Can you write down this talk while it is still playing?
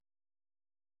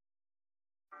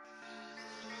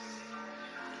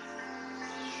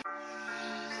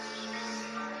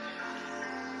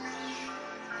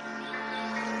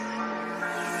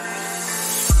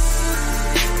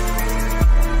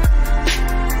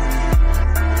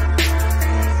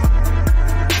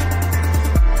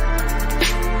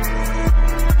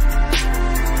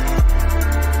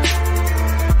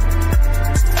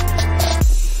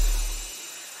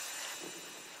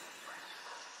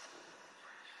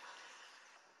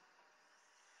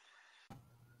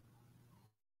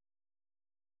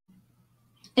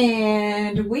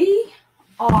And we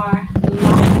are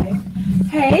live.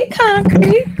 Hey,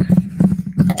 Concrete.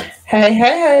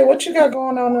 Hey, what you got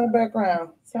going on in the background?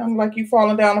 Sounds like you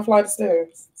falling down a flight of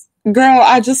stairs. Girl,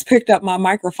 I just picked up my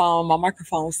microphone. My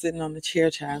microphone's sitting on the chair,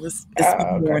 child. It's Oh,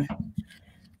 okay. morning.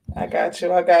 I got you.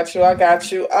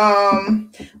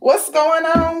 What's going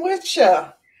on with you?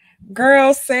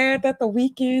 Girl, sad that the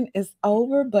weekend is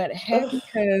over, but happy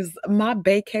because my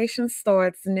vacation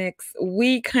starts next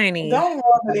week, honey. Don't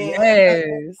worry.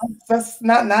 Yes. That's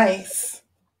not nice.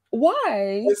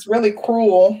 Why? It's really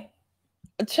cruel.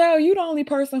 Child, you the only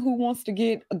person who wants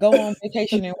to go on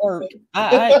vacation and work.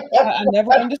 I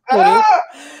never understood it.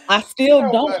 I You still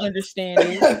know don't what? understand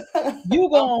it. You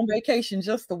go on vacation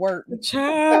just to work.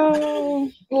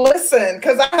 Child. Listen,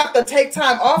 because I have to take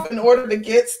time off in order to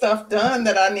get stuff done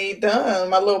that I need done,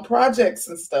 my little projects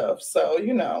and stuff. So,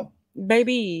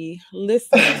 Baby,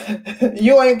 listen.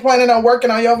 you ain't planning on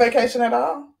working on your vacation at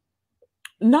all?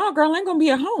 No, girl, I ain't gonna be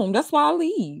at home. That's why I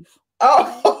leave.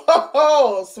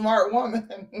 Oh, smart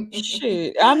woman.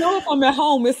 Shit. I know if I'm at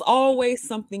home, it's always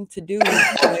something to do.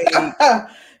 Like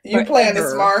You playing it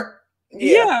forever. smart?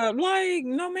 Yeah. Yeah, like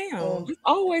no ma'am. Mm. There's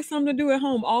always something to do at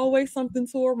home, always something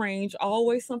to arrange,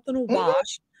 always something to Mhm,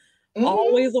 wash, mhm.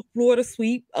 always a floor to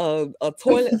sweep, a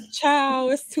toilet.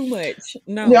 Child, it's too much.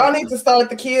 No. Y'all need to start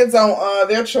the kids on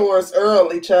their chores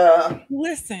early, child.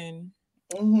 Listen,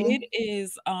 Hmm. it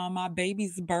is my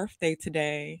baby's birthday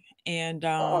today, and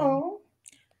Oh,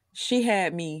 she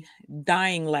had me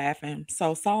dying laughing.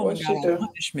 So Solomon what got she on do?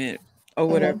 punishment or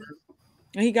whatever.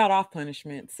 Hmm. And he got off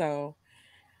punishment. So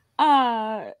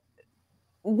uh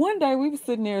one day we were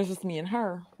sitting there, it's just me and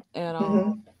her. And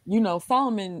Hmm.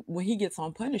 Solomon, when he gets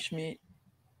on punishment,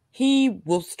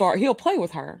 he'll play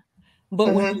with her. But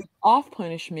when Hmm. he's off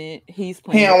punishment, he's He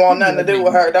playing with don't want me nothing to all do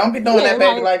with day. her. Don't be doing Yeah, that,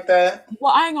 baby, like, like that.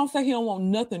 well, I ain't gonna say he don't want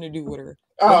nothing to do with her,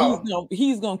 but Oh,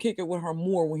 he's gonna kick it with her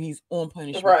more when he's on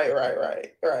punishment.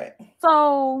 right.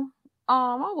 So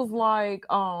I was like,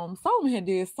 Solomon had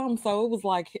did something, so it was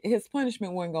like his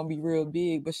punishment wasn't gonna be real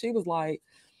big, but she was like,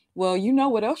 well, you know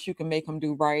what else you can make him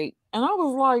do, right? And I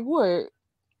was like, what?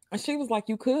 And she was like,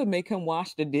 you could make him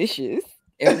wash the dishes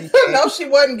every day. No, she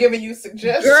wasn't giving you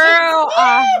suggestions. Girl,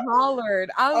 I hollered.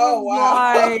 I Oh was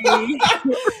wow.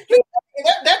 like,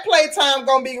 that playtime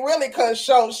gonna be really cause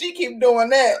show. She keep doing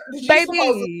that. She's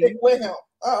supposed to stick baby. with him.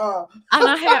 Uh-uh. And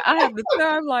I have to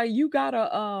tell her, like, you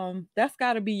gotta that's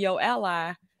gotta be your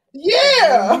ally.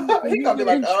 Yeah. When He you gonna be get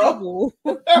like, in oh. trouble.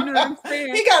 You know what I'm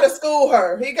saying? He gotta school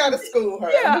her. He gotta school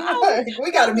her. Yeah, I was Like,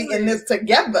 we gotta be in hollering. this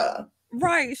together.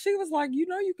 Right. She was like, you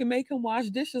can make him wash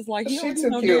dishes. Like She too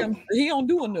cute. he don't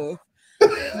do enough.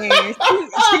 And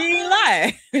she ain't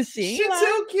lying. She She ain't lying.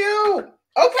 too cute.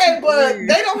 Okay, but Yeah.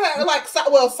 they don't have like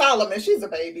Solomon. She's a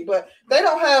baby, but they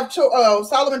don't have.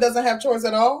 Solomon doesn't have chores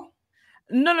at all.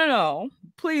 No.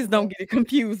 Please don't Mhm. get it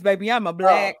confused, baby. I'm a Oh.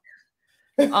 black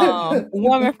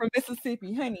woman from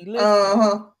Mississippi. Honey, listen.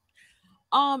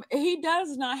 Uh-huh. He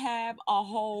does not have a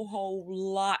whole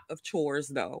lot of chores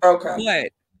though. Okay.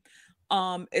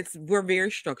 But it's we're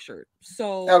very structured.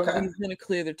 So Okay. he's gonna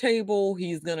clear the table,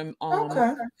 he's gonna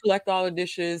Okay. collect all the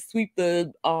dishes, sweep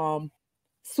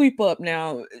up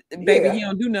now. Baby, he Yeah.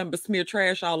 don't do nothing but smear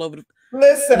trash all over the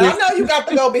Listen, I know you listen. got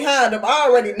to go behind him. I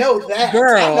already know that.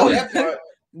 I know Girl. that part.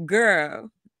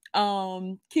 Girl.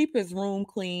 Keep his room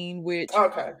clean, which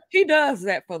Okay. he does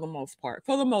that for the most part.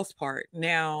 For the most part.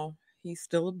 Now he's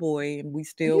still a boy and we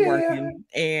still Yeah. working.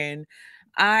 And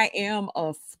I am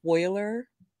a spoiler.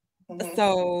 Hmm.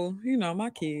 So, my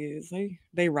kids,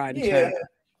 they ride each Yeah. other.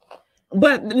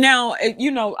 But now,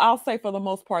 I'll say for the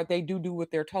most part, they do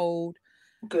what they're told.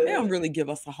 They don't Good. really give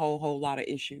us a whole lot of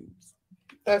issues.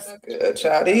 That's good,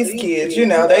 child. These kids,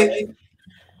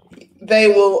 they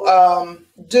will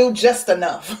do just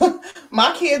enough.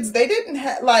 My kids, they didn't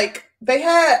have like they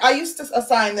had. I used to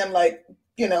assign them like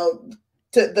you know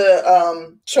to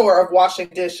the chore of washing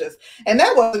dishes, and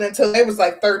that wasn't until they was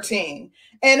like 13.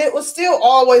 And it was still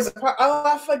always oh,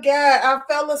 I forgot, I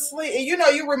fell asleep.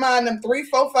 And you remind them three,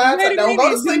 four, five Wait times. a Don't go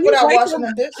to minute. sleep without washing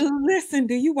them dishes.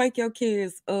 Do you wake your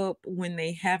kids up when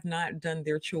they have not done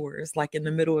their chores, like in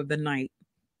the middle of the night?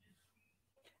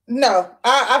 No,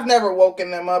 I've never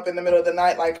woken them up in the middle of the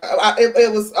night. Like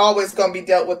it was always going to be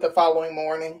dealt with the following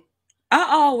morning. I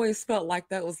always felt like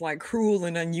that was like cruel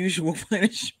and unusual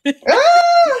punishment.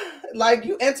 Like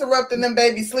you interrupting them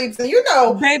baby sleeps, and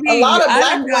a Baby, lot of I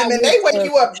black done got women they woke wake up.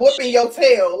 you up whooping your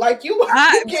tail, like you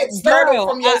I you get startled girl,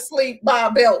 from your sleep by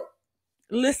a belt.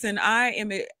 listen, I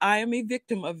am a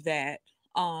victim of that.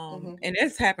 Hmm. And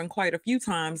it's happened quite a few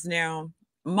times now.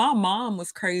 My mom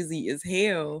was crazy as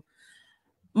hell.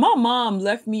 My mom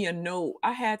left me a note.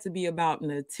 I had to be about in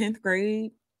the 10th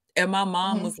grade. And my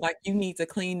mom Mhm. was like, you need to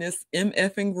clean this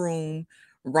MFing room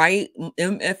right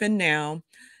MFing now.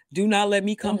 Do not let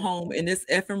me come Mhm. home in this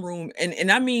effing room.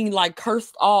 And I mean like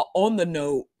cursed all on the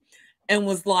note and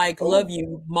was like, love Oh.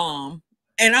 you, mom.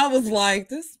 And I was like,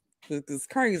 this is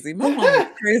crazy. My mom was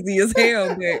crazy as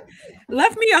hell, but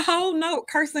left me a whole note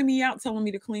cursing me out, telling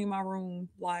me to clean my room.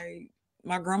 Like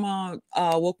my grandma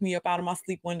woke me up out of my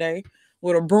sleep one day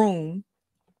with a broom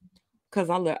because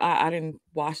I didn't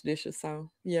wash dishes.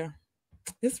 So yeah,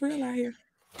 it's real out here.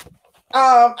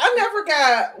 I never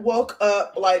got woke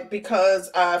up like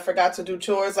because I forgot to do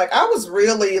chores. Like I was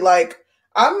really like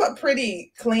I'm a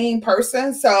pretty clean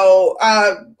person, so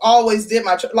I always did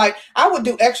my like I would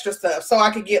do extra stuff so I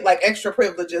could get like extra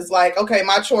privileges. Like okay,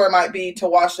 my chore might be to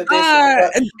wash the dishes,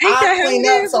 but Ain't I that how clean it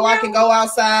up is so I now? can go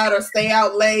outside or stay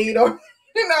out late or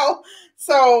you know.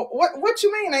 So what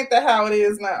you mean? Ain't that how it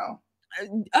is now?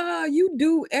 You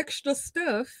do extra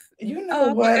stuff. You know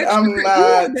For what? extra I'm credit. You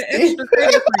not. are the extra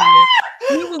credit friend.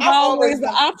 You was I've always always been.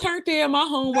 I turned in my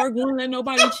homework, wouldn't let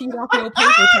nobody cheat off your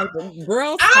paper type of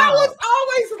girl. I was Stop.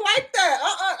 always like that.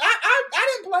 I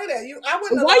didn't play that. I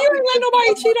wouldn't Why allow you ain't people let to cheat nobody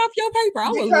on my cheat off your paper? I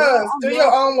because do your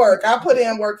love own work. I put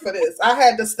in work for this. I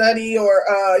had to study or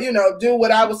do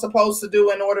what I was supposed to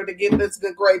do in order to get this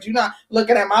good grade. You're not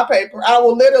looking at my paper. I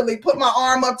will literally put my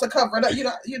arm up to cover it up.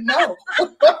 You know.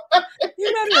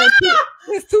 You know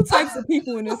there's two types of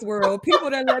people in this world: people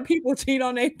that let people cheat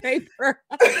on their paper,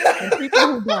 and people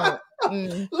who don't.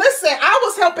 Listen, I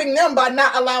was helping them by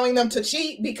not allowing them to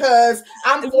cheat because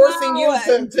I'm forcing No, you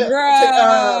to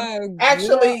girl,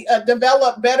 actually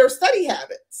develop better study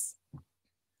habits.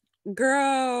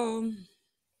 girl.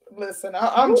 Listen,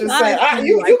 I'm Who just saying, lies to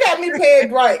you you like got me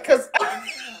pegged right because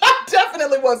I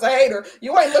definitely was a hater.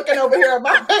 You ain't looking over here at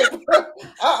my paper.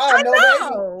 I No, baby.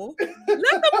 know. Let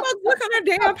the fuck look on that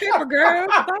damn paper, girl.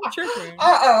 Stop tripping.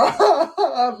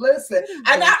 Listen,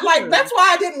 and that's why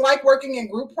I didn't like working in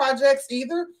group projects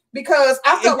either because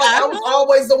I felt like I was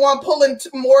always the one pulling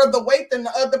more of the weight than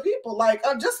the other people. Like,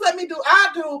 just let me do. I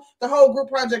do the whole group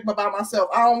project by myself.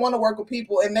 I don't want to work with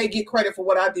people and they get credit for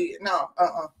what I did. No,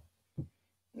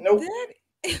 nope.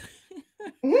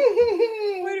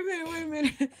 Wait a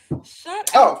minute.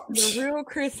 Shout out to the real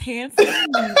Chris Hansen.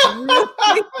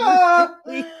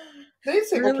 These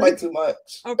people play too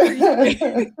much.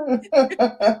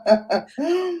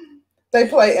 They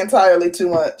play entirely too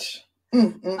much.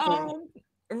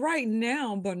 Right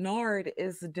now, Bernard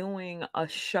is doing a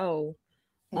show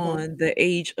on the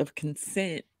age of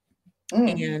consent.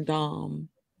 And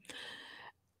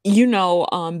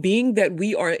being that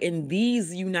we are in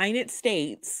these United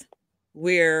States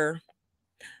where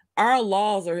our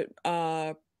laws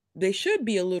are they should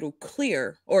be a little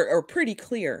clear or pretty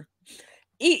clear.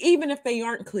 Even if they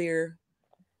aren't clear,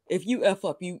 if you F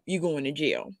up, you going to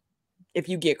jail if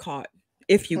you get caught.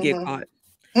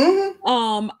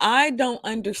 I don't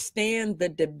understand the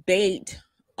debate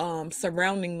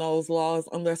surrounding those laws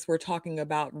unless we're talking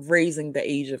about raising the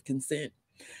age of consent.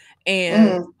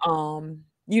 And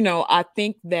I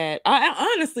think that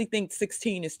I honestly think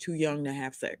 16 is too young to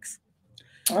have sex.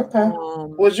 Okay.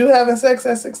 Was you having sex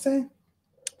at 16?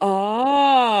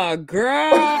 Oh,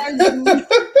 girl.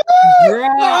 Girl.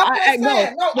 I'm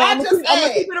gonna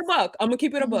keep it a buck. I'm gonna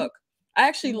keep it a buck. I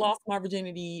actually lost my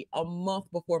virginity a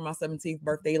month before my 17th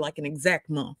birthday, like an exact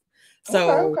month.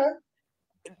 So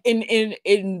and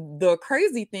the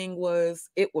crazy thing was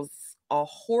it was a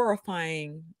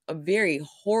very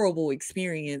horrible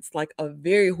experience, like a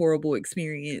very horrible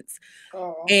experience.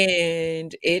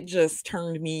 And it just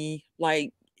turned me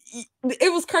like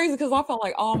it was crazy because I felt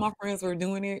like all my friends were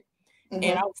doing it.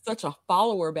 And I was such a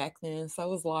follower back then. So I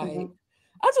was like,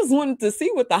 I just wanted to see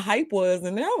what the hype was.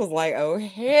 And then I was like, oh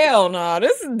hell no,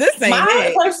 this ain't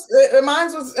it.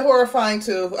 Mine was horrifying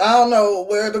too. I don't know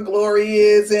where the glory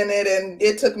is in it. And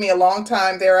it took me a long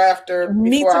time thereafter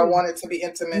before I wanted to be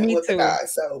intimate with the guy.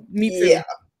 So yeah.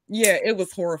 Yeah, it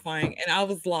was horrifying. And I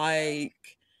was like,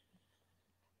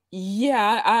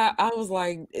 yeah, I was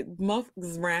like,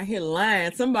 motherfuckers around here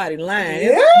lying. Somebody lying.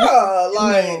 Yeah,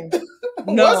 like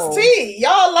what's tea?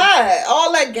 Y'all lied.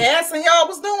 All that gassing y'all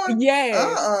was doing.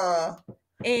 Yeah.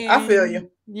 And I feel you.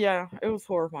 Yeah, it was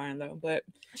horrifying though. But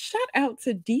shout out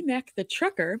to D-Mac the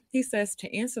trucker. He says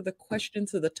to answer the question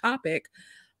to the topic,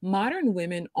 modern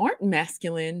women aren't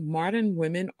masculine. Modern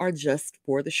women are just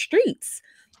for the streets.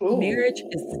 Ooh. Marriage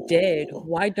is dead.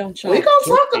 Why don't y'all? We gonna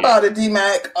talk about it,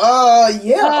 D-Mac.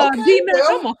 Yeah. Okay. D-Mac,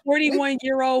 I'm a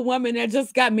 41-year-old woman that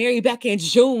just got married back in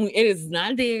June. It is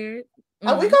not dead. We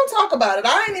gonna talk about it.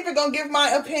 I ain't even gonna give my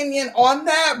opinion on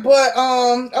that, but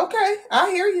okay,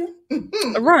 I hear you.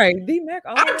 Right, D-Mac.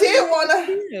 I did wanna.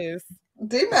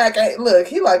 D-Mac, look,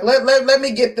 he like let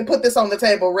me put this on the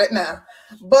table right now.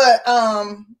 But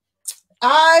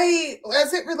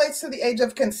as it relates to the age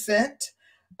of consent,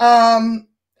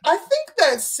 I think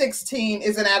that 16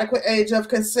 is an adequate age of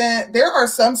consent. There are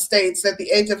some states that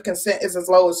the age of consent is as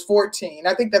low as 14.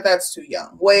 I think that that's too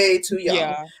young, way too young.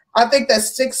 Yeah. I think that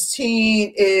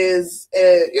 16 is,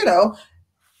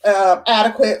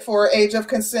 adequate for age of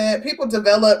consent. People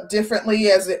develop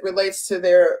differently as it relates to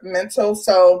their mental.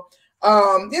 So,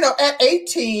 at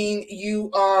 18, you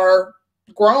are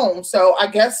grown. So I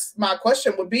guess my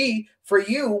question would be for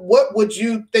you, what would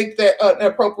you think that an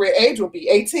appropriate age would be?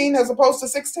 18 as opposed to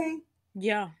 16?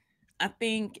 Yeah. I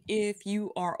think if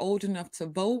you are old enough to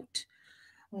vote,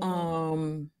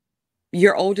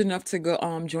 you're old enough to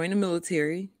go join the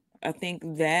military. I think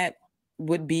that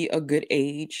would be a good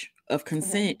age of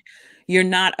consent. You're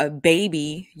not a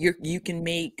baby. You can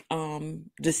make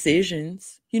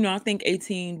decisions. I think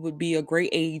 18 would be a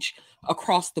great age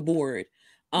across the board.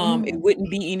 It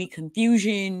wouldn't be any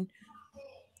confusion,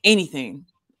 anything.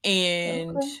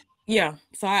 And yeah,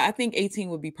 so I think 18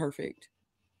 would be perfect.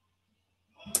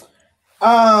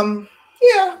 Yeah,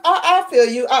 I feel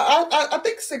you. I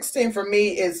think 16 for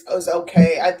me is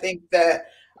okay. I think that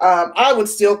I would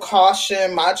still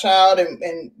caution my child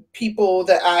and people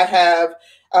that I have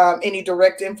any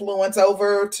direct influence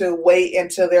over to wait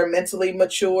until they're mentally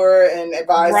mature and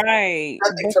advise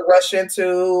nothing to rush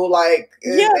into. Like,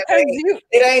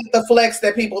 it ain't the flex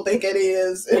that people think it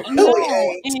is. It really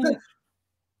ain't. And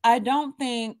I don't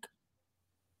think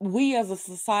we as a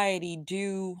society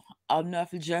do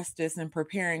enough justice in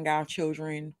preparing our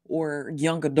children or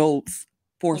young adults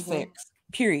for sex,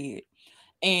 period.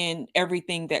 And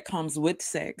everything that comes with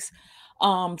sex.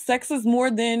 Sex is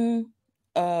more than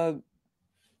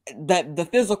the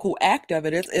physical act of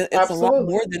it. It's a lot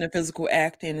more than a physical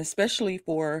act, and especially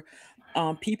for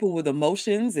people with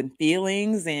emotions and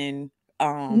feelings and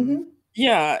and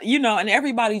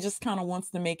everybody just kind of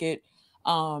wants to make it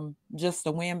just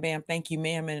a wham bam thank you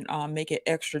ma'am and make it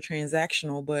extra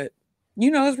transactional, but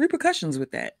there's repercussions with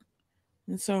that.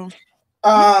 And so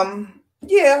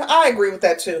yeah, I agree with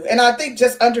that too. And I think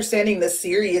just understanding the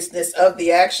seriousness of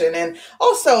the action and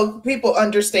also people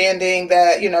understanding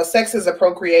that, sex is a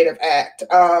procreative act.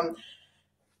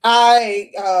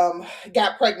 I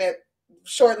got pregnant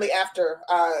shortly after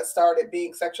I started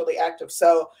being sexually active.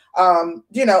 So,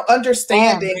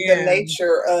 understanding the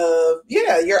nature of,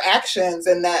 your actions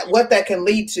and what that can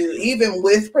lead to, even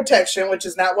with protection, which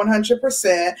is not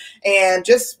 100%, and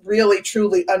just really,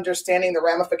 truly understanding the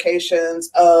ramifications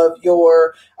of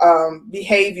your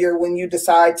behavior when you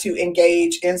decide to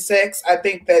engage in sex. I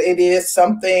think that it is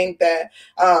something that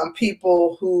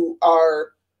people who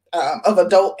are of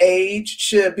adult age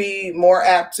should be more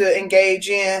apt to engage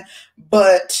in.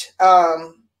 But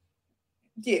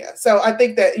so I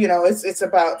think that, it's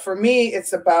about, for me,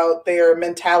 it's about their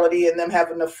mentality and them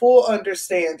having a full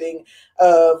understanding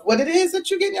of what it is that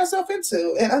you're getting yourself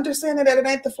into and understanding that it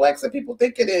ain't the flex that people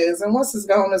think it is. And once it's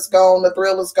gone, it's gone. The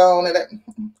thrill is gone. And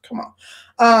come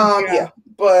on.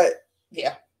 But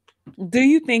yeah. Do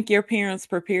you think your parents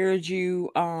prepared you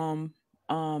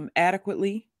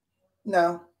adequately?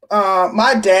 No.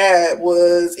 My dad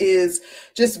is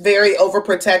just very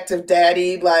overprotective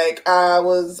daddy. Like, I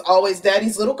was always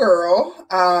daddy's little girl.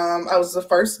 I was the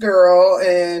first girl,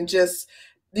 and just,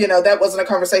 that wasn't a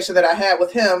conversation that I had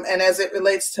with him. And as it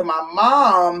relates to my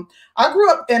mom, I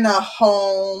grew up in a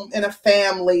home, in a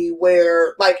family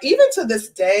where, like, even to this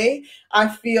day, I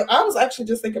was actually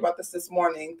just thinking about this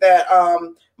morning, that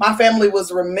my family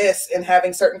was remiss in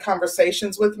having certain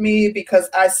conversations with me because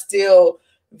I still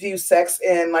view sex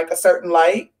in like a certain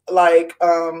light. Like,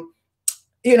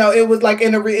 it was like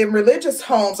in religious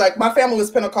homes, like my family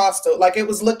was Pentecostal, like it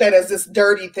was looked at as this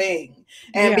dirty thing.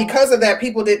 And because of that,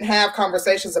 people didn't have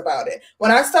conversations about it.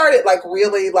 When I started like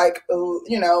really like,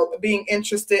 being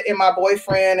interested in my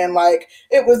boyfriend, and like,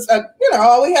 it was,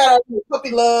 we had our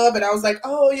puppy love, and I was like,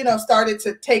 started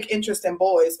to take interest in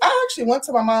boys. I actually went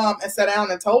to my mom and sat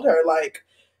down and told her, like,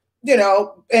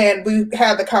 and we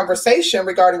had the conversation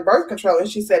regarding birth control, and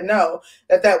she said no,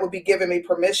 that would be giving me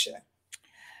permission.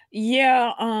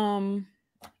 Yeah,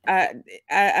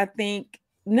 I think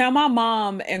now my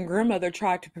mom and grandmother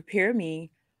tried to prepare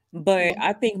me, but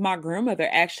I think my grandmother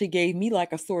actually gave me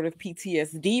like a sort of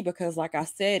PTSD because, like I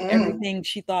said, everything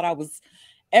she thought I was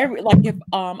if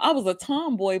I was a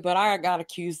tomboy, but I got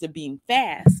accused of being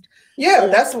fast. Yeah,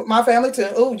 that's what my family too.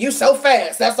 Oh, you so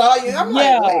fast. That's all you. I'm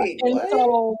like, wait, and what?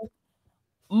 So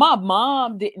my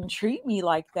mom didn't treat me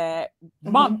like that.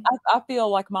 I feel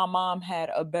like my mom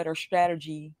had a better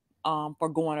strategy for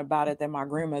going about it than my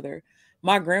grandmother.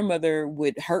 My grandmother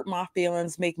would hurt my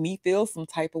feelings, make me feel some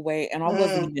type of way, and I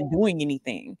wasn't even doing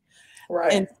anything.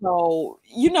 Right. And so,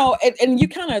 you know, and you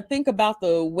kind of think about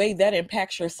the way that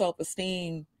impacts your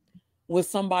self-esteem with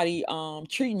somebody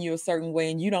treating you a certain way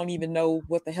and you don't even know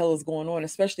what the hell is going on,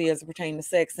 especially as it pertains to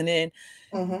sex. And then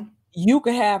you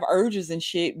could have urges and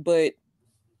shit, but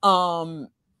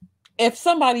if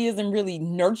somebody isn't really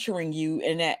nurturing you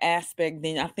in that aspect,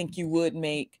 then I think you would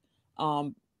make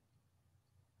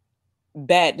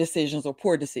bad decisions or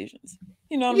poor decisions.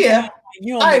 You know what I'm saying?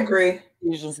 You don't I make agree.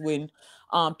 Decisions when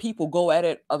people go at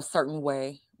it a certain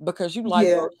way because you like,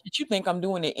 well, you think I'm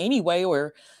doing it anyway,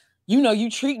 or you know, you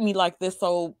treat me like this,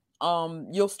 so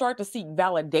you'll start to seek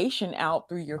validation out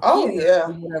through your peers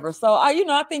or whatever. So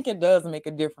I think it does make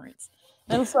a difference.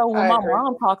 And so when my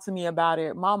mom talked to me about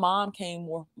it, my mom came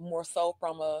more so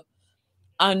from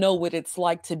I know what it's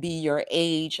like to be your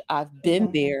age. I've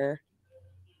been there.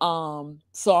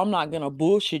 So I'm not gonna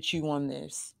bullshit you on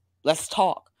this. Let's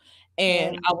talk.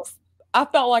 And I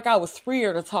felt like I was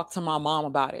freer to talk to my mom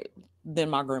about it than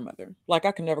my grandmother. Like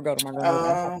I could never go to my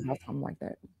grandmother and talk about something like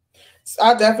that.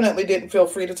 I definitely didn't feel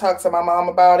free to talk to my mom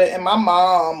about it. And my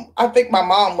mom, I think my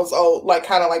mom was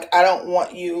kind of like, I don't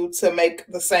want you to make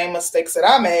the same mistakes that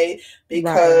I made,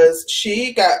 because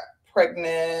she got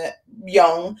pregnant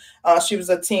young. She was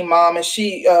a teen mom, and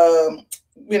she,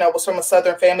 was from a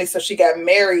Southern family. So she got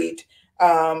married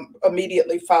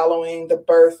immediately following the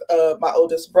birth of my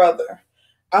oldest brother,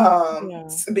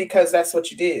 because that's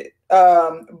what you did.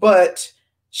 But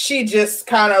she just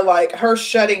kind of like, her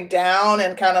shutting down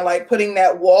and kind of like putting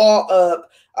that wall up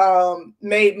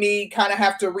made me kind of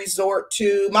have to resort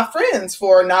to my friends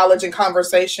for knowledge and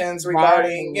conversations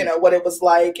regarding, what it was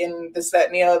like and this, that,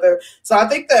 and the other. So I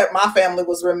think that my family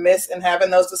was remiss in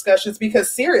having those discussions,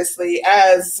 because seriously,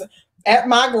 at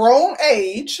my grown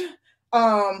age,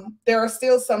 there are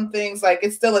still some things, like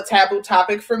it's still a taboo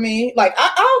topic for me. Like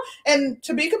and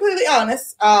to be completely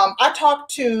honest, I talk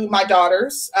to my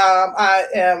daughters.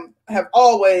 Have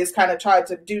always kind of tried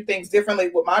to do things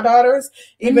differently with my daughters,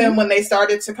 even when they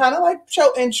started to kind of like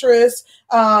show interest.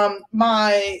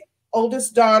 My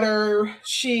oldest daughter,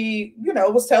 she,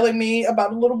 was telling me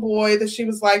about a little boy that she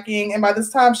was liking. And by this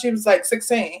time she was like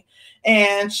 16.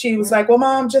 And she was like, well,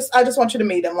 Mom, I just want you to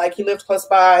meet him. Like, he lived close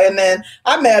by. And then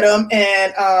I met him,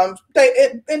 and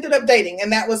they ended up dating.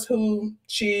 And that was who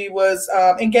she was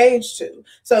engaged to.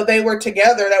 So they were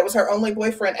together. That was her only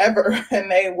boyfriend ever. And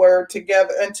they were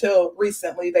together until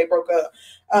recently. They broke up.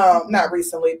 Not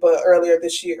recently, but earlier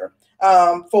this year.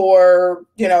 For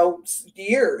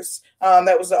years.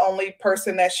 That was the only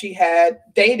person that she had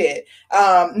dated.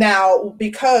 Now,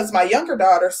 because my younger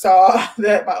daughter saw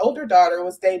that my older daughter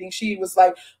was dating, she was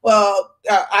like, well,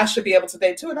 I should be able to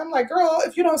date too. And I'm like, girl,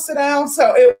 if you don't sit down.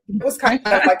 So it was kind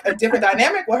of like a different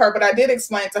dynamic with her, but I did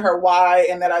explain to her why,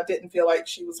 and that I didn't feel like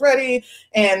she was ready,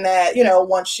 and that,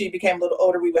 once she became a little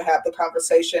older, we would have the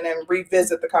conversation and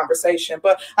revisit the conversation.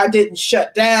 But I didn't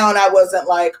shut down. I wasn't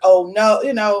like, oh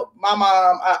no, my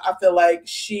mom, I feel like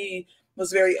she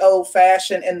was very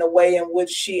old-fashioned in the way in which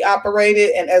she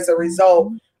operated, and as a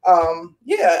result,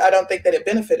 I don't think that it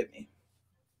benefited me.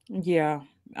 Yeah,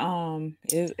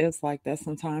 it's like that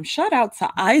sometimes. Shout out to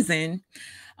Eisen.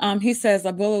 He says,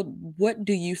 Abuela, what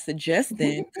do you suggest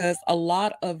then? Because a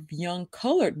lot of young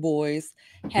colored boys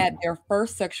had their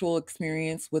first sexual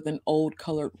experience with an old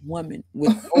colored woman,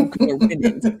 with old colored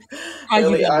women. How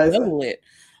really, you gonna level it?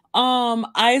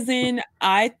 Eisen,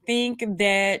 I think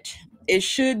that it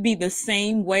should be the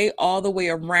same way all the way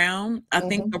around. I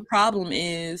think the problem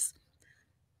is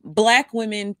Black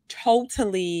women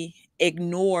totally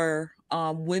ignore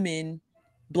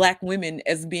Black women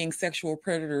as being sexual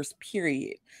predators,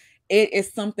 period. It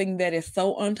is something that is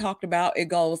so untalked about. It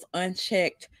goes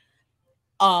unchecked.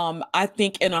 I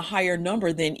think in a higher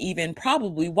number than even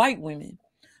probably white women.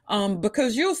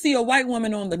 Because you'll see a white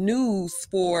woman on the news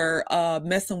for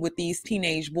messing with these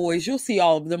teenage boys. You'll see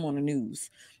all of them on the news.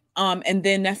 And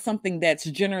then that's something that's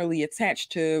generally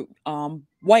attached to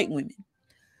white women.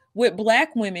 With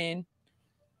Black women,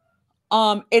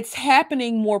 it's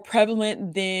happening more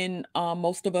prevalent than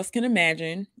most of us can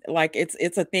imagine. Like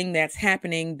it's a thing that's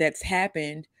happening, that's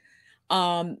happened.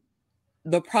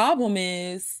 The problem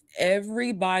is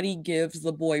everybody gives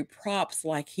the boy props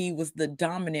like he was the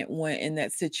dominant one in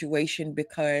that situation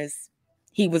because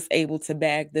he was able to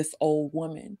bag this old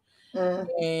woman.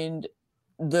 And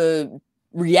the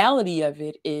reality of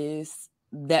it is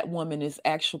that woman is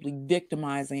actually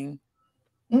victimizing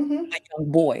a young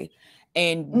boy.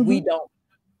 And we don't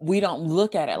we don't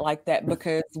look at it like that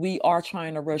because we are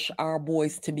trying to rush our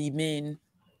boys to be men.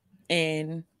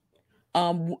 And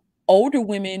older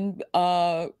women,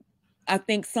 I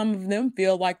think some of them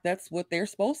feel like that's what they're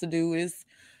supposed to do is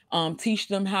teach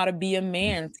them how to be a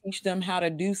man, teach them how to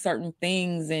do certain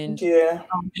things and Yeah.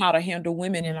 how to handle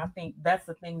women. And I think that's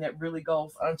the thing that really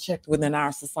goes unchecked within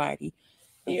our society.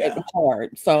 Yeah. It's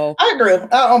hard. So I agree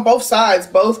on both sides,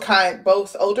 both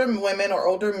older women or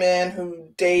older men who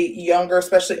date younger,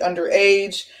 especially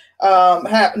underage,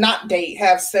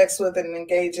 have sex with and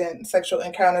engage in sexual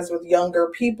encounters with younger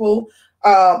people.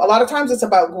 A lot of times it's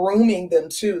about grooming them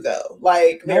too, though.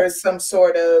 Like there's some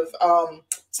sort of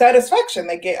satisfaction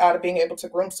they get out of being able to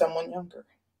groom someone younger.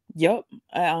 Yep.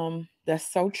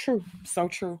 That's so true. So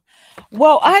true.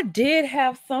 Well, I did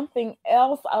have something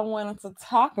else I wanted to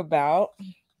talk about.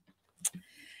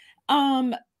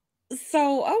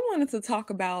 So I wanted to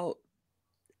talk about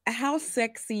how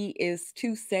sexy is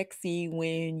too sexy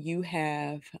when you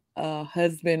have a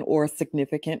husband or a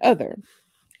significant other.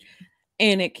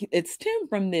 And it stemmed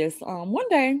from this. One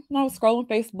day I was scrolling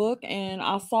Facebook and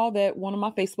I saw that one of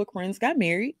my Facebook friends got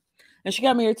married, and she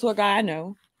got married to a guy I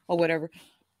know or whatever.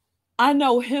 I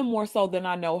know him more so than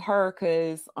I know her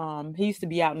because he used to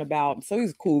be out and about, so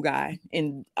he's a cool guy.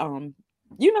 And I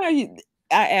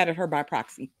added her by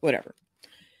proxy, whatever.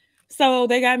 So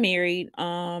they got married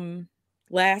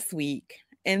last week,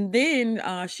 and then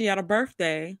she had a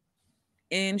birthday,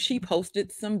 and she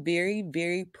posted some very,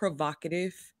 very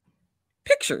provocative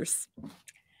pictures,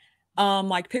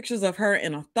 like pictures of her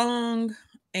in a thong,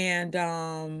 and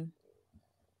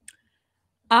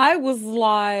I was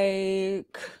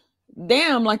like,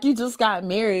 damn, like you just got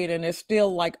married and it's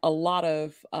still like a lot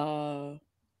of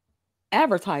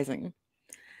advertising.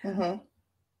 Mm-hmm.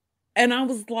 And I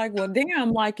was like, well,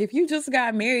 damn, like if you just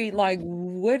got married, like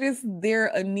what is there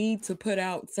a need to put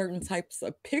out certain types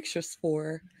of pictures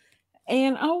for?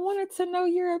 And I wanted to know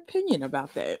your opinion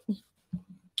about that.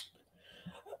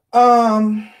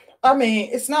 I mean,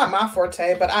 it's not my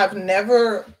forte, but I've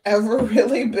never ever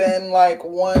really been like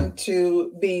one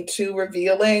to be too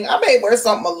revealing. I may wear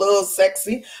something a little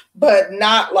sexy, but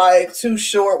not like too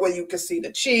short where you can see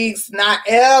the cheeks. Not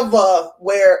ever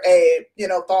wear a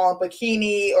thong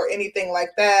bikini or anything like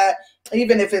that.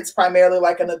 Even if it's primarily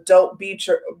like an adult beach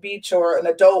or an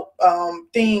adult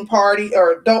theme party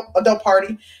or adult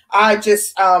party. I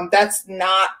just that's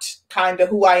not kind of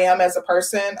who I am as a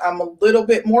person. I'm a little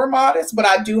bit more modest, but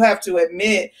I do have to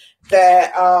admit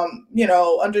that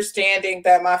understanding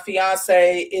that my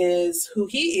fiance is who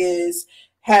he is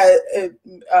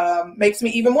makes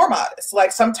me even more modest.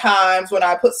 Like sometimes when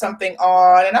I put something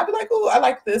on and I'll be like, oh, I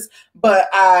like this, but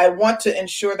I want to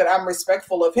ensure that I'm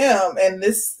respectful of him. And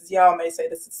this, y'all may say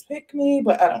this is pick me,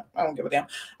 but I don't give a damn.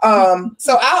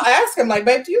 So I'll ask him like,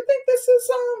 babe, do you think this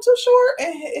is too short?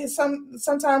 And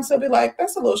sometimes he'll be like,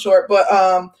 that's a little short, but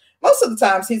most of the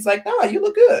times he's like, no, you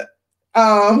look good.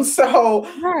 So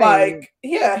Right. like,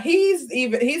 yeah, he's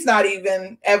not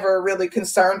even ever really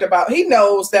concerned about, he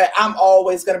knows that I'm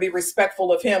always going to be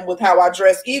respectful of him with how I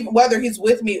dress, even whether he's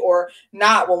with me or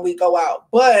not when we go out.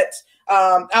 But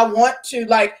I want to,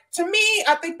 like, to me,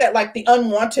 I think that like the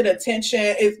unwanted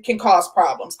attention can cause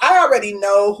problems. I already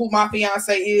know who my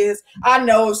fiance is. I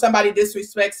know if somebody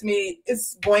disrespects me,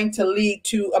 it's going to lead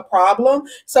to a problem.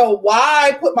 So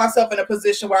why put myself in a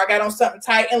position where I got on something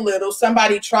tight and little,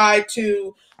 somebody tried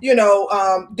to,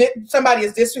 somebody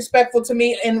is disrespectful to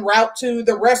me en route to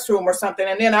the restroom or something,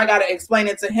 and then I got to explain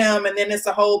it to him, and then it's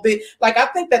a whole big, like, I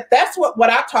think that that's what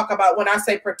I talk about when I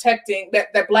say protecting,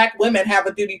 that Black women have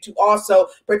a duty to also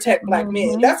protect Black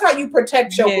men. That's how you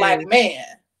protect your Black man.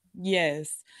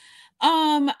 Yes.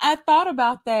 I thought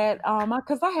about that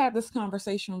because I had this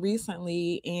conversation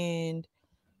recently, and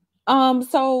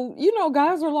so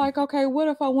guys are like, okay, what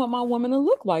if I want my woman to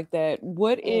look like that?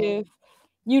 What if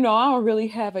I don't really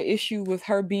have an issue with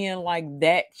her being like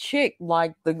that chick,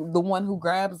 like the one who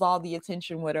grabs all the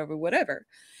attention, whatever.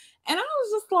 And I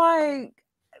was just like,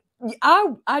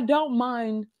 I don't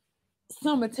mind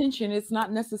some attention. It's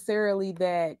not necessarily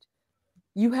that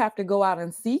you have to go out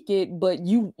and seek it, but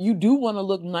you do want to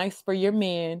look nice for your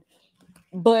man.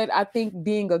 But I think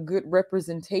being a good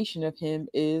representation of him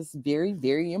is very,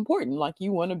 very important. Like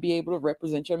you want to be able to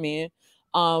represent your man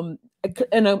in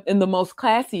the most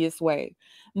classiest way.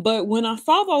 But when I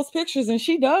saw those pictures, and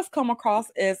she does come across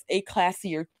as a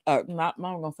classier, not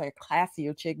I'm gonna say a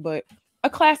classier chick, but a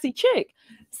classy chick.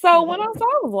 So when I saw it,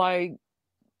 I was like,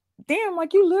 damn,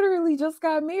 like you literally just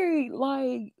got married.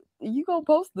 Like you gonna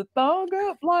post the thong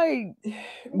up? Like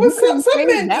some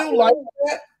men do like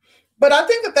that. But I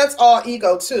think that that's all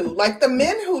ego too. Like the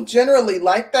men who generally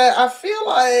like that, I feel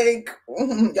like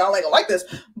y'all ain't gonna like this,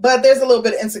 but there's a little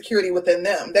bit of insecurity within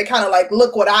them. They kind of like,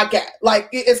 look what I got. Like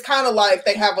it's kind of like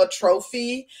they have a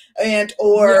trophy, and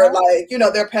or like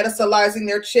they're pedestalizing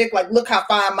their chick. Like, look how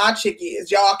fine my chick is.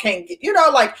 Y'all can't get.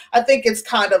 Like I think it's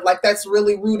kind of like that's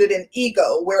really rooted in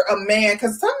ego, where a man,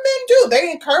 because some men do, they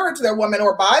encourage their women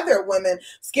or buy their women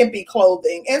skimpy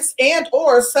clothing, and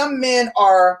or some men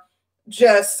are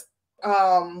just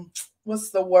what's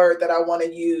the word that I want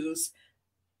to use?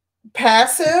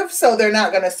 Passive, so they're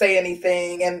not going to say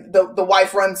anything, and the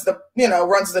wife runs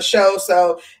the show,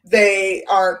 so they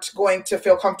aren't going to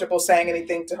feel comfortable saying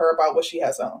anything to her about what she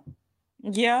has on.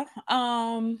 Yeah.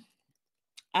 I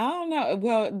don't know.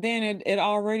 Well, then it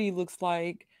already looks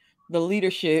like the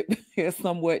leadership has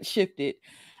somewhat shifted.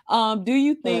 Do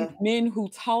you think men who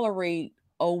tolerate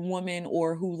a woman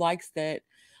or who likes that,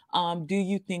 do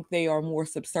you think they are more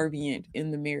subservient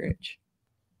in the marriage?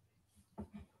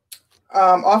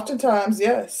 Oftentimes,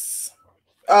 yes.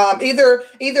 Either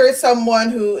it's someone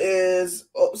who is.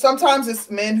 Sometimes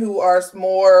it's men who are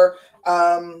more.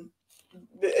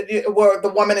 Where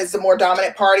the woman is the more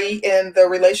dominant party in the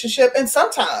relationship, and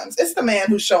sometimes it's the man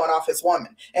who's showing off his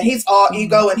woman, and he's all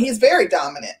ego and he's very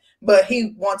dominant, but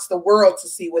he wants the world to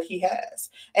see what he has.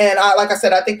 And like I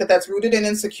said, I think that that's rooted in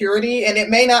insecurity, and it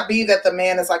may not be that the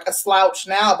man is like a slouch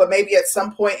now, but maybe at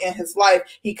some point in his life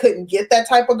he couldn't get that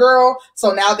type of girl,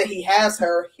 so now that he has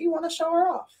her, he want to show her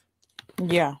off.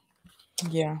 Yeah.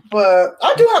 But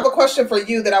I do have a question for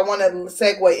you that I want to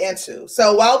segue into.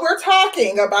 So while we're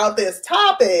talking about this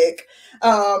topic,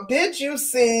 did you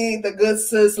see the good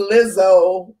sis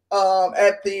Lizzo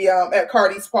at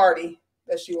Cardi's party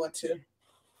that she went to?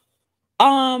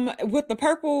 With the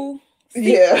purple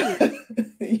Yeah.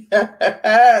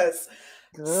 Yes.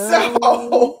 Girl.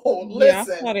 So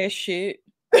listen. I saw that shit.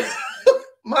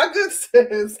 My good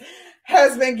sis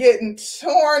has been getting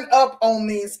torn up on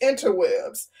these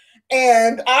interwebs.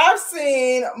 And I've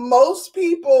seen most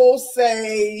people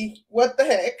say, what the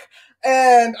heck?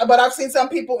 But I've seen some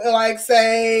people like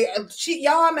say, she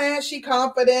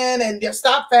confident and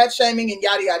stop fat shaming and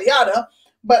yada, yada, yada.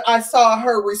 But I saw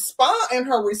her response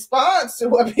to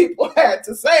what people had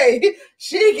to say.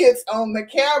 She gets on the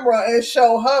camera and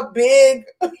show her big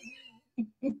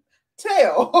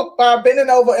tail by bending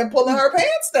over and pulling her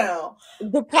pants down.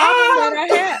 The problem that I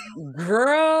had,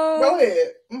 girl. Go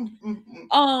ahead.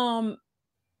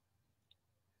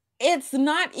 It's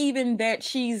not even that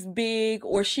she's big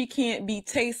or she can't be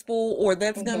tasteful or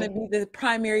that's going to be the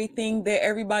primary thing that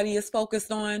everybody is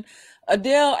focused on.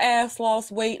 Adele ass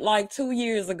lost weight like 2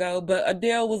 years ago, but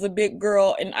Adele was a big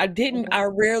girl, and I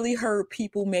rarely heard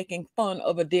people making fun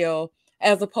of Adele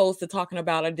as opposed to talking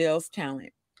about Adele's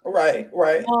talent. Right.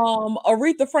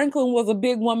 Aretha Franklin was a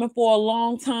big woman for a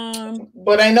long time,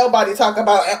 but ain't nobody talk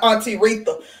about Auntie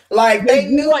Aretha. Like they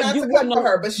knew not to come for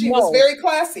her, but she was very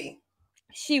classy.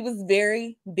 She was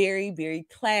very, very, very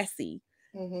classy.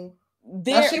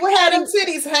 Now, she would have them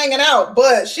titties hanging out,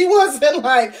 but she wasn't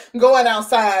like going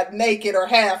outside naked or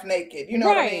half naked. You know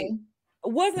what I mean?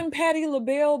 Wasn't Patti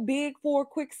LaBelle big for a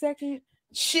quick second?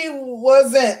 She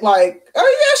wasn't like,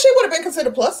 she would have been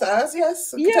considered plus size,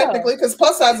 yes, technically, because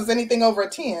plus size is anything over a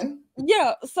 10.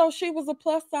 Yeah, so she was a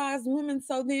plus size woman.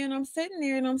 So then I'm sitting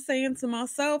there and I'm saying to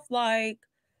myself, like,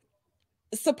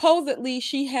 supposedly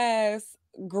she has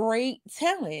great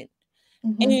talent.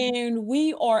 And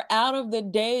we are out of the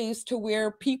days to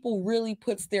where people really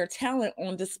puts their talent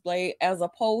on display as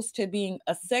opposed to being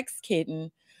a sex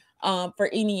kitten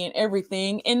for any and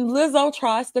everything. And Lizzo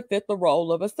tries to fit the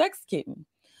role of a sex kitten.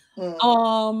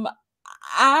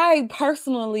 I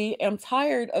personally am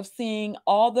tired of seeing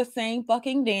all the same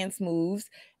fucking dance moves,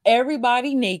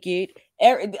 everybody naked,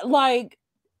 like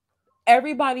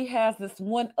everybody has this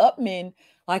one-upman.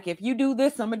 Like, if you do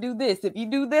this, I'm gonna do this. If you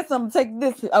do this, I'm gonna take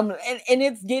this. And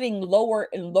it's getting lower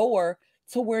and lower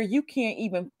to where you can't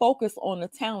even focus on the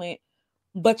talent,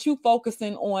 but you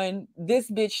focusing on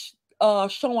this bitch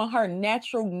showing her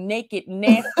natural, naked,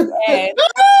 nasty ass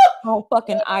on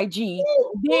fucking IG.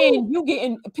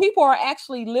 Then people are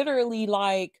actually literally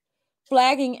like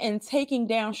flagging and taking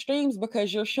down streams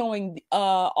because you're showing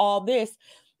all this.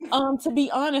 To be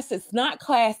honest, it's not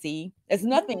classy. There's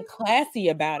nothing classy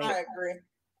about it. I agree.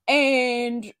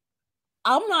 And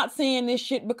I'm not saying this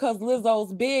shit because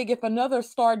Lizzo's big. If another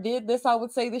star did this, I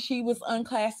would say that she was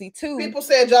unclassy too. People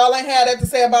said y'all ain't had that to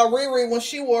say about Riri when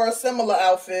she wore a similar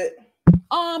outfit.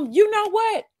 You know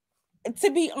what?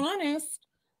 To be honest,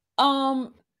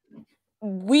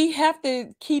 we have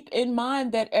to keep in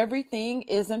mind that everything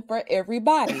isn't for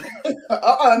everybody.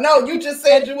 No, you just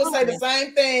said you would say the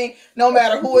same thing no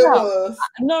matter who it was.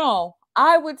 No,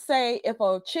 I would say if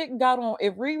a chick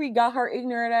if Riri got her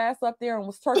ignorant ass up there and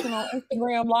was twerking on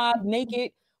Instagram Live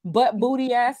naked, butt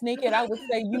booty ass naked, I would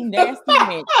say you nasty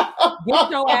bitch. Get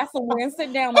your ass somewhere and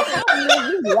sit down. Like, how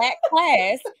you lack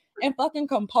class and fucking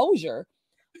composure?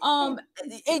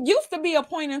 It used to be a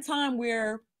point in time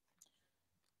where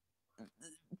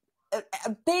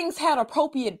things had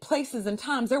appropriate places and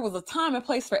times. There was a time and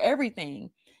place for everything.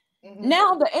 Mm-hmm.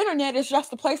 Now the internet is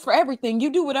just a place for everything. You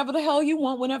do whatever the hell you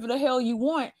want, whenever the hell you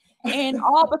want, and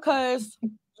all because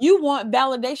you want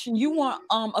validation. You want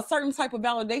a certain type of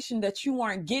validation that you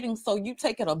aren't getting, so you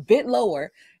take it a bit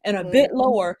lower and a bit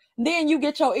lower. Then you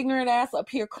get your ignorant ass up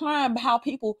here crying about how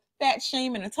people fat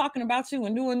shaming and talking about you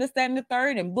and doing this, that, and the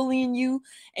third and bullying you,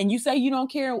 and you say you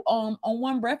don't care on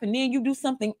one breath, and then you do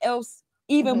something else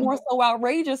even more so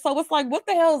outrageous. So it's like, what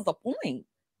the hell is the point?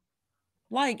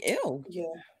 Like, ew. Yeah.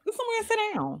 Go somewhere and sit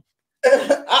down.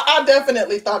 I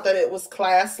definitely thought that it was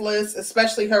classless,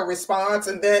 especially her response.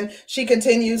 And then she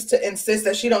continues to insist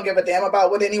that she don't give a damn about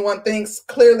what anyone thinks.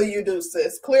 Clearly you do,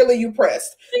 sis. Clearly you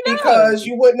pressed, because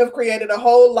you wouldn't have created a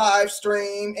whole live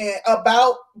stream and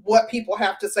about what people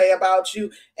have to say about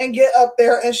you and get up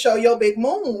there and show your big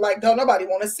moon. Like, don't nobody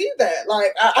want to see that.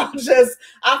 Like,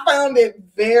 I found it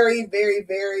very, very,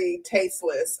 very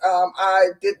tasteless. I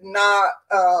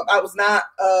was not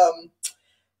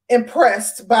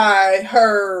impressed by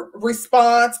her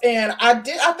response, and I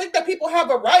think that people have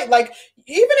a right, like,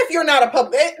 even if you're not a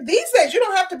public, these days you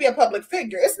don't have to be a public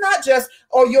figure. It's not just,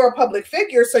 oh, you're a public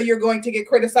figure, so you're going to get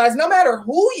criticized. No matter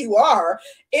who you are,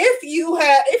 if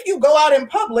you go out in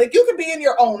public, you could be in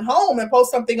your own home and post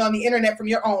something on the internet from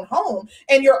your own home,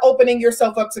 and you're opening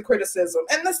yourself up to criticism.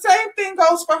 And the same thing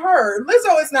goes for her.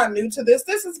 Lizzo is not new to this.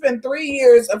 This has been 3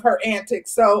 years of her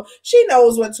antics, so she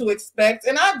knows what to expect.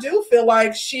 And I do feel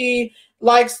like she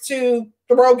likes to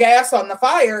throw gas on the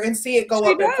fire and see it go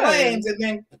up in flames and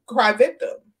then cry victim.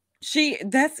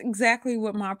 That's exactly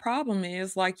what my problem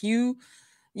is. Like, you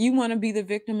want to be the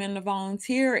victim and the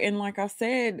volunteer, and like I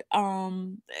said,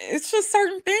 it's just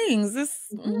certain things.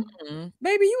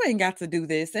 Baby, you ain't got to do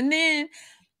this. And then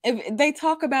if they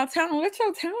talk about talent, let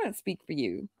your talent speak for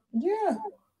you. Yeah.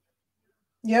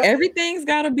 Everything's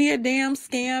got to be a damn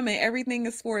scam, and everything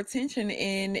is for attention,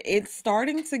 and it's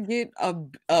starting to get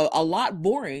a lot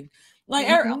boring. Like,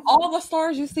 all the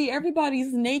stars you see,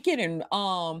 everybody's naked and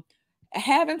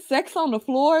having sex on the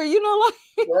floor,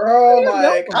 like, girl,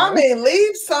 like, I mean,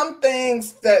 leave some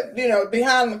things that,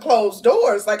 behind the closed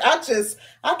doors. Like, I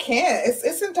can't.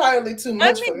 It's entirely too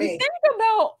much for me. Think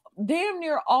about damn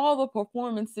near all the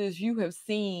performances you have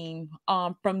seen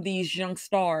from these young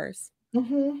stars.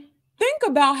 Think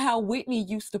about how Whitney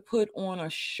used to put on a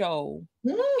show,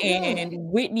 and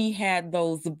Whitney had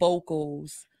those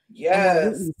vocals.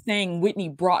 Yes. Whitney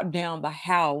brought down the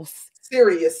house.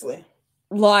 Seriously.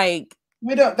 Like,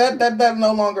 we don't, that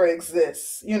no longer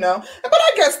exists, But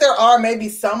I guess there are maybe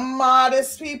some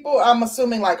modest people. I'm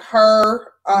assuming like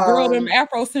her. Girl, them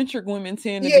Afrocentric women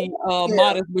tend to be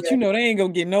modest, but they ain't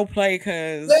gonna get no play.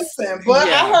 Cause listen, but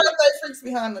I heard they freaks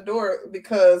behind the door,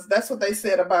 because that's what they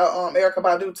said about Erykah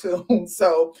Badu too.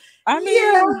 So I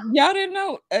mean, y'all didn't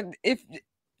know if.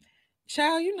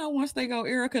 Child, once they go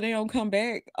Erykah, they don't come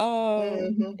back.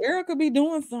 Erykah be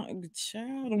doing something.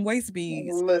 Child, them waist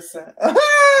beads. Listen.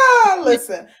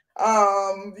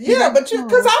 Yeah, but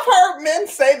because I've heard men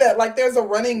say that, like, there's a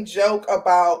running joke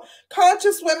about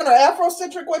conscious women or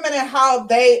Afrocentric women and how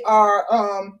they are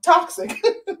toxic.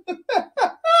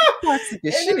 Toxic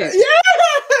as shit.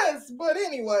 Yes, but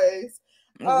anyways,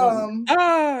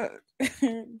 girl,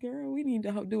 we need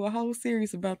to do a whole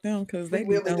series about them, because they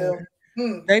really do.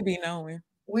 They be knowing.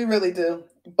 We really do.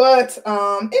 But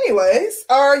anyways,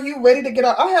 are you ready to get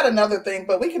off? I had another thing,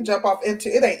 but we can jump off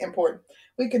into it. Ain't important.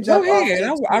 We can jump off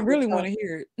into I really want to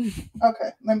hear it. Okay,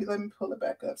 let me pull it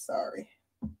back up. Sorry.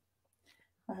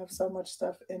 I have so much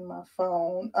stuff in my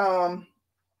phone.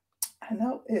 I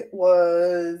know it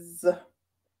was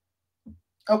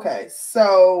okay,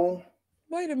 so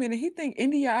wait a minute. He think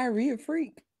India.Arie a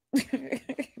freak.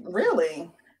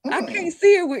 Really? I can't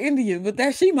see it with India,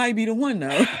 but she might be the one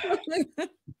though.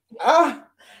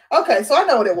 Okay, so I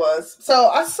know what it was.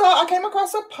 So I came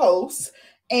across a post,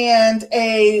 and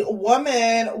a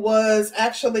woman was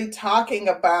actually talking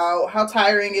about how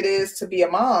tiring it is to be a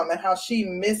mom and how she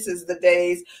misses the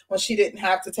days when she didn't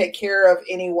have to take care of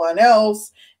anyone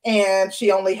else and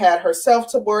she only had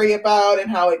herself to worry about,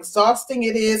 and how exhausting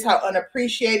it is, how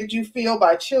unappreciated you feel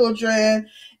by children,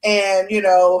 and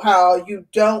how you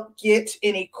don't get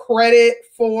any credit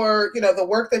for the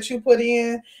work that you put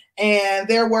in. And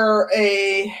there were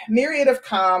a myriad of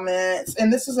comments,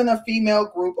 and this isn't a female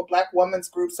group, a Black women's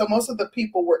group, so most of the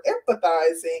people were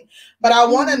empathizing. But I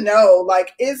want to know,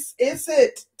 like, is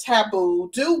it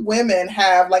taboo? Do women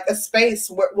have like a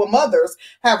space where mothers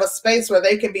have a space where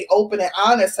they can be open and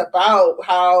honest about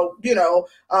how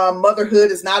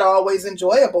motherhood is not always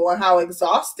enjoyable and how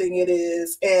exhausting it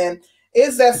is? And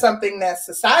is that something that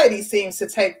society seems to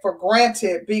take for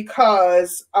granted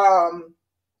because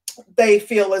they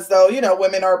feel as though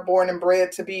women are born and bred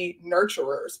to be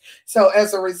nurturers, so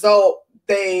as a result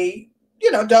they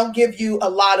don't give you a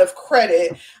lot of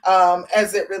credit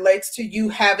as it relates to you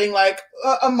having like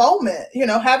a moment,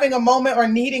 having a moment or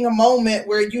needing a moment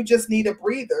where you just need a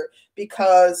breather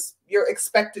because you're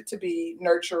expected to be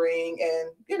nurturing and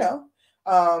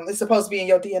it's supposed to be in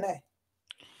your DNA.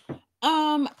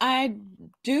 I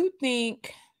do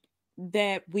think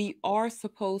that we are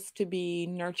supposed to be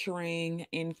nurturing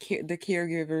and the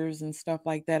caregivers and stuff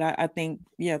like that. I think,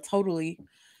 yeah, totally.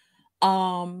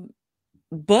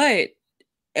 But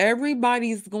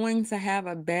everybody's going to have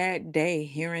a bad day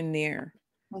here and there.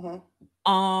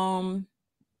 Mm-hmm.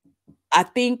 I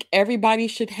think everybody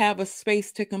should have a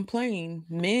space to complain.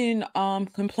 Men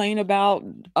complain about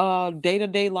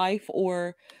day-to-day life,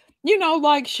 or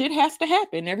like shit has to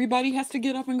happen. Everybody has to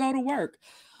get up and go to work.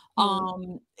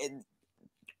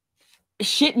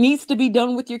 Shit needs to be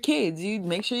done with your kids. You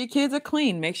make sure your kids are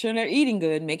clean, make sure they're eating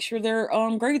good, make sure their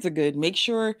grades are good, make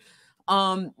sure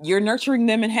you're nurturing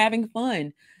them and having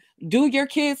fun. Do your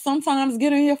kids sometimes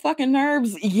get on your fucking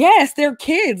nerves? Yes, they're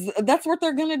kids. That's what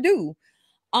they're gonna do.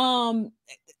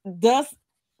 Does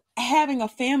having a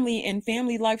family and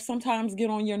family life sometimes get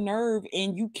on your nerve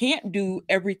and you can't do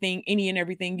everything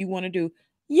you want to do?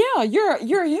 Yeah, you're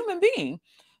a human being,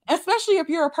 especially if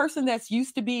you're a person that's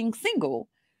used to being single.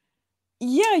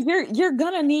 Yeah, you're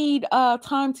gonna need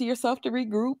time to yourself to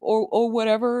regroup or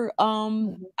whatever.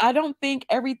 I don't think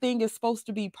everything is supposed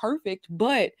to be perfect,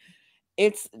 but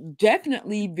it's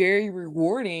definitely very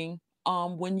rewarding.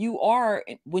 When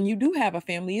you do have a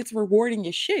family, it's rewarding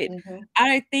as shit.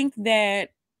 I think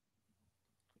that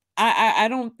I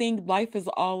don't think life is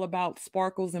all about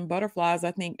sparkles and butterflies. I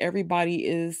think everybody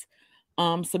is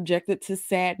subjected to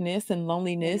sadness and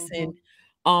loneliness and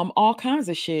all kinds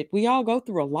of shit. We all go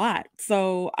through a lot.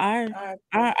 So I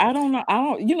don't know.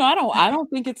 I don't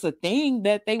think it's a thing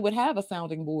that they would have a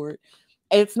sounding board.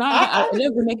 It's not. It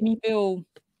doesn't make me feel.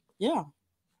 Yeah,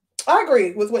 I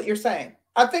agree with what you're saying.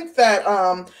 I think that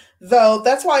though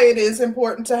that's why it is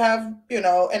important to have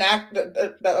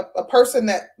the person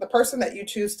that you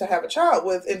choose to have a child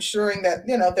with, ensuring that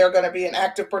they're going to be an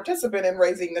active participant in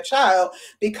raising the child,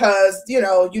 because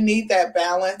you need that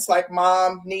balance. Like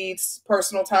mom needs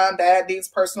personal time, dad needs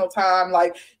personal time.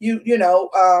 Like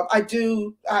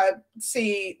I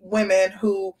see women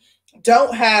who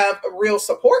don't have a real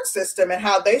support system and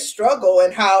how they struggle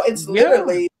and how it's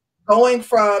literally going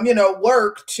from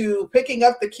work to picking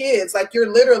up the kids. Like you're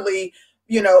literally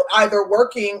either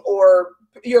working or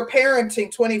you're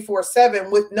parenting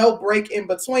 24/7 with no break in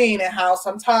between, and how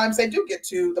sometimes they do get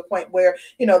to the point where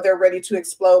they're ready to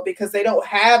explode because they don't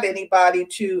have anybody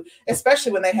to,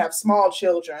 especially when they have small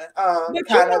children,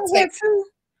 kind of take.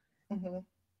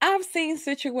 I've seen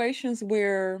situations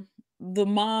where the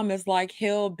mom is like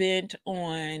hell bent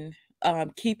on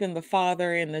keeping the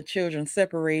father and the children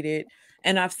separated.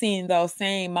 And I've seen those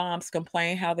same moms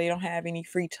complain how they don't have any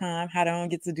free time, how they don't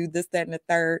get to do this, that, and the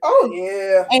third. Oh,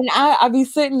 yeah. And I be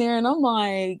sitting there and I'm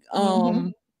like,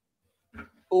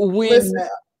 Listen,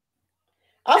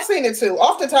 I've seen it too.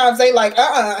 Oftentimes they like,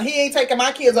 he ain't taking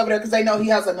my kids over there because they know he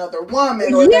has another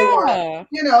woman, or they want,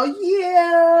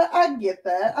 yeah, I get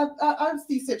that. I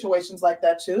see situations like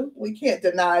that too. We can't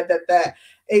deny that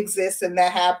exists and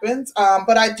that happens.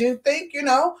 But I do think,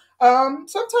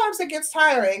 sometimes it gets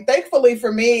tiring. Thankfully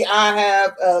for me, I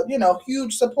have a,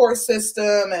 huge support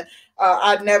system, and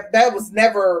that was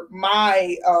never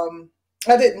my,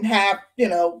 I didn't have,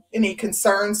 any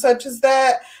concerns such as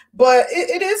that. But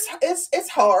it's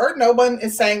hard. No one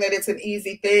is saying that it's an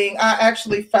easy thing. I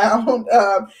actually found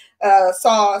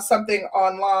saw something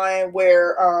online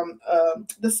where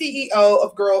the CEO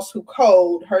of Girls Who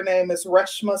Code, her name is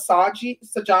Reshma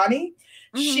Sajani.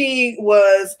 She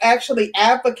was actually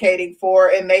advocating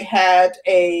for, and they had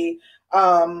a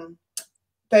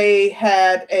they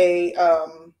had a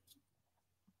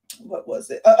what was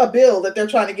it? A bill that they're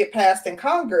trying to get passed in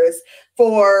Congress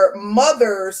for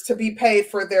mothers to be paid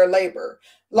for their labor.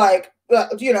 Like,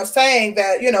 saying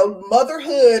that,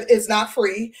 motherhood is not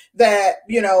free, that,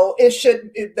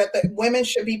 that the women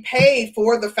should be paid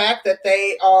for the fact that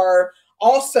they are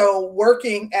also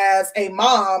working as a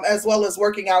mom as well as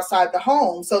working outside the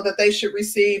home, so that they should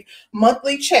receive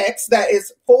monthly checks that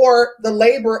is for the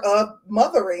labor of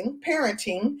mothering,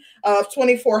 parenting, of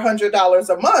 $2,400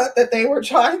 a month that they were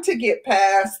trying to get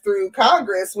passed through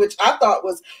Congress, which I thought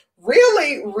was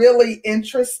really, really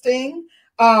interesting.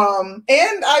 And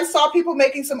I saw people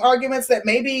making some arguments that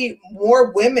maybe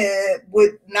more women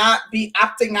would not be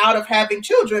opting out of having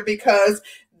children because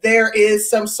there is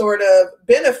some sort of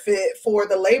benefit for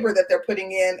the labor that they're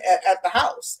putting in at the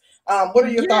house. What are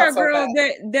your thoughts on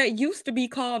that? That used to be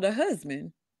called a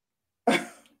husband.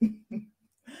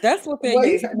 That's what that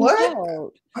Wait, used to be what?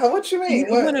 called. What you mean?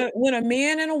 When a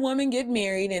man and a woman get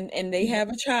married and they have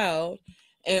a child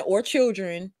or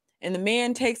children, and the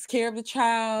man takes care of the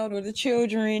child or the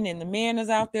children, and the man is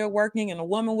out there working, and the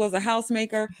woman was a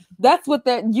housemaker. That's what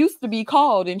that used to be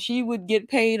called. And she would get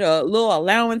paid a little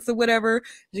allowance or whatever.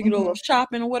 You get a little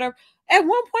shopping or whatever. At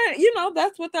one point,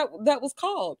 that's what that was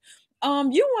called.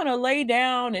 You want to lay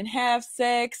down and have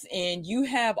sex, and you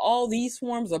have all these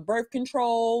forms of birth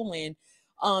control and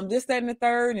this, that, and the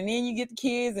third, and then you get the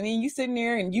kids, and then you sitting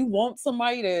there and you want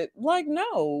somebody to, like,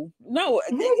 no,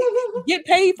 get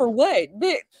paid for what?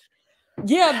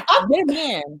 Yeah,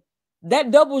 man, that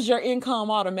doubles your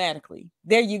income automatically.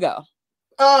 There you go.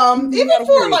 Even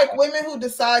for like women who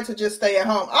decide to just stay at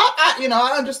home,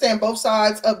 I understand both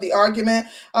sides of the argument.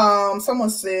 Someone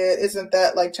said, isn't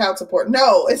that like child support?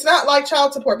 No, it's not like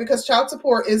child support, because child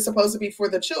support is supposed to be for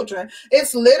the children.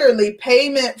 It's literally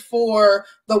payment for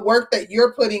the work that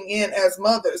you're putting in as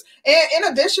mothers. And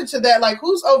in addition to that, like,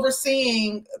 who's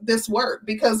overseeing this work?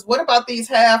 Because what about these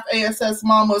half ASS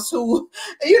mamas who,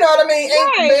 you know what I mean,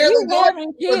 ain't barely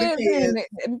having kids,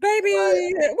 and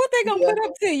baby, what they gonna put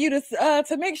up to you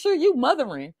to make sure you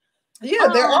mothering? Yeah,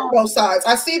 there are both sides.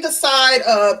 I see the side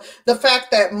of the fact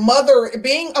that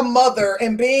being a mother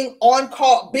and being on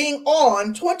call, being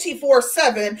on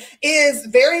 24/7 is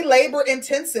very labor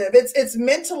intensive. It's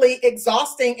mentally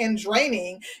exhausting and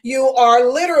draining. You are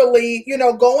literally,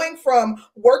 going from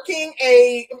working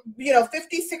a,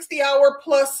 50, 60 hour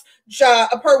plus job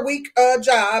per week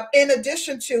job, in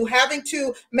addition to having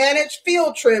to manage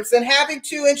field trips and having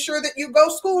to ensure that you go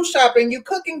school shopping, you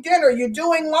cooking dinner, you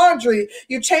doing laundry,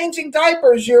 you changing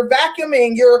diapers, you're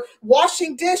vacuuming, you're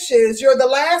washing dishes, you're the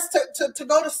last to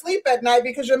go to sleep at night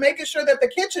because you're making sure that the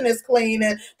kitchen is clean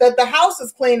and that the house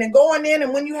is clean, and going in,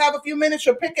 and when you have a few minutes,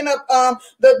 you're picking up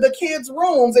the kids'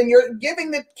 rooms, and you're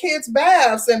giving the kids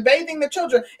baths and bathing the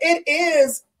children. It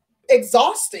is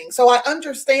exhausting. So I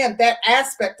understand that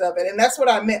aspect of it, and that's what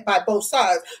I meant by both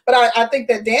sides. But I think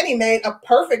that Danny made a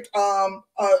perfect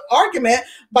argument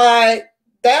by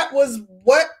that was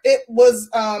what it was.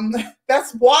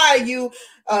 That's why you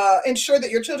ensure that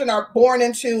your children are born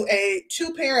into a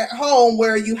two-parent home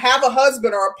where you have a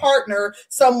husband or a partner,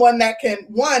 someone that can,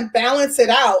 one, balance it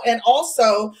out, and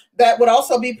also that would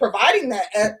also be providing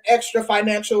that extra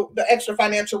financial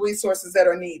resources that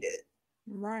are needed.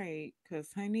 Right, because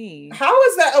honey, how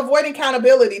is that avoiding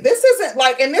accountability? This isn't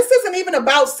like, and this isn't even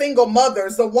about single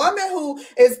mothers. The woman who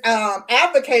is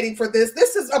advocating for this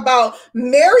is about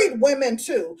married women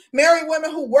too. Married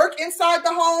women who work inside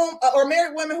the home, or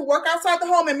married women who work outside the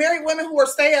home, and married women who are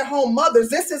stay-at-home mothers.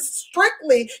 This is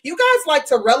strictly, you guys like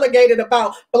to relegate it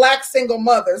about Black single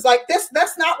mothers. Like this,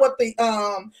 that's not what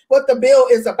the bill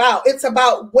is about. It's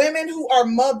about women who are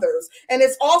mothers, and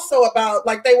it's also about,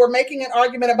 like, they were making an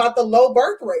argument about the low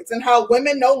birth rates and how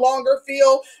women no longer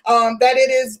feel that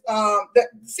it is that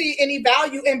see any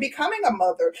value in becoming a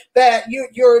mother, that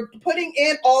you're putting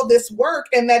in all this work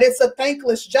and that it's a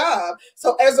thankless job.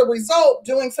 So as a result,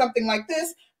 doing something like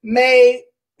this may,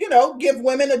 give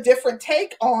women a different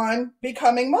take on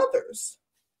becoming mothers.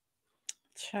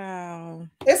 Child.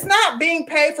 It's not being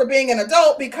paid for being an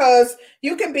adult, because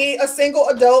you can be a single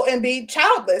adult and be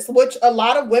childless, which a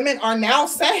lot of women are now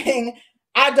saying,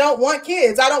 I don't want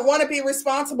kids. I don't want to be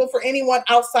responsible for anyone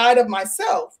outside of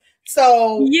myself.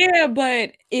 So yeah,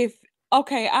 but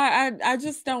I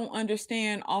just don't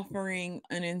understand offering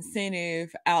an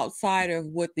incentive outside of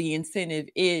what the incentive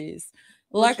is.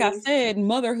 Like I said,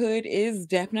 motherhood is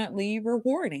definitely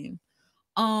rewarding.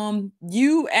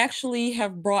 You actually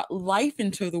have brought life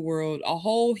into the world, a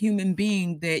whole human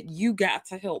being that you got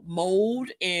to help mold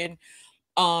and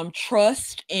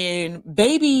trust, and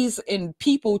babies and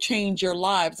people change your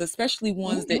lives, especially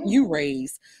ones that you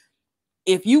raise.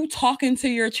 if you talking to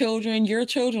your children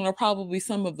are probably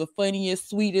some of the funniest,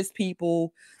 sweetest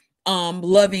people,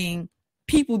 loving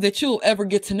people that you'll ever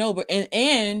get to know, but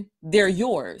and they're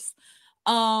yours.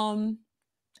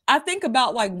 I think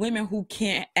about like women who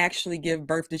can't actually give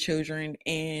birth to children,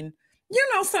 and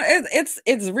so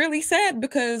it's really sad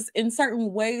because in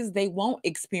certain ways they won't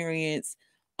experience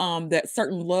that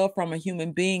certain love from a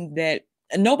human being, that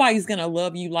nobody's gonna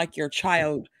love you like your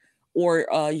child or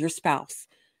your spouse.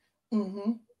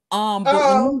 Mm-hmm. But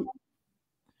when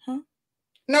you,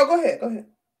 No, go ahead. Go ahead.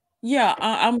 Yeah,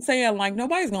 I'm saying like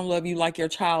nobody's gonna love you like your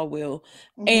child will,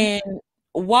 Mm-hmm. and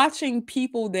watching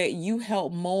people that you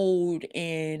help mold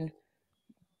and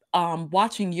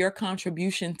watching your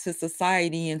contribution to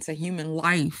society and to human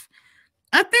life,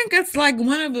 I think it's like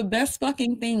one of the best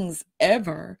fucking things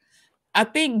ever. I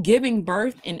think giving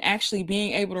birth and actually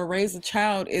being able to raise a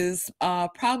child is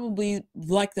probably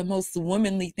like the most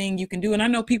womanly thing you can do. And I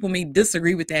know people may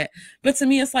disagree with that, but to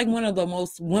me, it's like one of the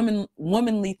most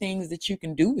womanly things that you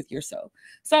can do with yourself.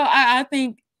 So I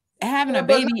think having a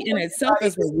baby in itself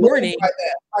is rewarding.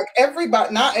 Like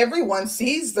everybody, not everyone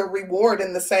sees the reward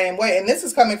in the same way. And this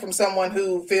is coming from someone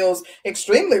who feels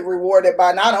extremely rewarded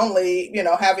by not only,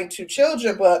 having 2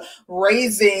 children, but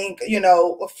raising,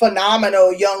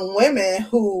 phenomenal young women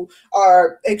who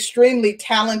are extremely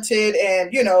talented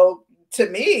and, to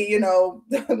me,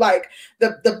 like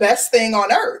the best thing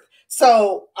on earth.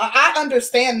 So I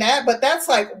understand that, but that's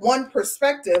like one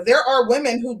perspective. There are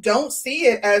women who don't see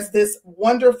it as this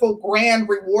wonderful, grand,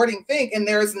 rewarding thing, and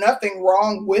there's nothing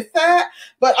wrong with that.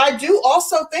 But I do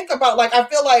also think about, like, I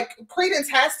feel like credence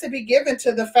has to be given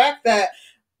to the fact that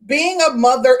being a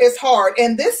mother is hard.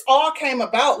 And this all came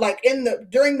about like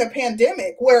during the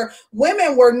pandemic, where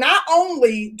women were not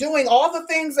only doing all the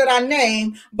things that I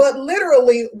named, but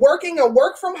literally working a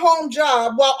work from home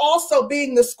job while also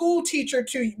being the school teacher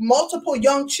to multiple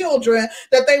young children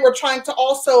that they were trying to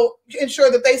also ensure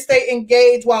that they stay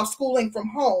engaged while schooling from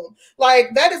home.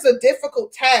 Like, that is a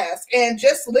difficult task. And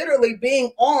just literally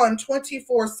being on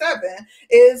 24/7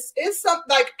 is something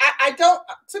like, I don't,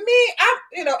 to me,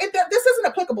 this isn't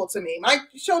applicable to me. My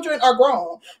children are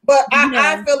grown, but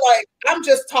I feel like I'm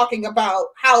just talking about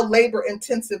how labor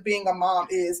intensive being a mom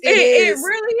is. It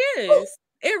really is.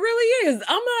 It really is.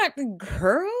 I'm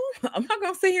not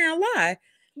gonna sit here and lie.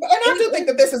 And I do think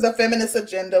that this is a feminist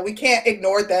agenda. We can't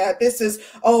ignore that. This is,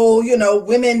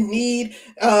 women need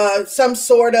some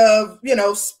sort of,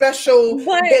 special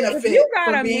benefit. If you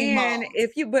got a man,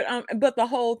 but the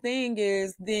whole thing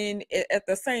is, then at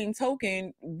the same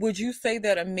token, would you say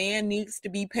that a man needs to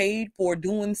be paid for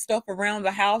doing stuff around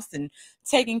the house and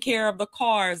taking care of the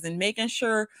cars and making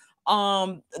sure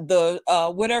the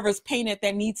whatever's painted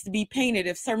that needs to be painted?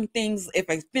 If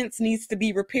a fence needs to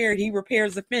be repaired, he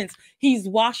repairs the fence. He's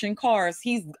washing cars.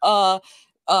 He's I'm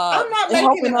not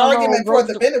making an argument for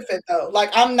the benefit, though. Like,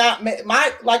 I'm not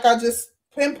like I just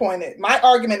pinpointed. My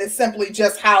argument is simply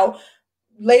just how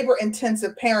labor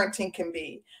intensive parenting can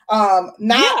be.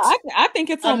 I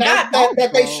think it's not that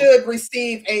they should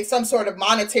receive some sort of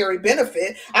monetary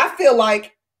benefit. I feel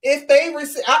like if they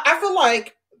receive, I feel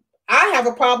like I have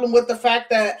a problem with the fact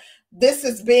that this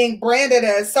is being branded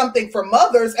as something for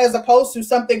mothers as opposed to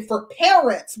something for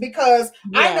parents, because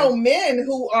I know men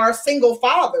who are single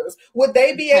fathers. Would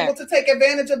they be able to take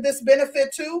advantage of this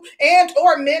benefit too? And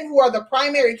or men who are the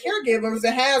primary caregivers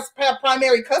and have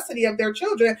primary custody of their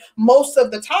children most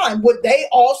of the time, would they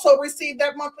also receive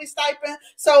that monthly stipend?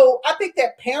 So I think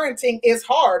that parenting is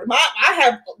hard. I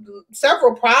have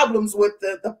several problems with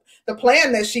the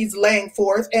plan that she's laying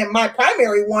forth, and my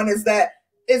primary one is that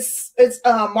it's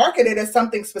marketed as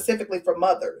something specifically for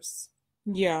mothers.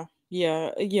 Yeah.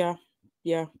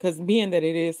 Because being that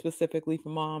it is specifically for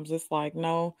moms, it's like,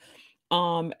 no.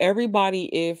 Everybody,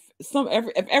 if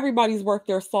everybody's worked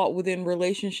their salt within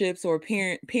relationships or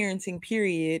parenting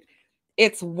period,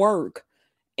 it's work.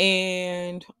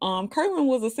 And Kerwin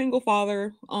was a single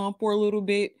father for a little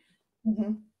bit.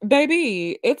 Mm-hmm.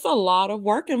 Baby, it's a lot of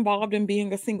work involved in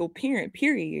being a single parent,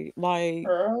 period. Like,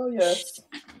 oh yes.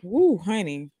 Woo,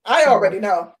 honey. I already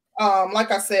know.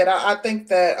 Like I said, I think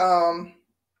that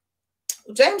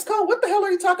James Cole, what the hell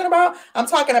are you talking about? I'm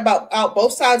talking about out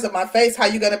both sides of my face. How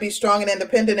you going to be strong and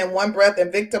independent in one breath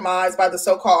and victimized by the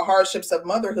so-called hardships of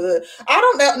motherhood? I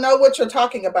don't know what you're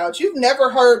talking about. You've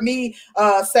never heard me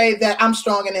say that I'm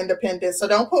strong and independent. So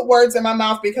don't put words in my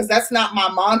mouth, because that's not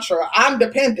my mantra. I'm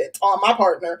dependent on my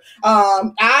partner.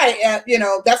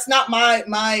 That's not my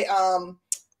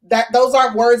that those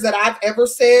aren't words that I've ever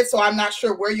said. So I'm not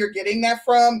sure where you're getting that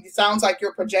from. It sounds like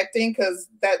you're projecting, because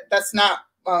that's not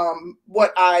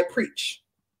what I preach.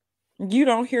 You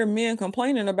don't hear men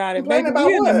complaining about it, Complaining baby. about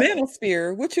We in the what?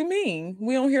 manosphere. What you mean?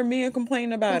 We don't hear men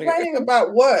complaining about it. Complaining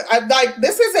about what? I like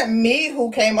this isn't me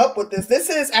who came up with this. This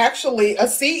is actually a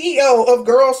CEO of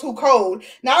Girls Who Code.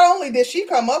 Not only did she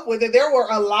come up with it, there were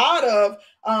a lot of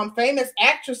famous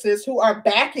actresses who are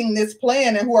backing this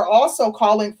plan and who are also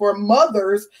calling for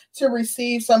mothers to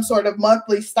receive some sort of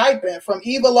monthly stipend, from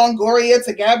Eva Longoria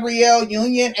to Gabrielle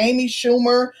Union, Amy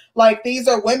Schumer. Like, these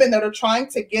are women that are trying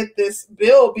to get this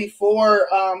bill before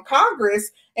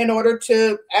Congress in order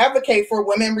to advocate for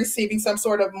women receiving some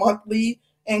sort of monthly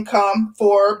income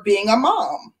for being a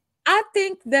mom. I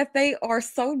think that they are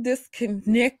so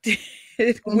disconnected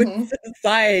with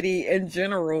society in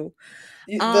general.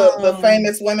 The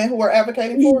famous women who are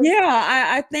advocating for it? Yeah,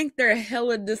 I think they're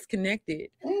hella disconnected.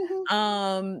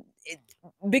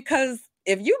 Because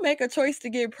if you make a choice to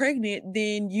get pregnant,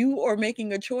 then you are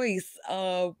making a choice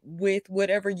with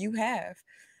whatever you have.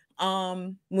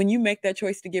 When you make that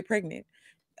choice to get pregnant,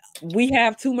 we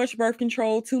have too much birth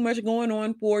control, too much going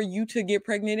on for you to get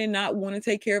pregnant and not want to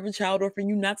take care of a child, or for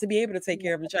you not to be able to take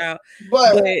care of a child.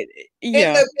 But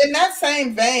yeah, in that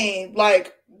same vein,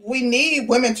 like, we need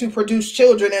women to produce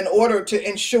children in order to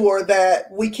ensure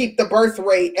that we keep the birth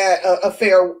rate at a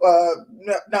fair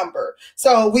number.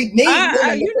 So we need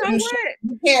women to produce children.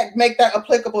 You can't make that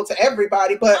applicable to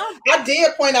everybody, but I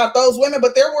did point out those women,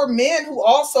 but there were men who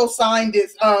also signed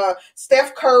this.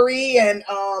 Steph Curry and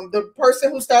the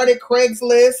person who started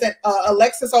Craigslist, and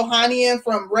Alexis Ohanian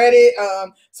from Reddit,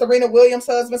 Serena Williams'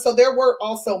 husband. So there were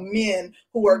also men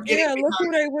who are getting behind. Look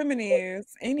who they women is.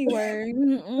 Anyway.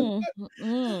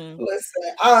 Listen,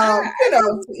 you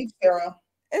know, to each their own.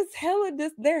 It's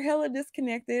they're hella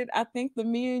disconnected. I think the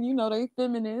men, you know, they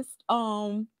feminist.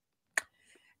 Yeah.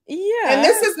 And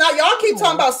this is not, y'all keep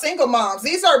talking about single moms.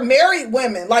 These are married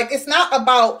women. Like, it's not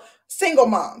about single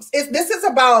moms. This is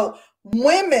about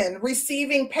women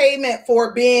receiving payment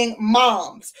for being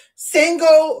moms.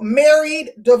 Single,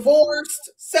 married,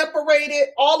 divorced, separated,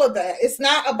 all of that. It's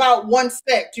not about one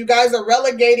sect. You guys are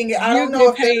relegating it. I don't know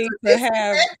if there's a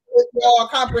disconnect with y'all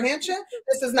comprehension.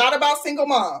 This is not about single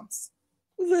moms.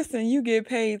 Listen, you get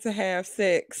paid to have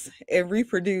sex and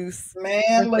reproduce.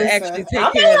 Man, listen, actually take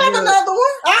I care may of have another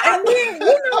one. And then,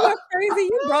 you know what's crazy?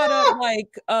 You brought up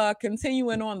like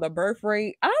continuing on the birth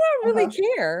rate. I don't really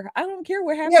care. I don't care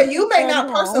what happens. Yeah, you may not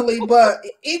personally, but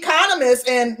economists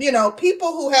and, you know,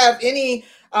 people who have any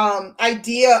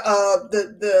idea of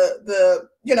the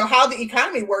you know, how the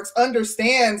economy works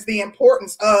understands the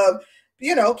importance of,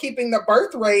 you know, keeping the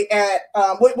birth rate at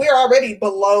we're already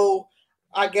below,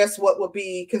 I guess, what would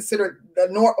be considered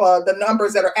the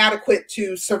numbers that are adequate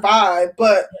to survive.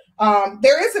 But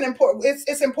there is an important,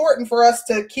 it's important for us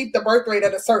to keep the birth rate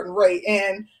at a certain rate.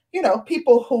 And, you know,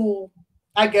 people who,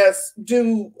 I guess,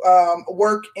 do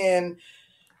work in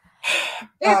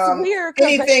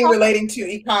anything relating to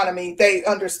economy, they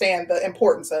understand the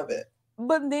importance of it.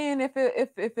 But then if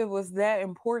it was that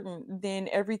important, then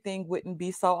everything wouldn't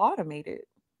be so automated,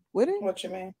 would it? What you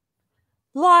mean?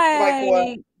 Like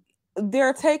what?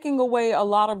 They're taking away a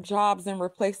lot of jobs and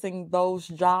replacing those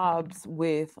jobs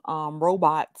with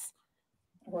robots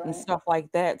and stuff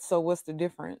like that. So what's the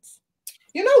difference?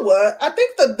 You know what? I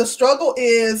think the struggle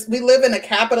is we live in a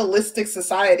capitalistic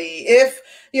society. If,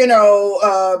 you know,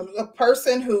 a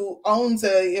person who owns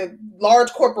a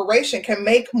large corporation can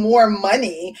make more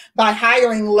money by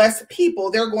hiring less people,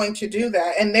 they're going to do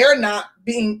that. And they're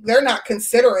not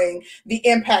considering the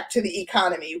impact to the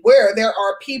economy, where there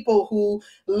are people who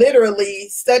literally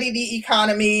study the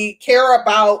economy, care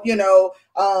about, you know,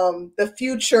 the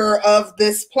future of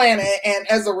this planet. And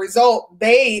as a result,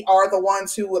 they are the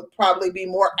ones who would probably be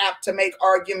more apt to make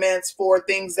arguments for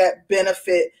things that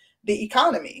benefit the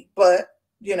economy. But,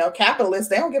 you know, capitalists,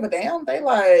 they don't give a damn. They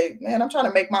like, man, I'm trying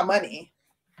to make my money.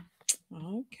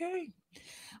 Okay.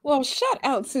 Well, shout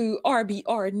out to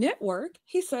RBR Network.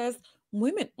 He says,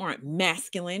 women aren't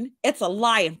masculine. It's a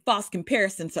lie and false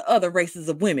comparison to other races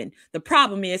of women. The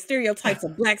problem is stereotypes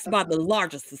of blacks by the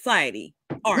largest society.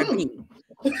 RB.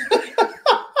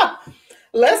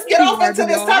 Let's get off into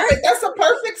this topic. That's a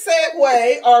perfect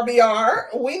segue,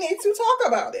 RBR. We need to talk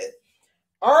about it.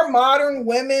 Are modern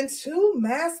women too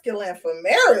masculine for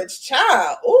marriage,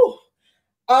 child? Ooh.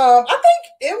 I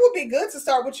think it would be good to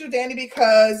start with you, Danny,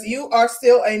 because you are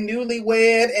still a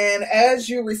newlywed, and as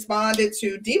you responded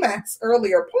to DMAC's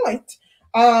earlier point,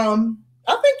 I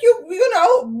think you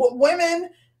know, women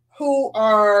who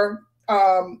are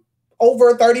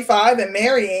over 35 and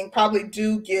marrying probably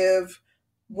do give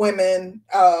women,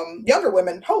 younger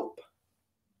women, hope.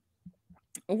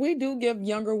 We do give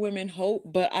younger women hope,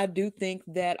 but I do think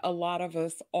that a lot of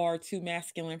us are too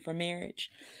masculine for marriage.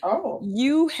 Oh.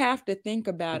 You have to think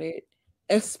about it,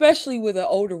 especially with an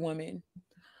older woman.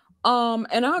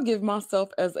 And I'll give myself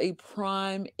as a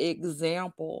prime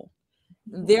example.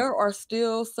 Mhm. There are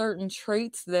still certain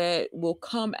traits that will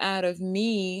come out of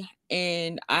me,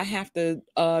 and I have to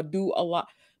do a lot.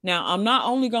 Now, I'm not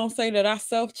only gonna say that I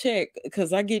self-check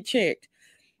because I get checked.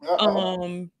 Uh-oh.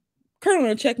 Um, Colonel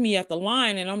will check me at the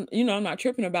line, and I'm not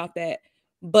tripping about that.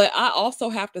 But I also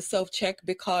have to self-check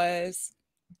because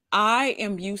I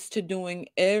am used to doing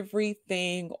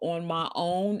everything on my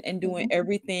own and doing Mhm.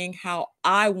 everything how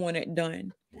I want it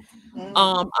done.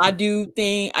 Mm.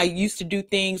 I used to do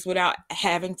things without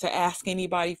having to ask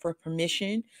anybody for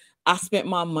permission. I spent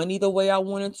my money the way I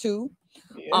wanted to.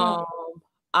 Yeah. Um,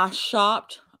 I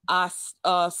shopped.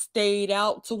 Stayed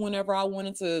out to whenever I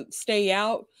wanted to stay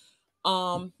out.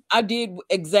 I did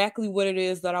exactly what it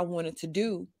is that I wanted to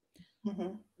do.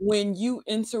 Mhm. When you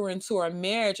enter into a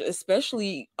marriage,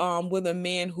 especially with a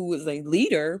man who is a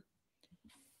leader,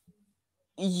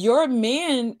 your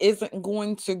man isn't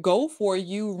going to go for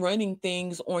you running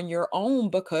things on your own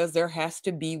because there has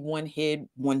to be one head,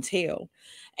 one tail.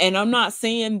 And I'm not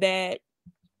saying that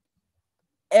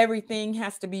everything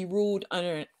has to be ruled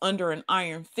under an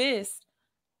iron fist,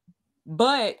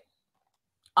 but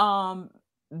um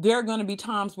there are going to be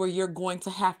times where you're going to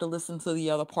have to listen to the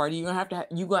other party.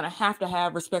 You're going to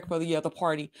have respect for the other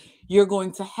party. You're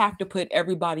going to have to put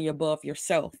everybody above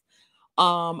yourself.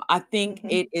 I think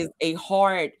Mhm. it is a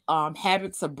hard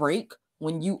habit to break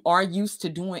when you are used to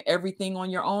doing everything on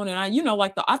your own. And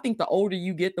I think the older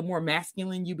you get, the more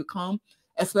masculine you become,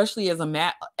 especially as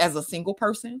a single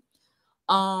person.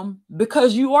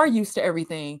 Because you are used to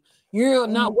everything. You're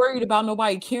not Mhm. worried about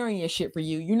nobody carrying your shit for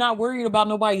you. You're not worried about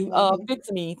nobody Mhm.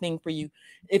 fixing anything for you.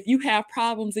 If you have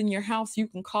problems in your house, you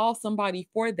can call somebody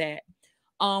for that.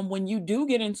 When you do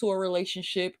get into a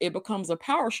relationship, it becomes a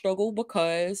power struggle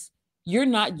because you're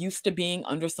not used to being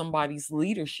under somebody's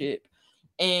leadership.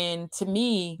 And to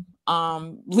me,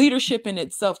 leadership in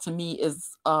itself to me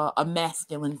is a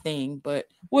masculine thing. But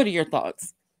what are your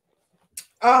thoughts?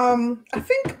 I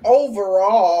think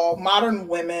overall, modern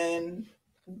women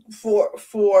for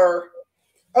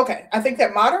okay, I think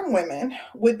that modern women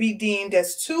would be deemed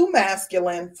as too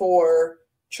masculine for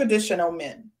traditional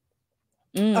men.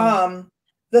 Mm, Um,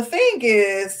 the thing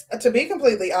is, to be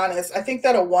completely honest, I think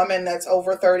that a woman that's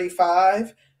over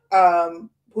 35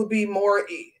 would be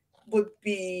would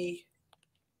be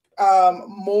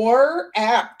more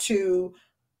apt to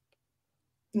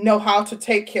know how to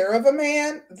take care of a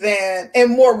man than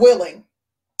and more willing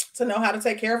to know how to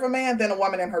take care of a man than a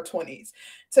woman in her 20s.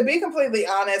 To be completely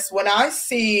honest, when I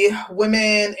see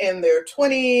women in their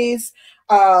 20s,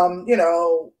 you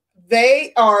know,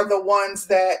 they are the ones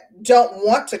that don't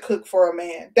want to cook for a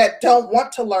man, that don't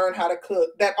want to learn how to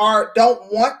cook, that are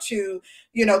don't want to,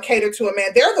 you know, cater to a man.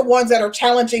 They're the ones that are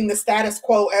challenging the status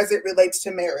quo as it relates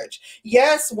to marriage.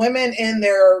 Yes, women in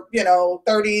their, you know,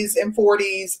 30s and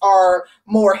 40s are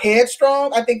more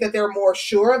headstrong. I think that they're more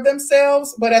sure of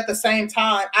themselves, but at the same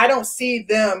time, I don't see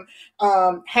them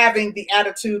having the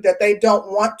attitude that they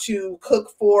don't want to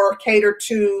cook for, cater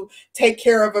to, take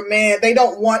care of a man. They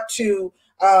don't want to,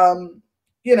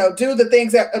 you know, do the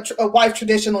things that a wife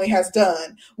traditionally has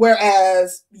done.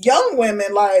 Whereas young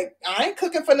women, like, I ain't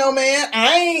cooking for no man.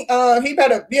 I ain't. He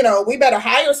better, you know, we better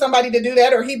hire somebody to do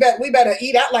that, or we better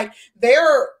eat out. Like,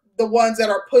 they're the ones that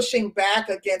are pushing back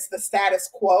against the status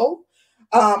quo.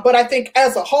 But I think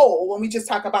as a whole, when we just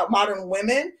talk about modern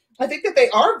women, I think that they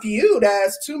are viewed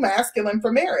as too masculine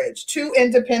for marriage, too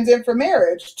independent for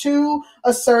marriage, too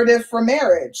assertive for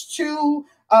marriage, too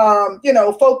you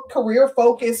know, career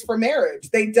focused for marriage.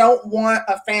 They don't want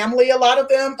a family. A lot of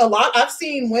them, I've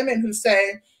seen women who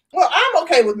say, well, I'm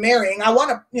okay with marrying. I want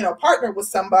to, you know, partner with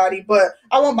somebody, but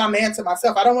I want my man to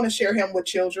myself. I don't want to share him with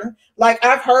children. Like,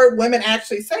 I've heard women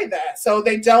actually say that. So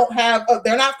they don't have,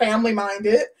 they're not family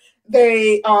minded.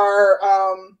 They are,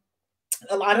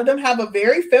 a lot of them have a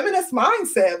very feminist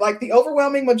mindset, like the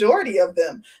overwhelming majority of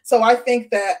them. So I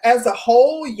think that as a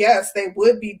whole, yes, they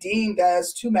would be deemed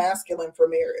as too masculine for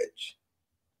marriage.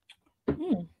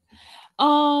 hmm.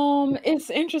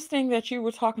 It's interesting that you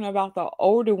were talking about the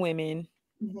older women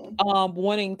Mhm.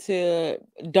 wanting to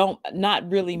don't not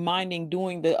really minding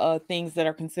doing the things that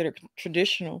are considered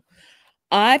traditional.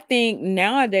 I think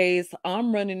nowadays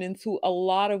I'm running into a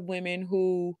lot of women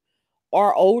who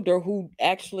are older who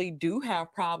actually do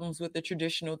have problems with the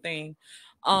traditional thing.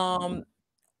 Um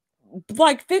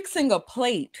like fixing a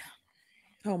plate.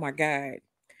 Oh my god.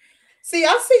 See,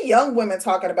 I see young women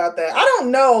talking about that. I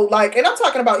don't know, like, and I'm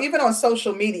talking about even on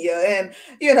social media and,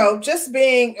 just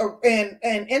being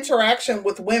in interaction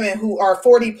with women who are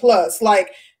 40 plus.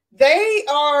 Like, they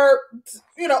are,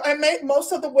 and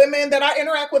most of the women that I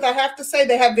interact with, I have to say,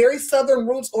 they have very Southern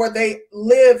roots or they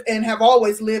live and have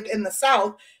always lived in the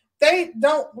South. They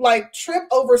don't like trip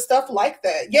over stuff like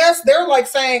that. Yes, they're like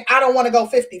saying, I don't want to go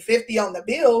 50-50 on the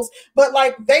bills, but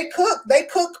like they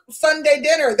cook Sunday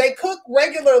dinner, they cook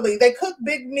regularly, they cook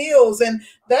big meals and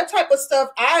that type of stuff.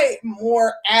 I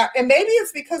more at, and maybe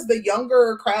it's because the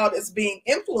younger crowd is being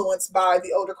influenced by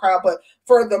the older crowd, but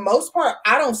for the most part,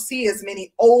 I don't see as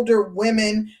many older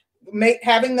women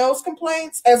having those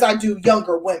complaints as I do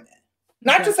younger women.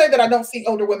 Not to say that I don't see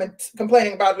older women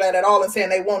complaining about that at all and saying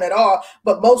they won't at all,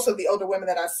 but most of the older women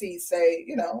that I see say,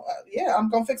 yeah, I'm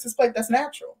going to fix this plate. That's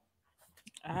natural.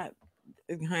 Honey,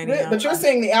 but you're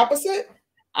saying the opposite?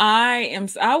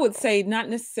 I would say not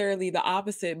necessarily the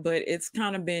opposite, but it's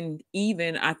kind of been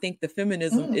even. I think the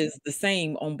feminism is the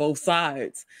same on both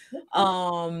sides.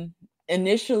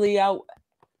 Initially,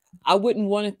 I wouldn't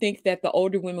want to think that the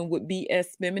older women would be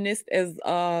as feminist as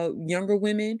younger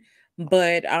women.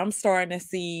 But I'm starting to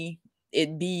see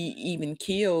it be even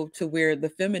killed to where the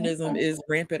feminism is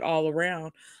rampant all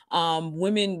around.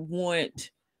 Women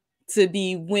want to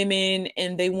be women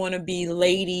and they want to be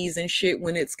ladies and shit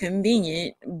when it's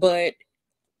convenient. But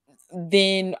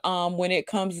then when it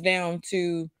comes down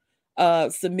to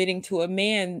submitting to a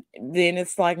man, then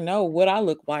it's like, no, what I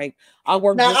look like. I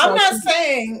work. Now, I'm not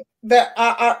saying that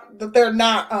that they're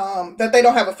not that they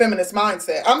don't have a feminist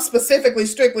mindset. I'm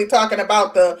strictly talking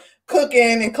about the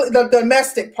cooking and the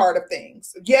domestic part of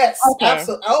things. Yes,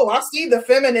 absolutely. Oh, I see the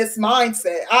feminist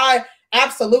mindset. I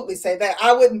absolutely say that.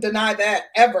 I wouldn't deny that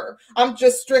ever. I'm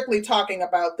just strictly talking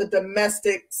about the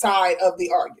domestic side of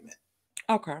the argument.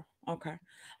 Okay.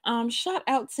 Shout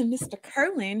out to Mr.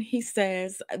 Curlin. He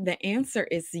says the answer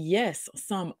is yes,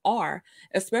 some are,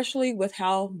 especially with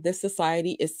how this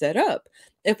society is set up.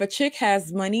 If a chick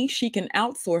has money, she can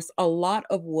outsource a lot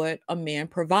of what a man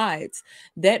provides.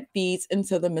 That feeds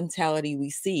into the mentality we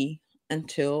see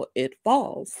until it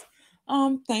falls.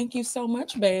 Thank you so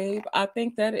much, babe. I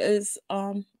think that is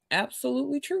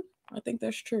absolutely true. I think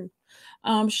that's true.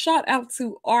 Shout out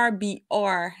to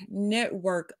RBR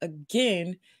Network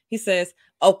again. He says,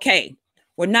 okay,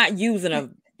 we're not using a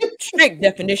strict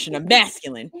definition of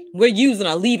masculine. We're using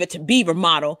a Leave It to Beaver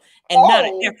model and not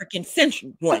an African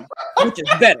central one, which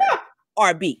is better.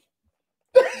 RB.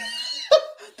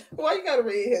 Why you gotta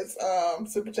read his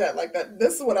super chat like that?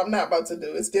 This is what I'm not about to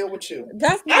do, is deal with you.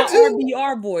 That's my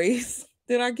RBR voice.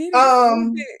 Did I get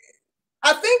it?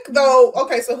 I think though,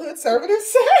 okay, so Hood Servative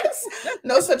says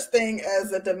no such thing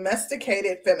as a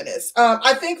domesticated feminist.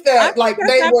 I think that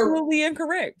they were absolutely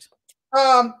incorrect.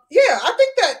 Yeah, I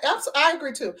think that I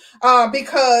agree too.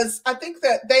 Because I think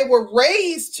that they were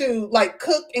raised to like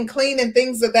cook and clean and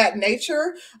things of that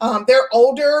nature. They're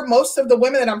older. Most of the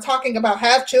women that I'm talking about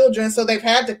have children, so they've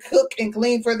had to cook and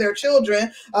clean for their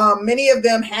children. Many of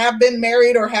them have been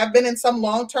married or have been in some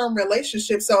long-term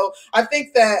relationship. So I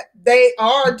think that they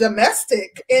are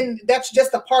domestic, and that's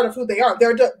just a part of who they are.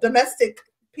 They're domestic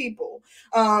people.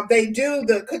 They do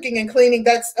the cooking and cleaning.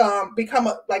 That's become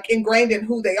like ingrained in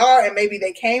who they are, and maybe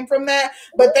they came from that,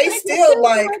 but they still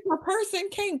like a person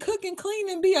can't cook and clean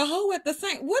and be a hoe at the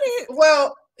same.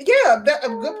 Well, yeah, that's a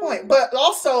good point. But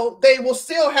also, they will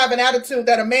still have an attitude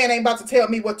that a man ain't about to tell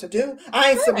me what to do.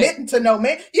 I ain't submitting to no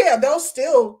man. Yeah, they'll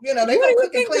still, they gonna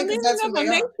cook and clean because that's who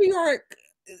they are.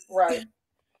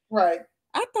 Right.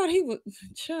 I thought he was.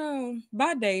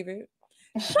 Bye, David.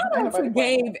 Shout out to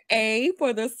Gabe A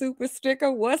for the super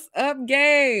sticker. What's up,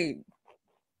 Gabe?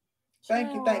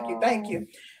 Thank you.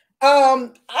 I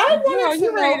wanted to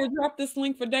know, ready to drop this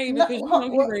link for David because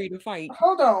you're ready to fight.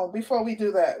 Hold on, before we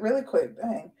do that, really quick.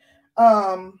 Dang.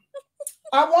 I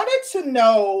wanted to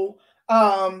know.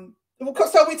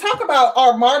 So we talk about,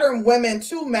 are modern women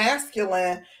too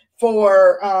masculine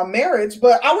for marriage,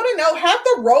 but I want to know, have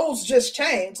the roles just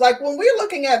changed? Like when we're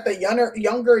looking at the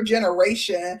younger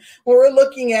generation, when we're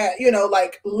looking at,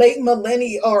 like late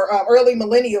millennial or early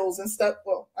millennials and stuff.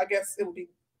 Well, I guess it would be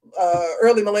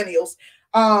early millennials.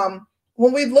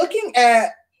 When we're looking at,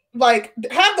 like,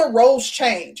 have the roles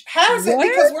changed? Has it?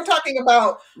 Because we're talking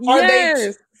about, are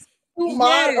they too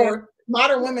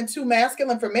modern women too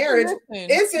masculine for marriage?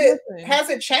 Has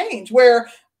it changed where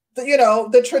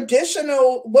the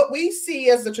traditional, what we see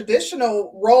as the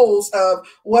traditional roles of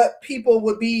what people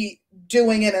would be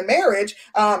doing in a marriage,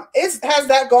 has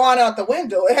that gone out the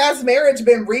window? Has marriage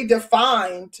been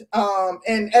redefined?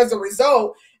 And as a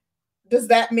result, does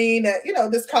that mean that,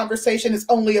 this conversation is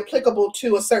only applicable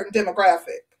to a certain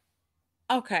demographic?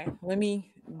 Okay, let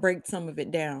me break some of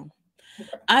it down.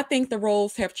 I think the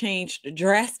roles have changed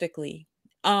drastically.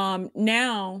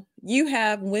 Now you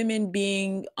have women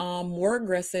being more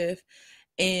aggressive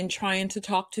and trying to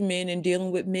talk to men and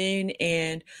dealing with men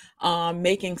and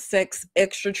making sex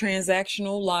extra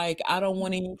transactional. Like, I don't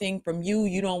want anything from you.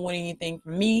 You don't want anything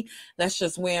from me. Let's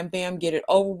just wham bam, get it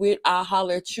over with. I'll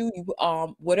holler at you,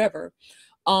 whatever.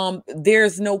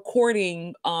 There's no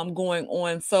courting going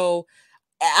on. So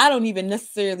I don't even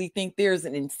necessarily think there's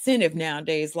an incentive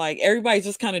nowadays. Like, everybody's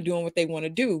just kind of doing what they want to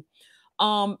do.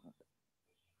 Um,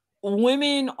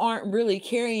 Women aren't really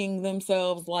carrying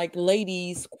themselves like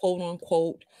ladies, quote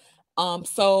unquote.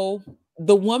 So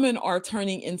the women are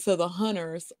turning into the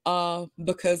hunters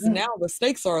because now the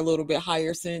stakes are a little bit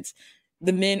higher since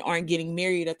the men aren't getting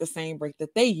married at the same rate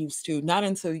that they used to, not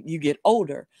until you get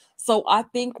older. So I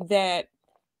think that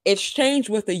it's changed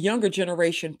with the younger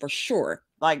generation for sure.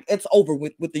 Like, it's over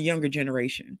with the younger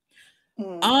generation.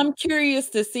 I'm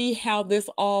curious to see how this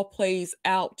all plays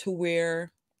out to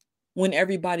where when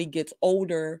everybody gets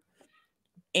older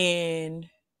and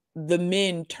the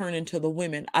men turn into the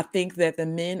women. I think that the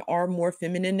men are more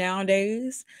feminine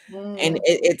nowadays, and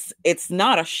it's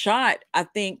not a shot. I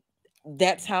think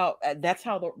that's how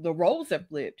the roles have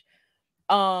flipped.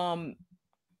 Women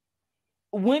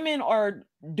are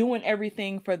doing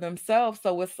everything for themselves,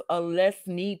 so it's a less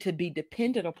need to be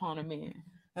dependent upon a man.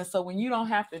 And so when you don't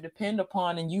have to depend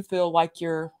upon and you feel like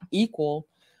you're equal,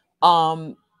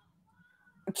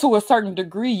 to a certain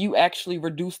degree, you actually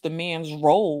reduce the man's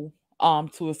role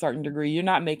to a certain degree. You're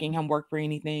not making him work for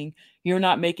anything. You're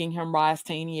not making him rise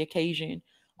to any occasion.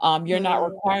 You're not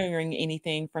requiring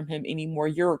anything from him anymore.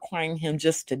 You're requiring him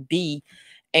just to be.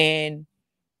 And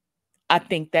I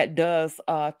think that does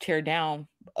tear down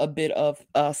a bit of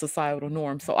societal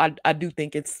norms. So I do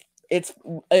think it's if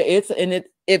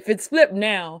it's flipped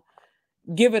now,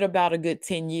 give it about a good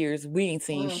 10 years. We ain't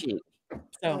seen shit.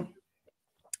 So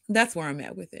that's where I'm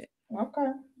at with it.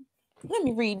 Okay. Let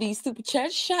me read these super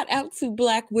chats. Shout out to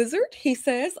Black Wizard. He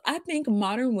says, I think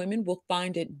modern women will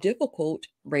find it difficult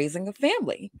raising a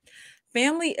family.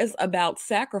 Family is about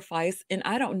sacrifice, and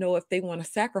I don't know if they want to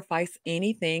sacrifice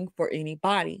anything for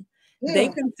anybody. Yeah. They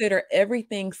consider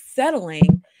everything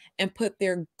settling and put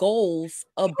their goals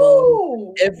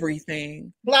above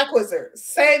everything. Black Wizard,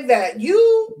 say that.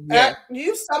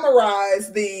 You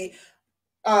summarize the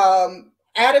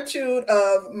attitude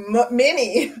of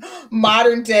many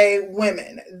modern day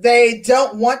women. They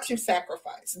don't want to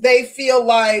sacrifice. They feel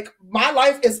like my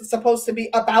life is supposed to be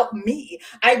about me.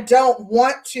 I don't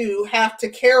want to have to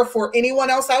care for anyone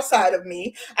else outside of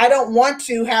me. I don't want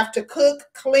to have to cook,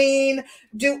 clean,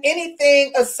 do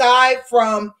anything aside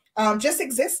from just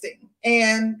existing.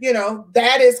 And, you know,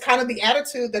 that is kind of the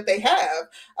attitude that they have,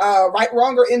 right,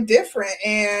 wrong, or indifferent.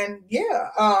 And you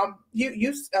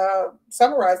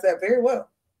summarized that very well.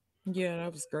 Yeah,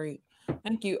 that was great.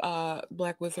 Thank you,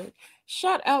 Black Wizard.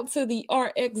 Shout out to the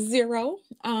RX0.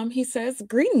 He says,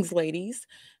 greetings, ladies.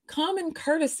 Common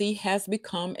courtesy has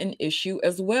become an issue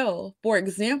as well. For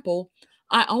example,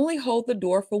 I only hold the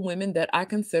door for women that I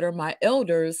consider my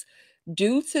elders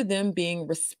due to them being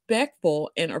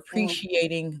respectful and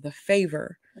appreciating the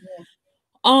favor.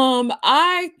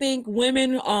 I think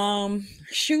women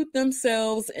shoot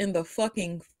themselves in the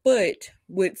fucking foot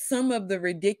with some of the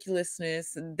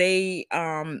ridiculousness they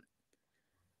for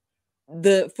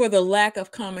the lack of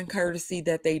common courtesy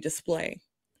that they display.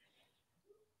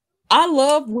 I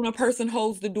love when a person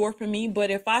holds the door for me,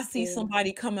 but if I see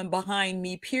somebody coming behind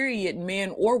me, period,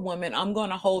 man or woman, I'm going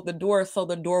to hold the door so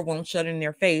the door won't shut in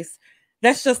their face.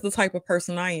 That's just the type of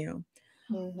person I am.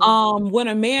 When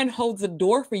a man holds a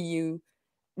door for you,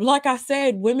 like I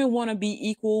said, women want to be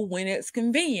equal when it's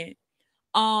convenient.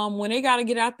 When they got to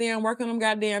get out there and work on them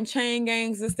goddamn chain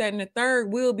gangs, this, that, and the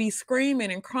third, we'll be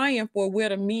screaming and crying for where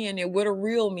the men at, where the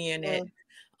real men at.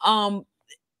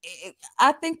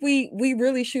 I think we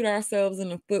really shoot ourselves in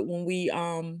the foot when we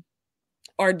are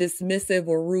dismissive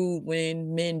or rude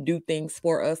when men do things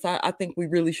for us. I think we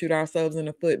really shoot ourselves in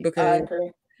the foot because I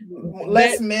agree.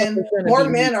 More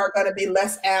men are going to be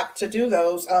less apt to do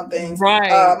those things.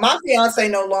 Right. My fiance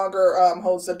no longer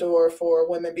holds the door for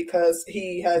women because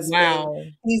he has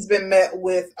been met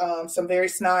with some very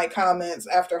snide comments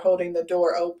after holding the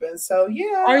door open. So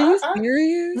yeah. Are you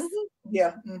serious?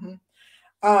 Yeah.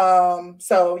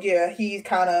 So yeah, he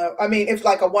kind of, I mean, if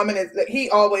like a woman is, he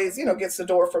always, you know, gets the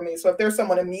door for me. So if there's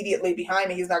someone immediately behind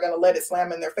me, he's not going to let it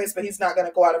slam in their face, but he's not going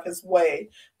to go out of his way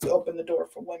to open the door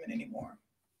for women anymore.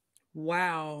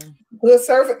 Wow. Good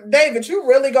service, David. You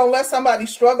really gonna let somebody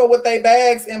struggle with their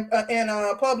bags in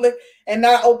public and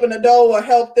not open the door or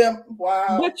help them?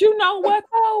 Wow. But you know what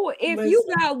though? If you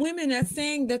Listen, got women that's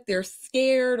saying that they're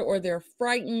scared or they're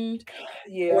frightened or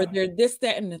yeah. they're this,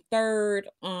 that, and the third,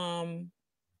 and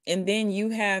then you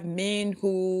have men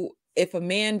who, if a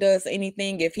man does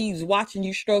anything, if he's watching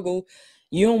you struggle,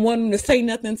 you don't want him to say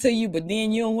nothing to you, but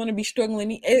then you don't want to be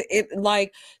struggling.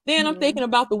 Like, then I'm thinking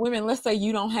about the women. Let's say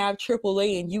you don't have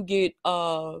AAA and you get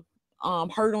hurt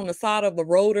on the side of the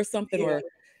road or something, Yeah.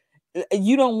 or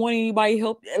you don't want anybody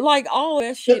help. Like all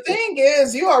that The shit. thing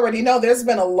is, you already know there's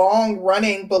been a long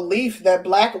running belief that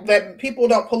people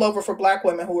don't pull over for black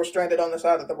women who are stranded on the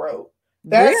side of the road.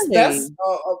 That's Really?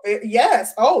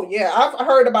 yes. Oh yeah, I've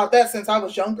heard about that since I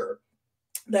was younger.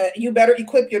 That you better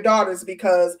equip your daughters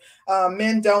because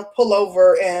men don't pull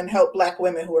over and help black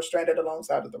women who are stranded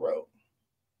alongside of the road.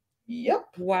 Yep.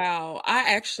 Wow.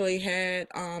 I actually had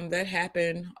that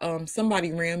happen.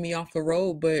 Somebody ran me off the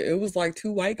road, but it was like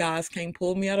two white guys came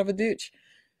pull me out of a ditch.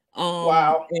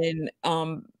 Wow. And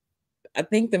I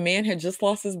think the man had just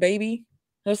lost his baby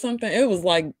or something. It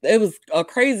was a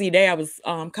crazy day. I was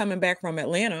coming back from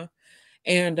Atlanta,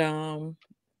 and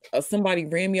somebody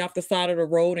ran me off the side of the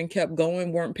road and kept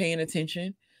going, weren't paying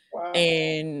attention. Wow.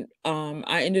 And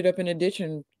I ended up in a ditch,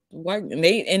 and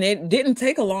it didn't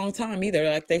take a long time either.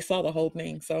 Like they saw the whole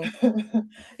thing. So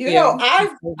yeah.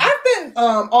 I've been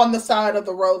on the side of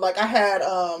the road. Like I had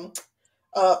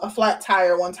a flat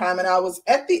tire one time, and I was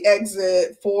at the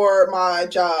exit for my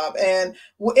job. And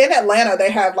in Atlanta,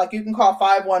 they have like you can call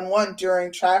 511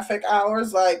 during traffic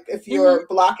hours. Like if you're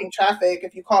blocking traffic,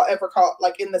 if you ever call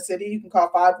like in the city, you can call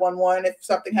 511 if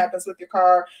something happens with your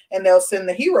car, and they'll send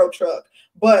the hero truck.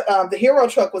 But the hero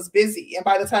truck was busy, and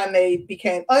by the time they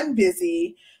became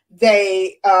unbusy,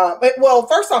 they well,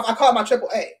 first off, I called my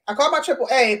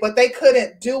AAA, but they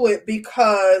couldn't do it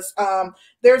because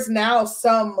there's now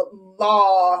some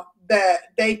law that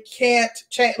they can't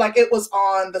change. Like it was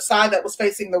on the side that was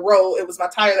facing the road. It was my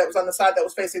tire that was on the side that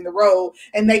was facing the road,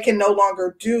 and they can no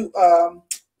longer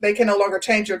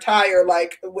change your tire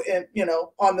like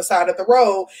on the side of the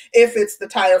road if it's the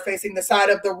tire facing the side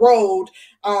of the road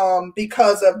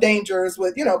because of dangers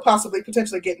with possibly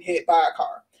potentially getting hit by a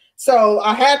car. So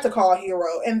I had to call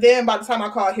Hero. And then by the time I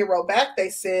called Hero back,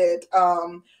 they said,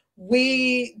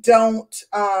 we don't,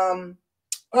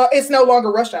 it's no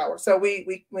longer rush hour. So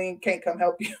we can't come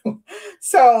help you.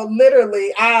 So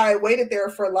literally I waited there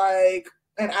for like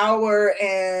an hour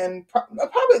and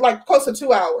probably like close to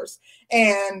 2 hours.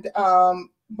 And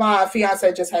my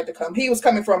fiance just had to come. He was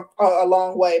coming from a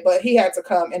long way, but he had to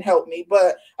come and help me.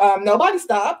 But nobody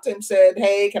stopped and said,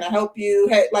 "Hey, can I help you?"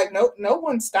 Hey, like no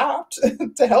one stopped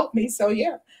to help me. So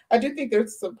yeah, I do think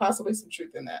there's possibly some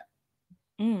truth in that.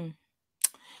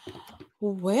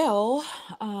 Well,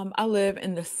 I live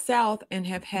in the South and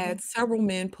have had several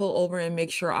men pull over and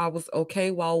make sure I was okay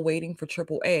while waiting for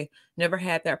AAA. Never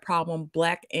had that problem,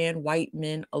 black and white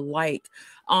men alike.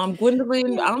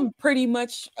 Gwendolyn, I'm pretty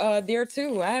much there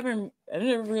too. I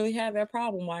never really had that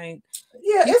problem. And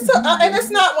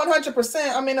it's not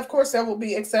 100%. I mean, of course, there will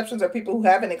be exceptions or people who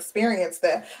haven't experienced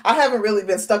that. I haven't really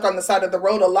been stuck on the side of the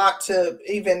road a lot to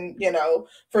even, to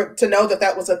know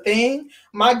that was a thing.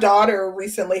 My daughter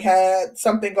recently had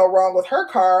something go wrong with her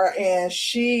car, and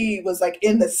she was like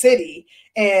in the city,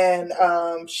 and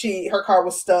her car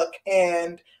was stuck,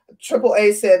 and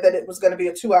AAA said that it was going to be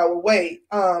a 2-hour wait.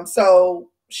 So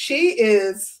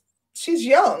she's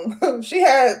young. She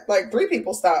had like 3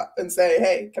 people stop and say,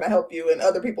 "Hey, can I help you?" And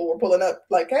other people were pulling up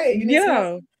like, "Hey, you need some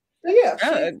help."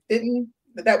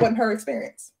 So that wasn't her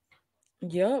experience.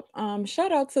 Yep.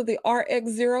 Shout out to the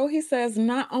RX0. He says,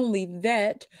 not only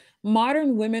that,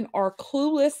 modern women are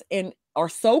clueless and are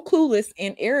so clueless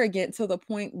and arrogant to the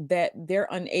point that they're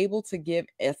unable to give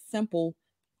a simple,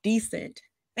 decent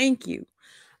thank you.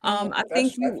 I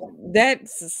think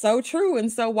that's so true.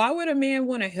 And so why would a man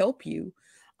want to help you?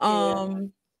 Do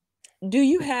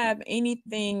you have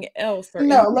anything else?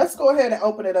 No, let's go ahead and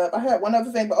open it up. I had one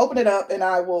other thing, but open it up and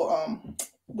I will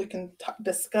we can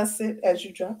discuss it as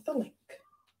you drop the link.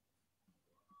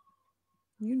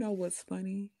 You know what's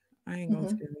funny? I ain't gonna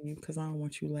tell you because I don't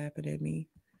want you laughing at me.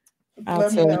 I'll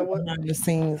tell you behind the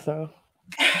scenes. So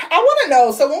I want to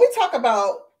know. So when we talk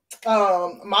about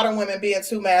modern women being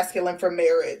too masculine for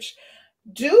marriage,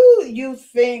 do you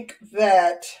think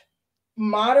that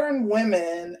modern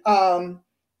women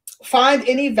find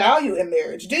any value in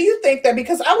marriage? Do you think that,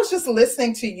 because I was just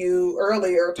listening to you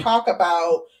earlier talk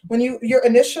about when your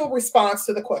initial response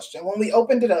to the question, when we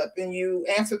opened it up and you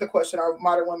answered the question, are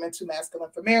modern women too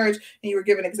masculine for marriage? And you were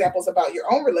giving examples about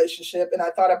your own relationship. And I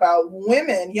thought about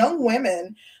women, young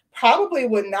women probably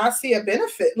would not see a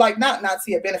benefit, like not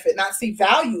see a benefit, not see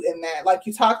value in that. Like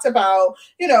you talked about,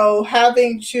 you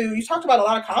talked about a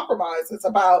lot of compromises,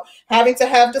 about having to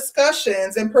have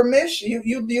discussions and permission.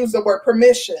 You use the word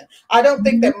permission. I don't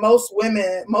think that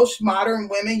most modern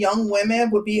women, young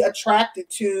women would be attracted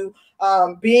to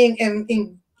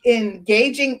being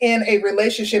engaging in a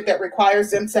relationship that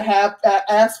requires them to have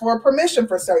ask for permission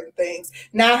for certain things,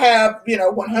 not have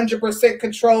 100%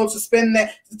 control to spend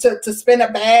spend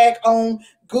a bag on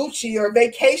Gucci or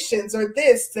vacations or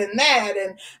this and that,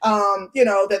 and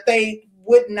that they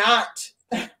would not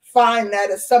find that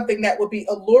as something that would be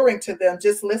alluring to them.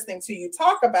 Just listening to you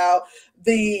talk about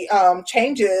the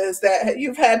changes that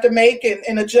you've had to make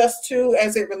and adjust to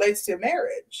as it relates to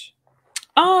marriage.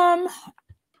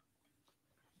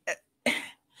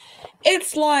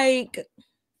 It's like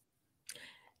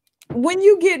when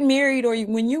you get married or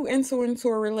when you enter into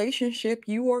a relationship,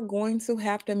 you are going to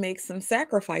have to make some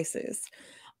sacrifices.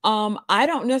 I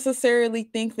don't necessarily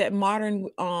think that modern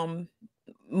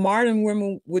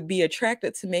women would be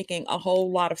attracted to making a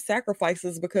whole lot of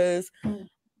sacrifices, because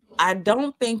I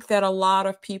don't think that a lot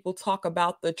of people talk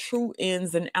about the true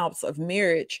ins and outs of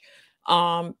marriage.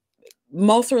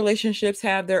 Most relationships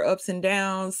have their ups and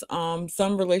downs.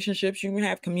 Some relationships you can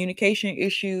have communication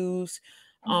issues,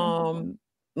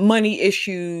 money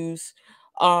issues,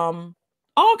 all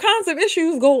kinds of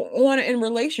issues go on in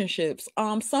relationships.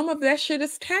 Some of that shit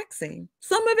is taxing.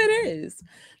 Some of it is.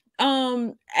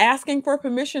 Asking for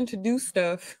permission to do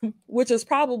stuff, which is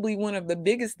probably one of the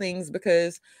biggest things,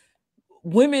 because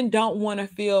women don't want to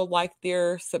feel like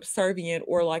they're subservient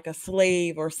or like a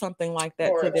slave or something like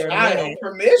that or to their man.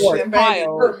 Permission, baby,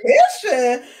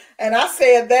 permission. And I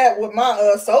said that with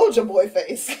my soldier boy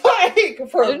face, like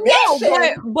permission.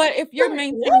 No, but if you're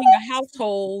maintaining a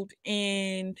household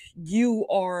and you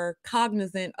are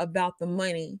cognizant about the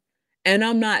money, and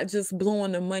I'm not just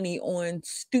blowing the money on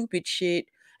stupid shit.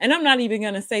 And I'm not even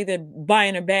going to say that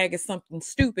buying a bag is something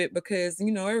stupid, because,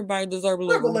 everybody deserves a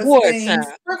little reward time.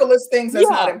 Frivolous things, that's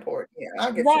not important. Yeah, I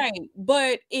get right. You.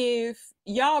 But if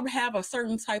y'all have a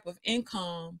certain type of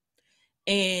income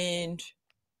and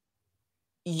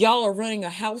y'all are running a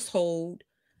household,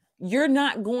 you're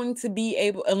not going to be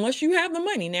able, unless you have the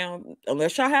money now,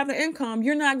 unless y'all have the income,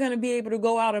 you're not going to be able to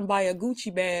go out and buy a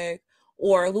Gucci bag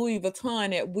or a Louis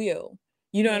Vuitton at will.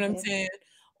 You know what I'm saying?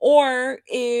 Or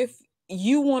if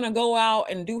you want to go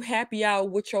out and do happy hour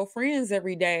with your friends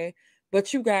every day,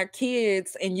 but you got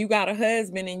kids and you got a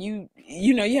husband, and you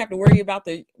have to worry about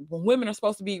when women are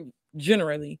supposed to be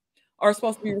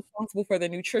supposed to be responsible for the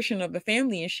nutrition of the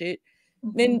family and shit,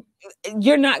 then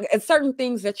you're not at certain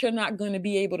things that you're not going to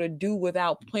be able to do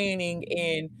without planning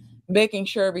and making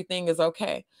sure everything is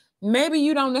okay. Maybe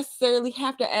you don't necessarily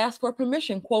have to ask for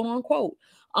permission, quote unquote.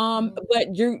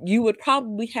 But you would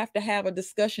probably have to have a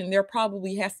discussion. There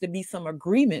probably has to be some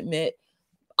agreement met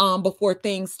before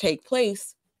things take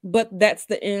place. But that's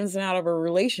the ins and out of a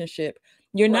relationship.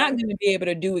 You're not going to be able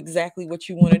to do exactly what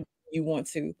you want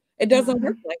to. It doesn't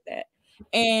work like that.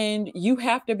 And you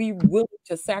have to be willing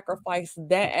to sacrifice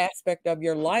that aspect of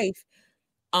your life,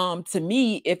 to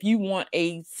me, if you want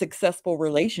a successful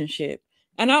relationship.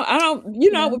 And I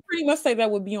don't, I would pretty much say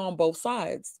that would be on both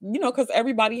sides, because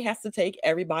everybody has to take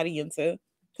everybody into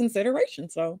consideration.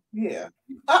 So yeah,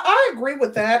 I agree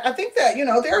with that. I think that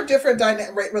there are different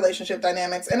relationship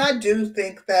dynamics, and I do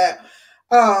think that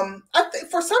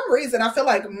for some reason I feel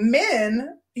like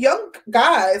young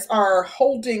guys are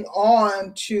holding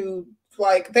on to,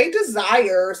 like, they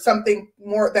desire something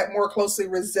that more closely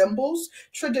resembles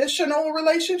traditional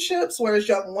relationships, whereas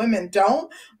young women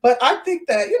don't. But I think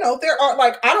that, there are,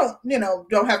 like, I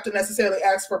don't have to necessarily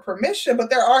ask for permission, but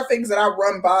there are things that I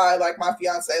run by, like my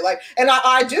fiance, like, and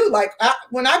I do, like,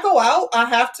 when I go out, I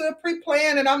have to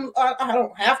pre-plan, and I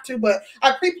don't have to, but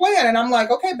I pre-plan, and I'm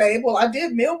like, okay, babe, well, I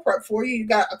did meal prep for you. You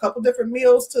got a couple different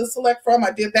meals to select from.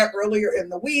 I did that earlier in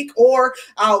the week, or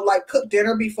I'll, like, cook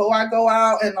dinner before I go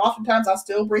out, and oftentimes I'll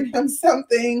still bring him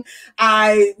something.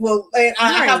 I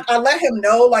let him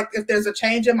know, like, if there's a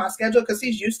change in my schedule, because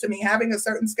he's used to me having a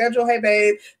certain schedule. Hey,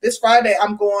 babe, this Friday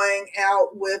I'm going out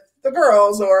with the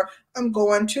girls, or I'm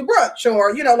going to brunch,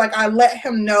 or, like I let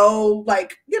him know,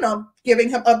 like, giving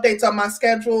him updates on my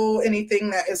schedule,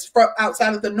 anything that is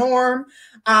outside of the norm.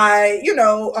 I,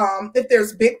 if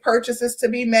there's big purchases to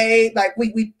be made, like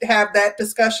we have that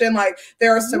discussion, like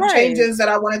there are some changes that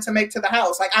I wanted to make to the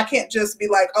house. Like I can't just be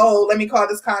like, oh, let me call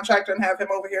this contractor and have him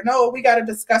over here. No, we got to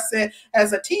discuss it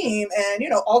as a team. And,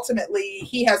 ultimately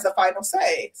he has the final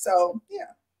say. So, yeah.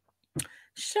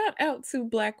 Shout out to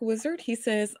Black Wizard. He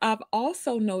says, I've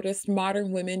also noticed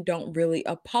modern women don't really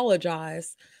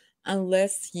apologize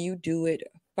unless you do it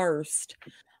first.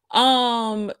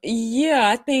 Yeah,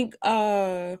 I think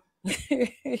let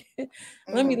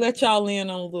me let y'all in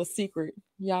on a little secret.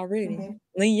 Y'all ready?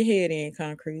 Lean your head in,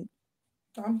 Concrete.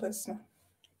 I'm listening.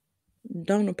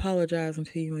 Don't apologize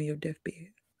until you're on your deathbed.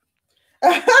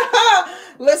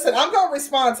 Listen, I'm going to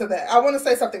respond to that. I want to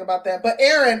say something about that. But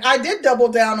Aaron, I did double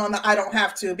down on the I don't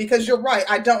have to, because you're right.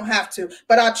 I don't have to,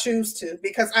 but I choose to,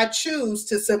 because I choose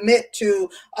to submit to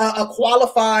a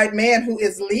qualified man who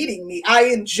is leading me. I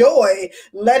enjoy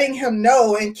letting him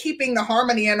know and keeping the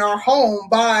harmony in our home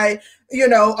by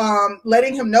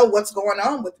letting him know what's going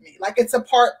on with me. Like it's a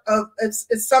part of, it's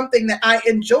something that I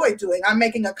enjoy doing. I'm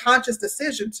making a conscious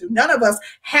decision to. None of us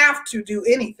have to do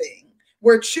anything.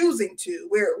 We're choosing to.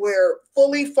 We're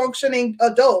fully functioning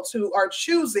adults who are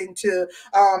choosing to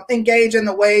engage in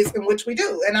the ways in which we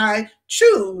do. And I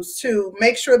choose to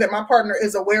make sure that my partner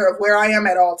is aware of where I am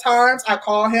at all times. I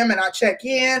call him and I check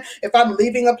in. If I'm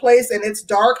leaving a place and it's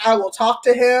dark, I will talk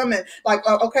to him and like,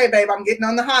 oh, okay, babe, I'm getting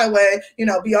on the highway, be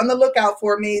on the lookout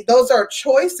for me. Those are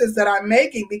choices that I'm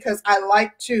making because I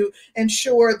like to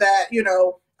ensure that,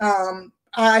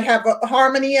 I have a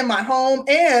harmony in my home,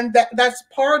 and that's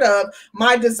part of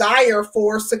my desire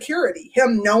for security,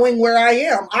 him knowing where I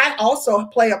am. I also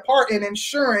play a part in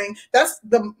ensuring that's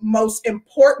the most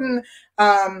important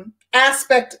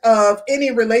aspect of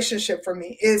any relationship for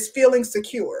me is feeling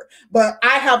secure. But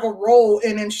I have a role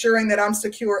in ensuring that I'm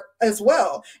secure as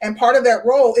well. And part of that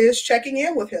role is checking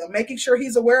in with him, making sure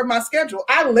he's aware of my schedule.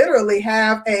 I literally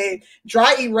have a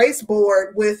dry erase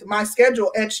board with my schedule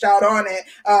etched out on it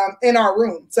in our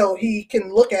room. So he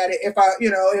can look at it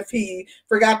if he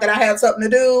forgot that I had something to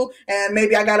do and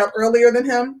maybe I got up earlier than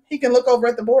him, he can look over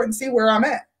at the board and see where I'm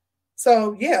at.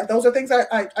 So, yeah, those are things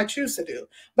I choose to do.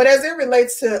 But as it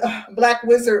relates to Black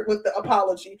Wizard with the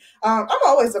apology, I'm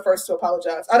always the first to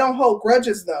apologize. I don't hold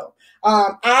grudges, though.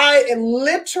 I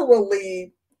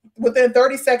literally, within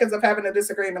 30 seconds of having a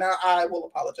disagreement, I will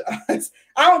apologize.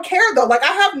 I don't care, though. Like,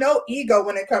 I have no ego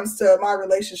when it comes to my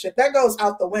relationship. That goes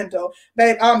out the window.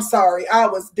 Babe, I'm sorry. I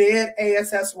was dead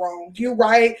ASS wrong. You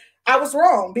right. I was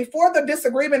wrong. Before the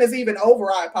disagreement is even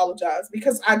over, I apologize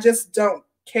because I just don't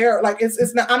care. Like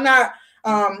it's not,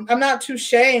 I'm not too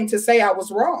ashamed to say I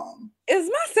was wrong. Is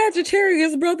my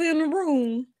Sagittarius brother in the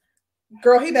room?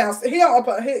 Girl,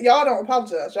 y'all don't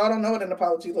apologize. Y'all don't know what an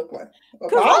apology look like.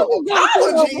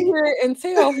 Apology here and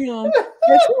tell him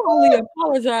that you only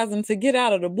apologizing to get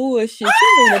out of the bullshit. You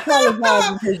ain't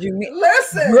apologizing because you mean.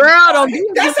 Listen, girl, don't do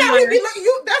that's how he be looking.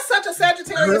 That's such a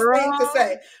Sagittarius thing to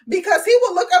say because he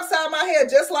will look upside my head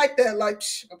just like that. Like,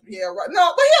 yeah, right.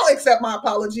 No, but he'll accept my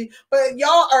apology. But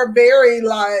y'all are very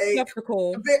like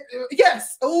skeptical.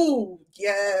 Yes. Ooh,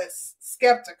 yes.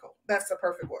 Skeptical. That's the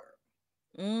perfect word.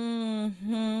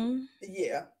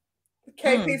 Yeah.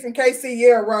 KP from KC,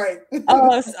 yeah, right.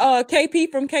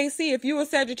 KP from KC, if you're a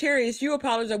Sagittarius, you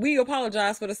apologize. We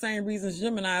apologize for the same reasons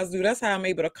Geminis do. That's how I'm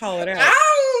able to call it out. I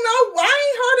don't know. I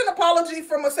ain't heard an apology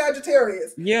from a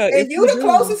Sagittarius. Yeah. And you the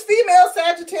closest female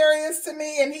Sagittarius to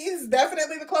me, and he's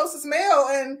definitely the closest male.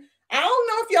 And I don't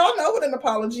know if y'all know what an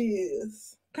apology is.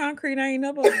 Concrete, I ain't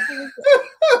never. Listen.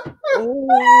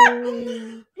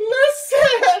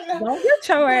 Don't get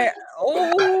your ass.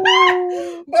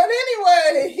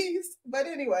 But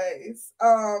anyways.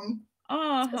 So,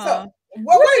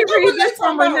 let me read this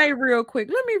from Renee real quick.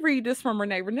 Let me read this from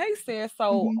Renee. Renee says,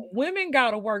 women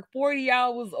got to work 40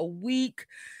 hours a week.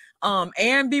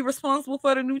 And be responsible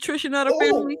for the nutrition of the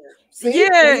family. See?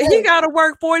 Yeah, he got to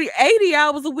work 80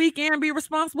 hours a week and be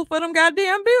responsible for them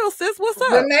goddamn bills. Sis, what's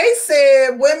up? Renee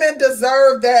said women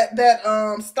deserve that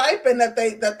stipend that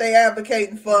they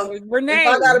advocating for. Renee, if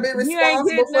I got to be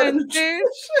responsible for the nutrition.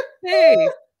 Hey,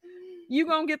 you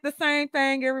gonna get the same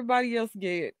thing everybody else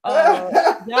get. Y'all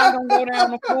gonna go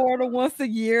down to Florida once a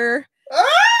year.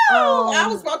 I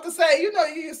was about to say, you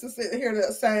used to sit here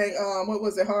saying, what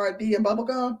was it, hard D and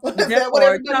bubblegum? Is that what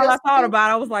everybody else I thought about?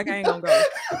 I was like, I ain't gonna go.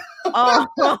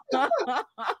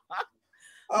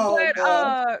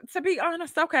 But to be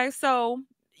honest, okay, so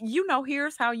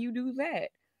here's how you do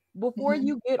that. Before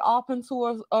you get off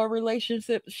into a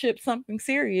relationship, something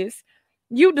serious,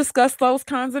 you discuss those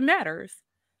kinds of matters.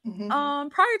 Mm-hmm.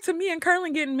 Prior to me and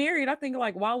Curlin getting married, I think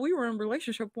like while we were in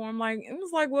relationship form, like it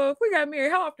was like, well, if we got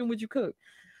married, how often would you cook?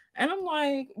 And I'm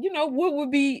like, what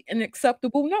would be an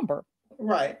acceptable number?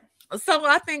 Right. So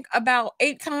I think about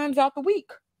 8 times out the week.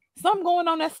 Something going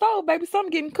on that stove, baby.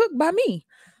 Something getting cooked by me.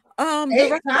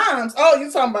 The 8 times. Oh,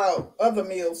 you talking about other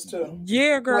meals too?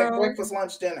 Yeah, Like girl. breakfast,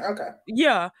 lunch, dinner. Okay.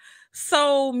 Yeah.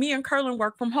 So me and Curlin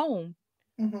work from home.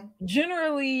 Mm-hmm.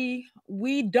 Generally,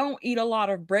 we don't eat a lot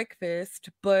of breakfast,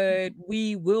 but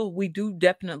we do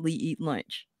definitely eat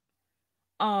lunch.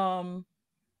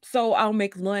 So I'll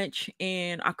make lunch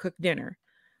and I cook dinner.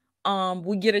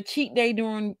 We get a cheat day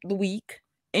during the week,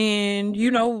 and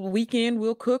weekend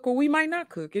we'll cook or we might not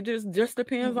cook. It just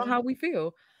depends on Mm-hmm. how we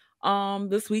feel.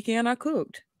 This weekend I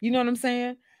cooked. You know what I'm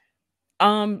saying?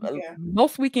 Yeah.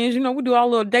 Most weekends, we do our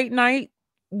little date night,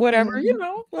 whatever,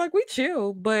 Mm-hmm. like we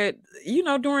chill. But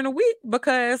during the week,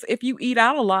 because if you eat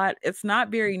out a lot, it's not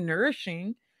very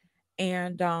nourishing.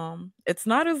 And it's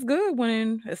not as good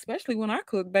especially when I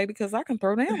cook, baby, because I can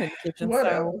throw down in the kitchen.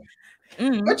 Whatever. So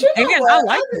But you and know I what?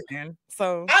 like cooking.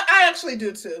 So I actually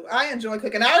do too. I enjoy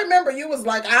cooking. I remember you was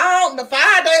like, out the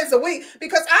 5 days a week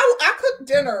because I cook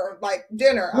dinner, like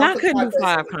dinner. I'll I cook couldn't 5 do days a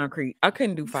 5 week. concrete. I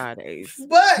couldn't do 5 days.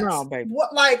 But No, baby.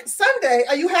 what, like Sunday,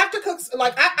 you have to cook.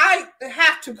 Like I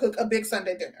have to cook a big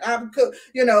Sunday dinner. I cook,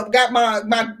 got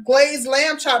my glazed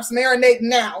lamb chops marinating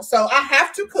now, so I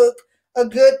have to cook a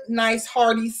good, nice,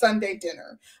 hearty Sunday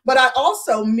dinner. But I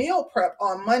also meal prep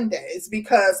on Mondays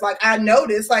because, like, I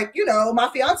notice, like, my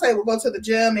fiance will go to the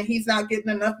gym and he's not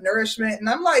getting enough nourishment. And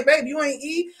I'm like, babe, you ain't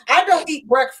eat. I don't eat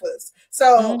breakfast.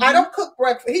 So I don't cook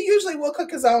breakfast. He usually will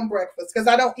cook his own breakfast because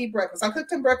I don't eat breakfast. I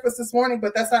cooked him breakfast this morning,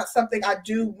 but that's not something I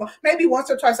do. Maybe once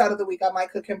or twice out of the week, I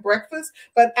might cook him breakfast.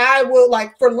 But I will,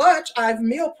 like, for lunch, I've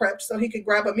meal prepped so he can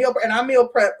grab a meal. And I meal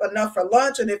prep enough for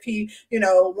lunch. And if he,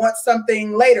 wants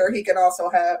something later, he can also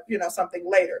have, something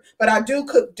later. But I do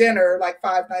cook dinner like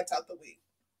 5 nights out the week.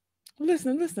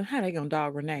 Listen, how they gonna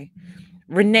dog Renee?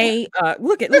 Renee,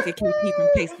 look at KP from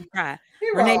Tasty Fry.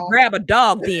 Renee, wrong. grab a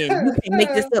dog then. You can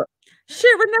make this up.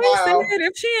 Shit, Renee said Wow.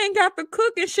 if she ain't got the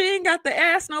cook and she ain't got to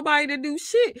ask nobody to do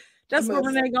shit, that's what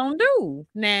Renee gonna do.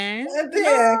 Nah. And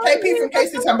then KP from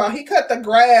Casey talking about he cut the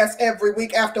grass every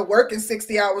week after working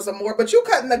 60 hours or more, but you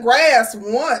cutting the grass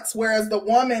once, whereas the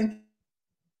woman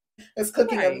is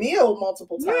cooking a meal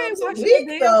multiple times a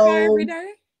week. So every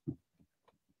day.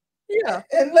 Yeah.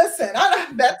 And listen, I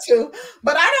that too,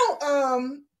 but I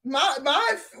don't we don't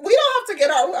have to get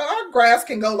our grass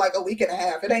can go like a week and a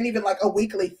half. It ain't even like a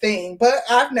weekly thing, but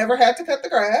I've never had to cut the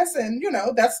grass, and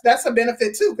that's a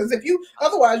benefit too, because if you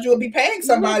otherwise you'll be paying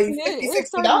somebody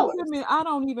 $50-$60. I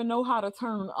don't even know how to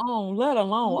turn on, let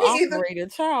alone operate a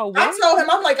child. I told him,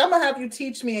 I'm like, I'm gonna have you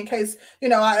teach me in case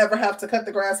I ever have to cut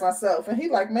the grass myself. And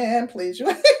he's like, man, please, you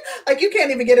like you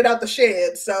can't even get it out the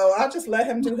shed. So I'll just let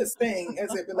him do his thing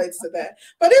as it relates to that.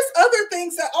 But it's other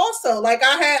things that also, like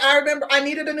I remember I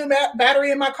needed a new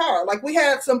battery in my car. Like we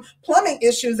had some plumbing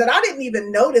issues that I didn't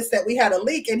even notice that we had a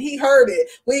leak, and he heard it.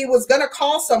 We was gonna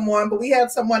call someone, but we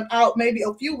had someone out maybe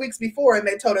a few weeks before, and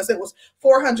they told us it was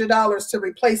 $400 to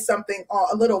replace something,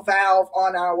 a little valve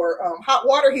on our hot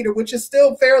water heater, which is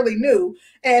still fairly new.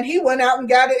 And he went out and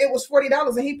got it. It was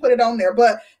 $40, and he put it on there.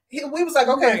 But we was like,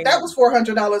 okay, if that was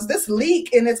 $400, this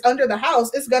leak and it's under the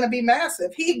house, it's going to be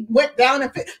massive. He went down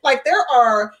and like there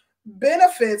are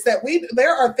benefits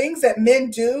there are things that men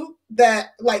do that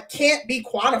like can't be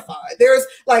quantified. There's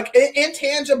like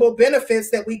intangible benefits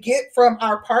that we get from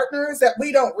our partners that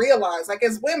we don't realize. Like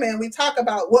as women, we talk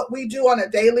about what we do on a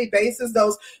daily basis,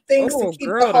 those things to keep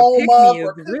the home up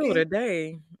or real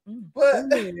today. But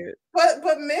men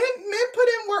put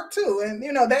in work too,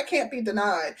 and that can't be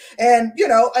denied. And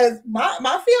as my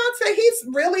fiance, he's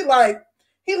really like,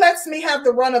 he lets me have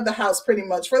the run of the house pretty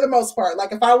much for the most part.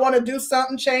 Like if I want to do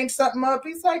something, change something up,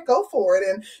 he's like, go for it.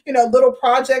 And little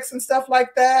projects and stuff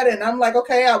like that. And I'm like,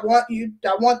 okay, I want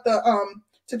the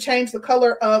to change the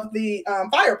color of the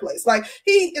fireplace. Like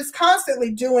he is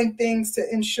constantly doing things to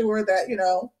ensure that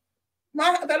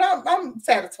I'm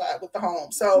satisfied with the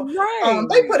home. So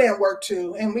they put in work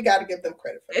too, and we got to give them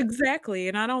credit for that. Exactly.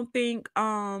 And I don't think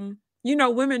women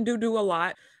do a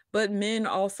lot, but men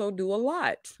also do a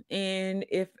lot. And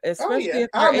especially if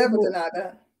I'll never deny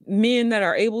that. Men that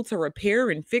are able to repair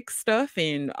and fix stuff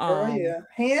and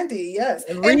handy, yes.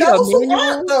 And those who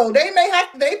aren't though, they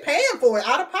paying for it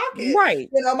out of pocket. Right.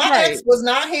 My ex was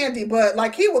not handy, but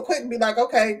like he would quick and be like,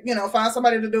 okay, find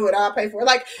somebody to do it, I'll pay for it.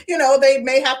 Like, they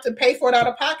may have to pay for it out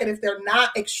of pocket if they're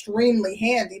not extremely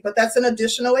handy, but that's an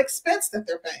additional expense that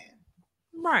they're paying.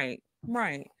 Right.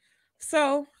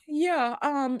 So yeah,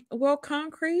 well,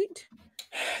 Concrete,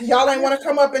 Y'all ain't want to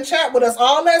come up and chat with us.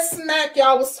 All that smack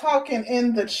y'all was talking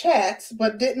in the chat,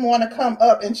 but didn't want to come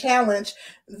up and challenge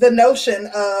the notion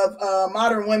of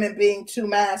modern women being too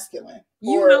masculine.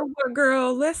 You know what,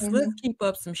 girl? Let's keep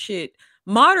up some shit.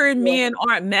 Modern men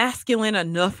aren't masculine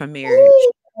enough for marriage.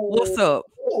 What's up?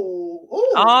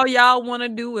 All y'all want to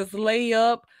do is lay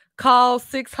up, call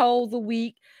 6 hoes a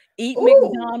week, eat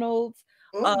McDonald's,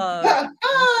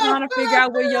 trying to figure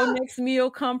out where your next meal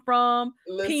come from,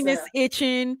 penis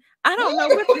itching. I don't know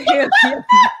what the hell.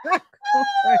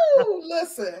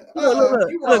 Listen, look,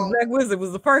 Black Wizard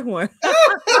was the first one.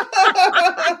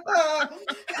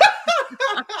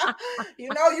 You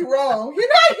know you're wrong. You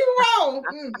know you're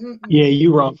wrong. Yeah,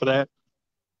 you wrong for that.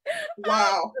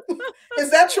 Wow.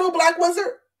 Is that true, Black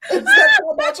Wizard? Is that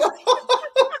true about you?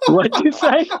 What'd you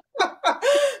say?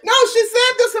 No, she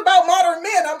said this about modern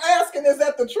men. I'm asking, is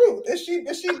that the truth? Is she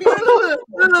being look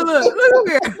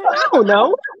here? I don't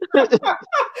know. He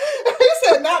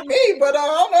said not me, but I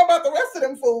don't know about the rest of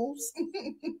them fools.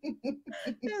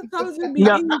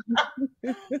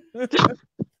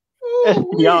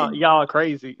 Y'all are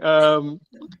crazy.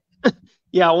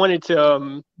 Yeah, I wanted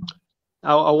to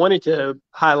I wanted to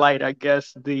highlight, I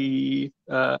guess, the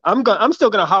I'm still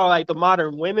gonna highlight the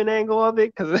modern women angle of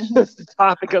it because it's the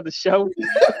topic of the show.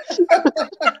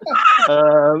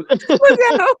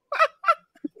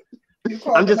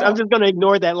 I'm just gonna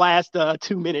ignore that last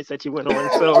 2 minutes that you went on.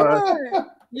 So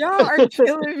y'all are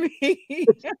killing me.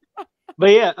 But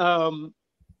yeah,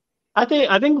 I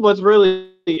think what's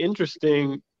really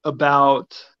interesting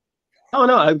about I don't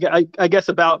know, I guess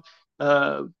about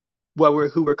who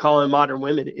we're calling modern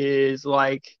women is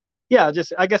like, yeah,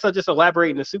 I guess I'll just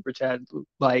elaborate in the super chat.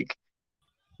 Like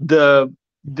I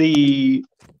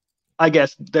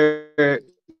guess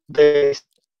they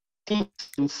seem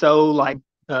so like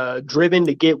driven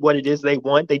to get what it is they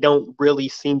want. They don't really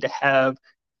seem to have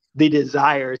the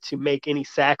desire to make any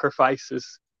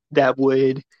sacrifices that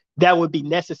would be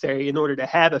necessary in order to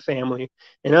have a family.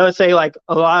 And I would say like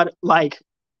a lot, like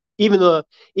even the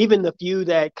few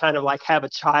that kind of like have a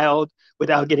child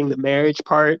without getting the marriage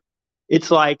part,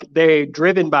 it's like they're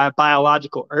driven by a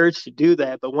biological urge to do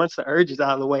that. But once the urge is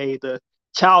out of the way, the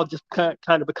child just kind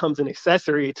of becomes an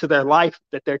accessory to their life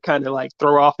that they're kind of like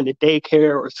throw off into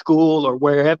daycare or school or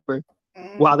wherever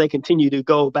while they continue to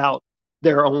go about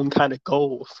their own kind of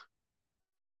goals.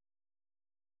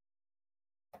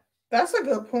 That's a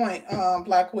good point,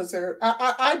 Black Wizard.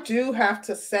 I do have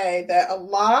to say that a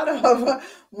lot of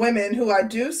women who I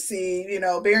do see,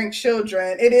 bearing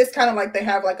children, it is kind of like they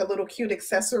have like a little cute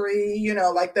accessory,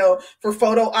 like they'll for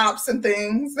photo ops and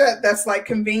things that's like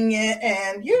convenient.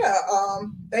 And yeah,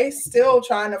 they still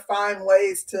trying to find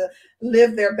ways to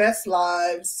live their best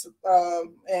lives.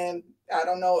 And I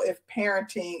don't know if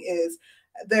parenting is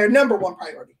their number one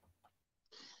priority.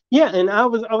 Yeah, and I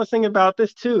was thinking about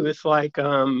this too. It's like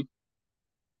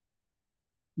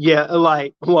yeah,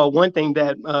 like, well, one thing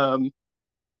that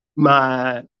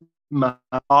my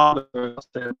father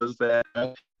said was that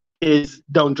kids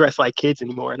don't dress like kids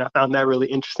anymore, and I found that really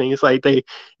interesting. It's like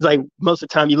most of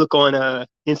the time you look on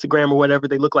Instagram or whatever,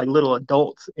 they look like little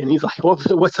adults, and he's like,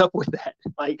 what's up with that?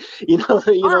 Like, you know what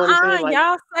I'm saying? Like,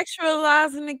 y'all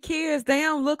sexualizing the kids. They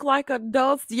don't look like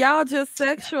adults. Y'all just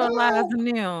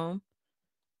sexualizing them.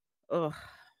 Ugh,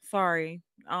 sorry.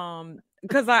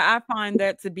 Because I find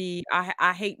that to be,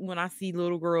 I hate when I see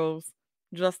little girls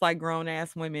just like grown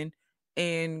ass women,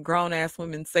 and grown ass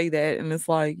women say that, and it's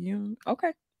like,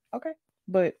 okay,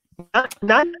 but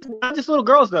not just little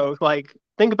girls though. Like,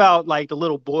 think about like the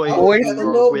little boys, looking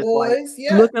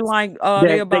like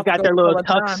they got their little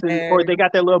tux or they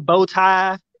got their little bow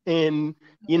tie, and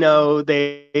they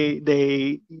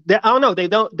I don't know,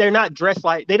 they're not dressed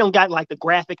like, they don't got like the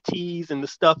graphic tees and the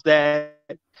stuff that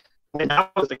when I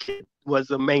was a kid was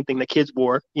the main thing the kids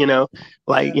wore,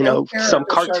 like, some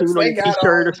cartoon on your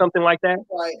t-shirt or something like that.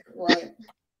 Right.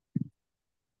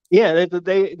 Yeah,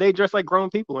 they dress like grown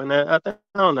people, and I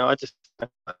don't know. I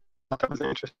thought that was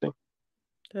interesting.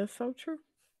 That's so true.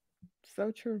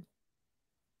 So true.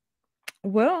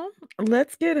 Well,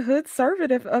 let's get Hood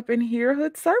Servative up in here.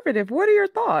 Hood Servative, what are your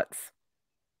thoughts?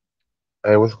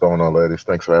 Hey, what's going on, ladies?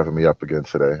 Thanks for having me up again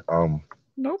today.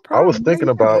 No problem. I was thinking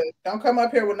about. Don't come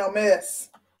up here with no mess.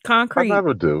 Concrete. I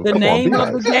never do. The name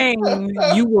of the game.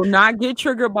 You will not get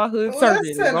triggered by Hood Servative.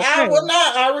 Listen, okay? I will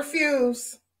not. I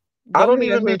refuse. I don't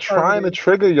even be trying to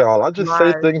trigger y'all. I just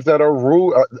say things that are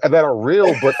rude, that are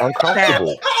real but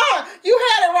uncomfortable. You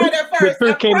had it right at first. The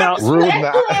truth came out rude.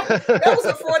 That was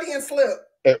a Freudian slip.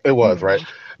 It was, right?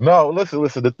 No,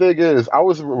 listen. The thing is, I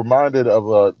was reminded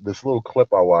of this little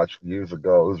clip I watched years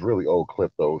ago. It was a really old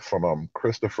clip though, from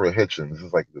Christopher Hitchens.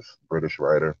 He's like this British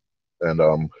writer,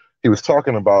 and he was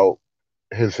talking about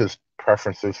his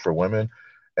preferences for women,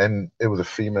 and it was a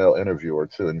female interviewer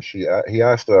too. And he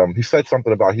asked he said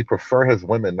something about he prefer his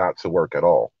women not to work at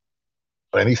all.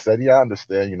 And he said, "Yeah, I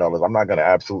understand. You know, like, I'm not going to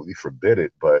absolutely forbid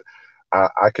it, but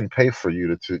I can pay for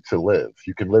you to live.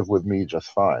 You can live with me just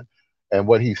fine." And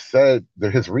what he said,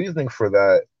 that his reasoning for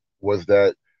that was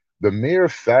that the mere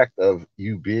fact of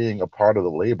you being a part of the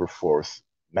labor force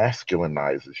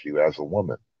masculinizes you as a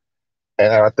woman.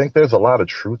 And I think there's a lot of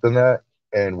truth in that.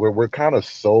 And we're kind of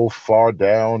so far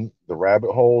down the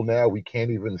rabbit hole now, we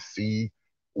can't even see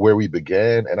where we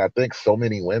began. And I think so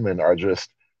many women are just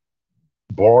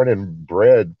born and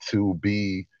bred to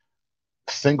be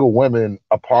single women,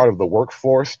 a part of the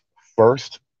workforce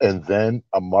first, and then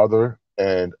a mother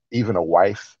and even a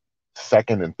wife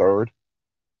second and third.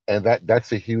 And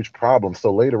that's a huge problem.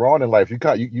 So later on in life,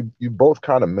 you both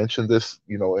kind of mentioned this,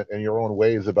 you know, in your own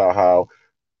ways, about how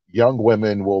young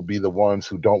women will be the ones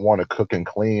who don't want to cook and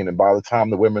clean, and by the time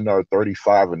the women are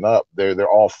 35 and up, they're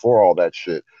all for all that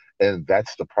shit. And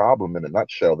that's the problem in a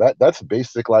nutshell. That's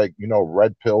basic, like, you know,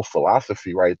 red pill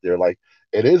philosophy right there. Like,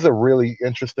 it is a really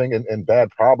interesting and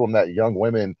bad problem that young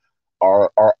women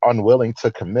are unwilling to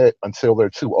commit until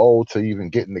they're too old to even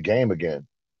get in the game again.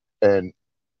 And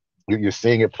you're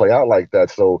seeing it play out like that.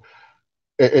 So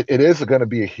it is going to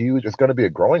be it's going to be a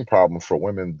growing problem for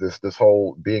women, this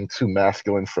whole being too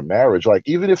masculine for marriage. Like,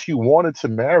 even if you wanted to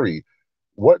marry,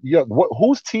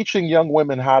 who's teaching young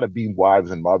women how to be wives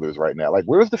and mothers right now? Like,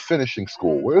 where's the finishing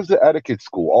school? Where's the etiquette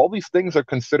school? All these things are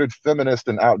considered feminist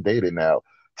and outdated now,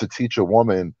 to teach a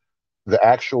woman the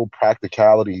actual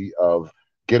practicality of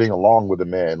getting along with a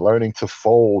man, learning to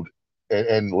fold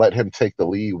and let him take the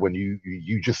lead when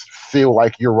you just feel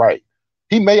like you're right.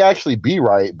 He may actually be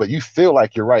right, but you feel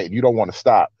like you're right and you don't want to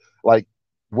stop. Like,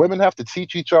 women have to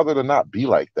teach each other to not be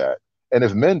like that. And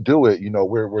if men do it, you know,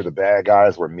 we're the bad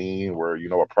guys, we're mean, we're, you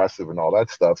know, oppressive and all that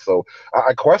stuff. So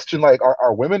I question, like,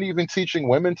 are women even teaching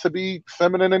women to be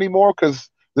feminine anymore? Because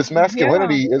this Yeah,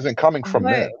 masculinity isn't coming from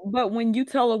men. but when you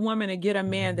tell a woman to get a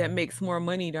man that makes more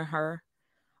money than her,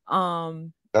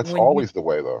 That's when you always the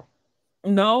way, though.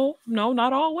 no, no,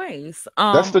 not always.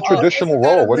 That's the Isn't traditional that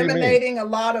role. What do you mean? eliminating a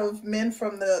lot of men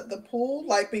from the pool?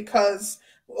 Like, because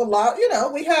a lot, you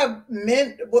know, we have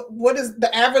men. What is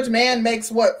the average man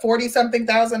makes? What, 40 something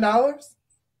thousand dollars?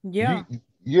 Yeah.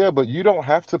 Yeah, but you don't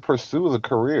have to pursue the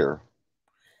career.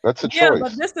 That's a Yeah,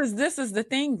 but choice. this is the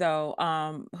thing though,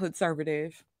 hood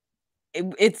conservative.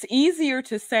 It's easier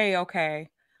to say, okay,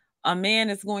 a man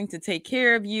is going to take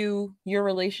care of you, your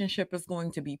relationship is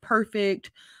going to be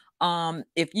perfect.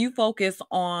 If you focus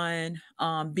on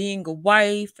being a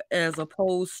wife as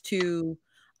opposed to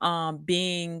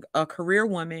being a career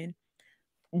woman,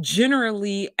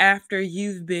 generally after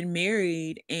you've been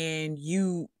married and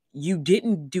you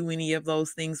didn't do any of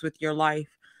those things with your life,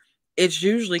 it's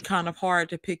usually kind of hard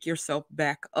to pick yourself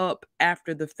back up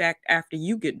after the fact, after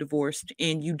you get divorced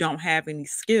and you don't have any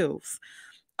skills.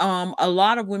 A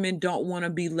lot of women don't want to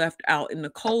be left out in the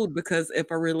cold, because if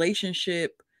a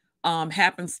relationship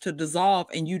happens to dissolve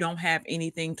and you don't have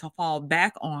anything to fall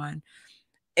back on,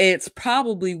 it's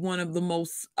probably one of the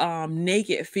most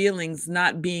naked feelings,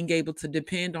 not being able to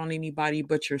depend on anybody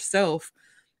but yourself.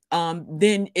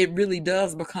 Then it really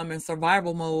does become in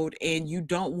survival mode, and you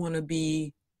don't want to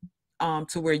be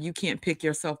to where you can't pick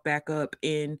yourself back up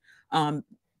and um,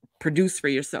 produce for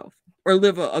yourself or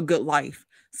live a good life.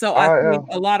 So I I think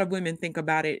a lot of women think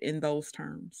about it in those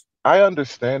terms. I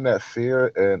understand that fear,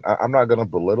 and I'm not going to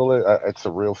belittle it. It's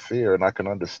a real fear, and I can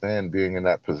understand being in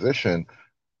that position.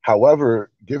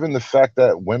 However, given the fact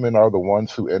that women are the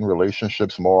ones who end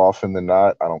relationships more often than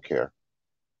not, I don't care.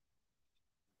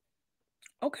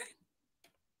 Okay.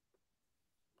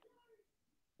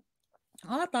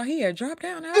 Oh, I thought he had dropped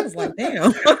down. I was like,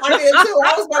 damn. I did too.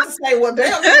 I was about to say, well,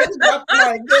 damn, he really dropped the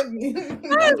mic, didn't he?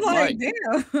 I was like,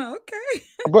 damn. Okay.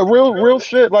 But real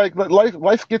shit, like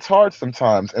life gets hard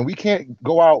sometimes, and we can't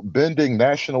go out bending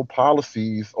national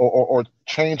policies or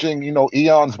changing, you know,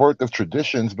 eons worth of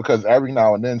traditions because every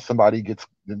now and then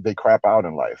they crap out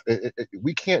in life.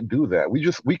 We can't do that.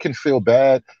 We can feel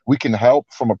bad. We can help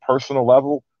from a personal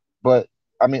level, but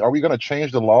I mean, are we going to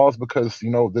change the laws because, you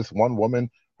know, this one woman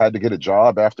had to get a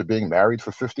job after being married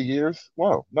for 50 years?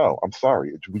 Well, no, I'm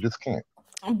sorry, we just can't.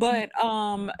 But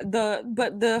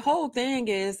the whole thing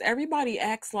is everybody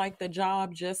acts like the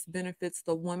job just benefits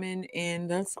the woman, and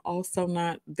that's also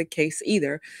not the case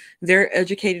either. They're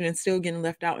educated and still getting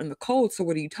left out in the cold. So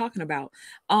what are you talking about?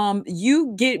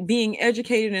 You get being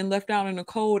educated and left out in the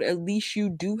cold, at least you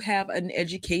do have an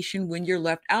education when you're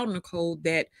left out in the cold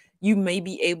that you may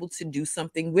be able to do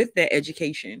something with that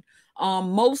education.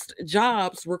 Most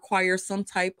jobs require some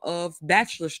type of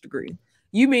bachelor's degree.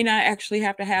 You may not actually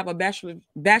have to have a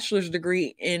bachelor's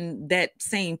degree in that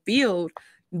same field,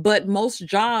 but most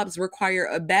jobs require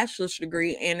a bachelor's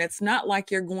degree, and it's not like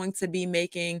you're going to be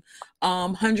making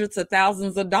hundreds of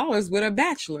thousands of dollars with a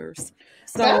bachelor's.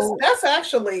 So that's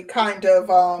actually kind of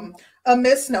a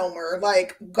misnomer.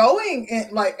 Like going in,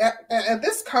 like at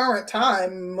this current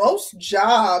time, most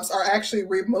jobs are actually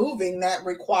removing that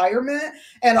requirement,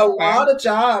 and a lot of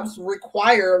jobs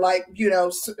require like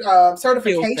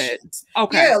certifications.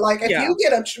 Okay, yeah, like if you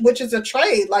get which is a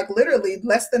trade, like literally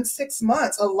less than 6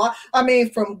 months. A lot. I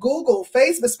mean, from Google,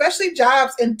 Facebook, especially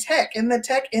jobs in tech, in the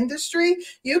tech industry,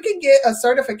 you can get a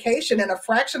certification in a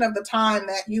fraction of the time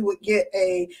that you would get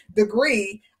a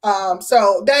degree.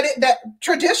 So that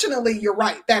traditionally, you're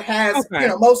right. That has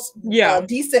most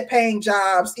decent paying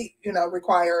jobs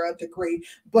require a degree,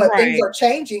 but things are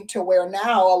changing to where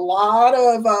now a lot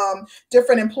of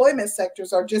different employment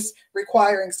sectors are just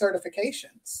requiring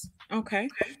certifications. Okay.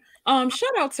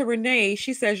 Shout out to Renee.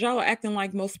 She says y'all are acting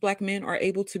like most Black men are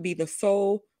able to be the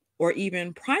sole or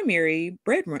even primary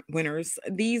breadwinners.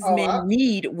 These men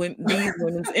need these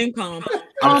women's income.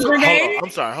 Renee? I'm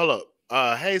sorry. Hold up.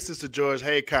 Hey, Sister George.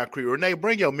 Hey, Concrete. Renee,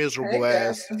 bring your miserable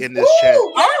ass in this chat.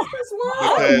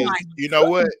 Because you know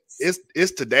what?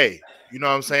 It's today. You know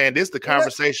what I'm saying? This is the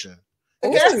conversation.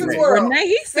 Renee,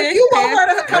 he said if you want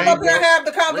her to come up here and have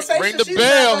the conversation, ring the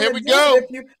bell. Here we go.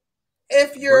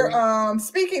 If you're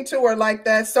speaking to her like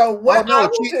that, so what I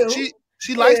will do.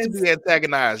 She likes to be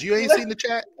antagonized. You ain't seen the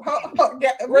chat?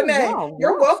 Renee,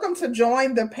 you're welcome to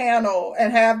join the panel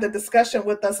and have the discussion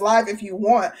with us live if you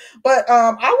want. But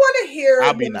I want to hear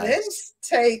men's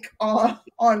take on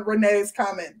Renee's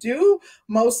comment. Do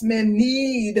most men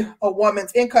need a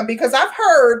woman's income? Because I've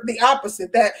heard the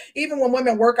opposite, that even when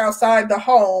women work outside the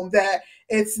home, that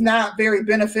it's not very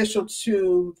beneficial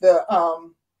to the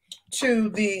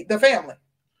family.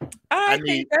 I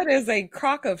think that is a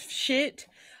crock of shit.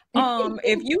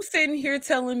 If you sitting here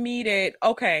telling me that,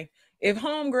 okay, if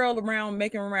homegirl around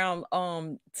making around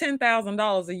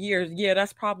 $10,000 a year, yeah,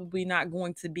 that's probably not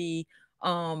going to be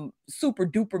super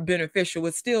duper beneficial.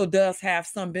 It still does have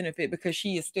some benefit because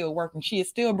she is still working. She is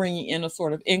still bringing in a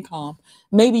sort of income.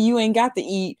 Maybe you ain't got to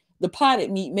eat the potted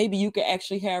meat. Maybe you could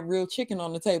actually have real chicken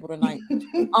on the table tonight.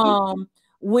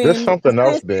 When there's something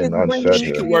else being unsaid here.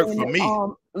 She can work for me.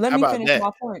 Let me finish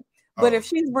my point. But if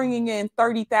she's bringing in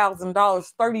 $30,000,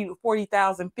 $30,000 to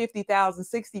 $40,000,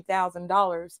 $50,000,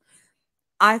 $60,000,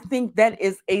 I think that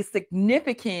is a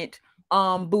significant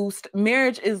boost.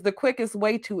 Marriage is the quickest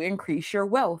way to increase your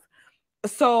wealth.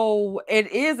 So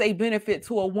it is a benefit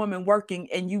to a woman working,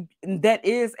 and that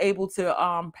is able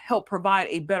to help provide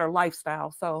a better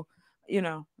lifestyle. So,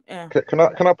 yeah. Can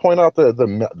I point out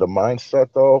the mindset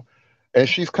though? And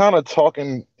she's kind of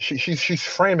talking. She's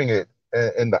framing it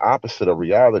in the opposite of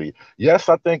reality. Yes,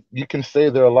 I think you can say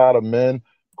there are a lot of men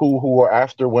who are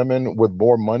after women with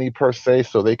more money per se,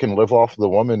 so they can live off the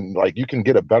woman. Like, you can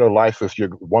get a better life if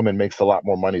your woman makes a lot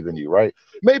more money than you, right?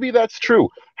 Maybe that's true.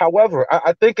 However,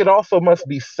 I think it also must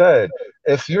be said,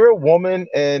 if you're a woman,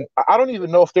 and I don't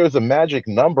even know if there's a magic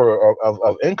number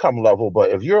of income level,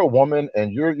 but if you're a woman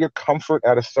and your comfort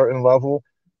at a certain level,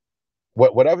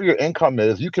 whatever your income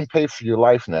is, you can pay for your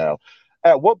life now.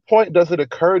 At what point does it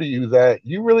occur to you that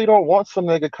you really don't want some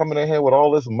nigga coming in here with all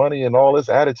this money and all this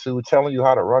attitude telling you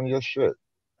how to run your shit?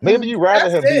 Maybe you rather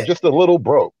him be just a little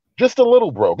broke. Just a little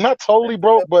broke. Not totally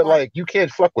broke, but like, you can't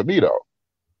fuck with me though.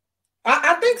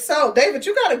 I think so. David,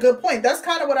 you got a good point. That's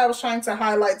kind of what I was trying to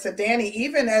highlight to Danny,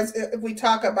 even as if we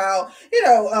talk about,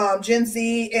 Gen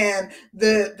Z and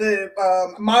the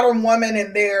modern woman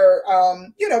and their,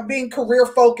 being career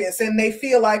focused, and they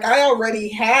feel like I already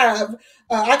have,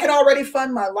 I can already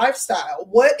fund my lifestyle.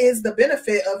 What is the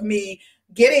benefit of me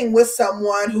getting with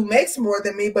someone who makes more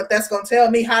than me, but that's going to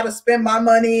tell me how to spend my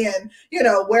money and,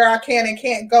 where I can and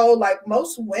can't go? Like,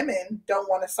 most women don't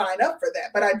want to sign up for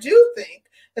that. But I do think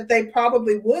that they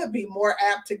probably would be more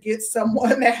apt to get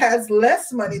someone that has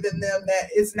less money than them, that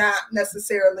is not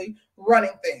necessarily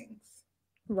running things.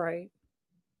 Right.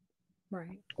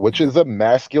 Which is a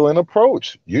masculine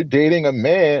approach. You're dating a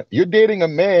man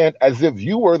as if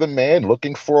you were the man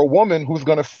looking for a woman who's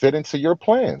going to fit into your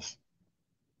plans.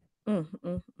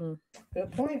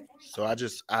 Good point. So I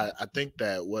think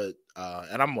that what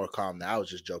and I'm more calm now. I was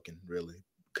just joking, really,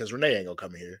 because Renee ain't gonna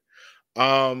come here.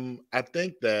 I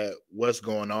think that what's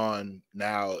going on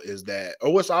now is that,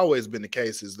 or what's always been the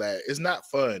case, is that it's not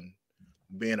fun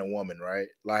being a woman, right?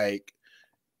 Like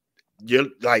you're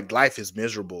like life is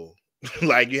miserable.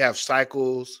 Like you have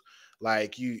cycles,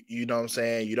 like you know what I'm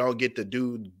saying? You don't get to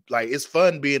do like it's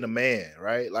fun being a man,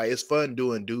 right? Like it's fun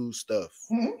doing dude stuff.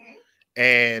 Mhm.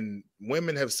 And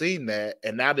women have seen that,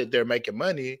 and now that they're making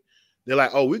money, they're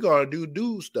like, "Oh, we're gonna do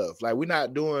dude stuff. Like we're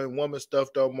not doing woman stuff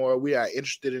no more. We are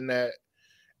interested in that."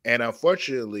 And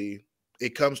unfortunately,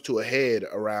 it comes to a head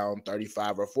around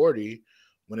 35 or 40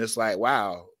 when it's like,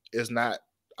 "Wow, it's not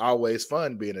always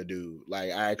fun being a dude.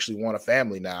 Like I actually want a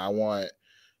family now. I want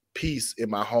peace in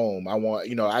my home. I want,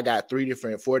 I got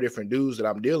 4 different dudes that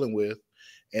I'm dealing with,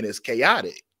 and it's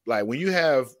chaotic." Like when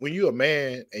you're a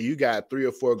man and you got 3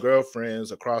 or 4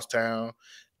 girlfriends across town,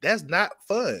 that's not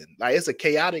fun. Like it's a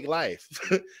chaotic life.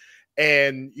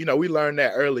 And we learned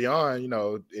that early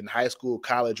on, in high school,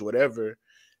 college, whatever.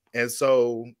 And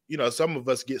so, some of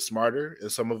us get smarter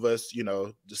and some of us,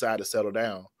 decide to settle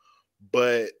down.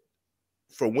 But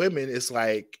for women, it's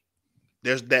like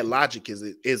there's that logic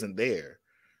isn't there.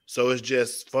 So it's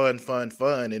just fun,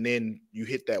 and then you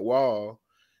hit that wall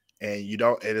and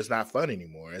and it's not fun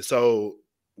anymore. And so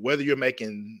whether you're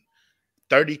making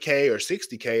 30K or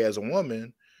 60K as a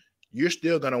woman, you're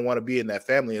still going to want to be in that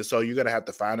family. And so you're going to have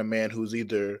to find a man who's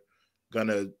either going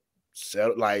to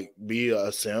be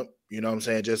a simp, you know what I'm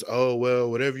saying? Just, oh,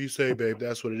 well, whatever you say, babe,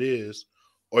 that's what it is.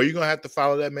 Or you're going to have to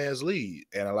follow that man's lead.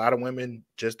 And a lot of women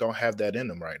just don't have that in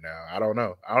them right now. I don't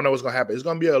know what's going to happen. It's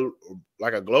going to be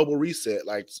a global reset,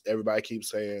 like everybody keeps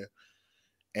saying.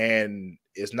 And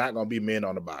it's not going to be men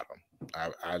on the bottom.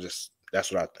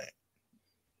 That's what I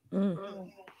think.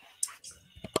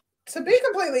 To be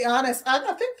completely honest, I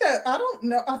think that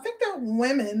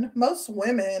most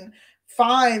women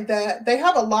find that they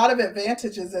have a lot of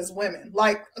advantages as women.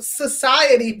 Like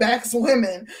society backs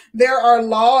women. There are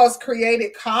laws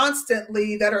created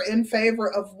constantly that are in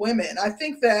favor of women. I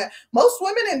think that most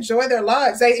women enjoy their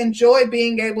lives. They enjoy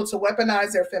being able to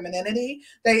weaponize their femininity.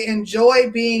 They enjoy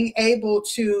being able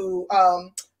to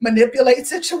manipulate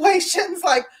situations.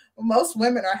 Like most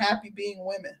women are happy being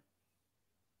women.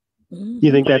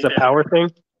 You think that's a power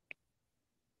thing?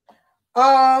 Yeah,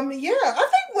 I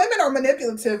think women are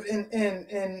manipulative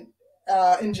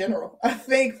in general. I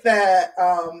think that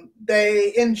and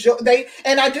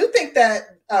I do think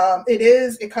that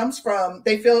it comes from,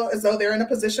 they feel as though they're in a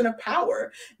position of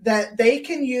power, that they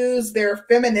can use their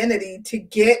femininity to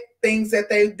get things that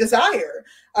they desire.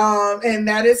 And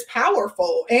that is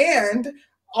powerful. And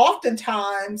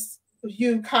oftentimes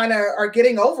you kind of are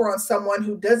getting over on someone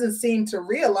who doesn't seem to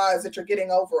realize that you're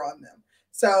getting over on them.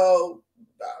 So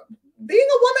being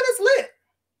a woman is lit.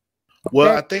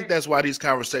 Well, I think that's why these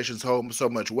conversations hold so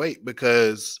much weight,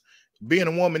 because being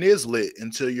a woman is lit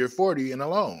until you're 40 and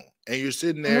alone. And you're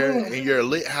sitting there in your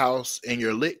lit house, in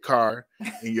your lit car,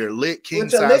 in your lit king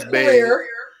size bed,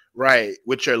 right?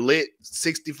 With your lit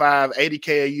 65,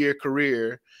 80K a year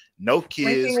career, no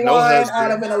kids, drinking no wine husband.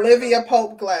 Out of an Olivia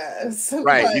Pope glass.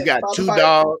 Right. You got 2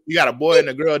 dogs, you got a boy and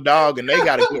a girl dog, and they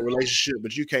got a good relationship,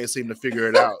 but you can't seem to figure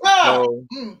it out. So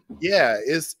yeah,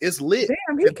 it's lit.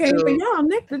 Damn, he came for y'all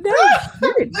next to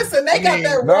Listen, they got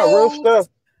that real stuff.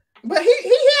 But he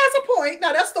has a point.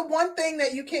 Now that's the one thing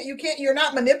that you're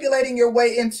not manipulating your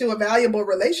way into a valuable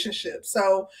relationship.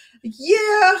 So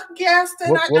yeah,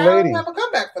 Gaston, I don't have a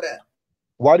comeback for that.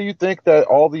 Why do you think that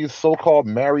all these so-called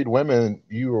married women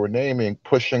you were naming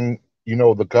pushing,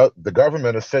 the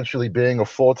government essentially being a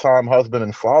full-time husband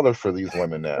and father for these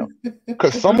women now?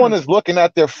 Because someone is looking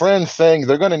at their friends saying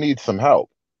they're going to need some help.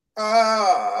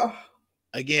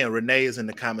 Again, Renee is in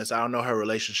the comments. I don't know her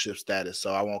relationship status,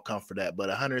 so I won't come for that. But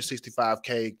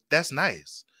 165K, that's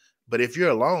nice. But if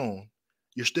you're alone,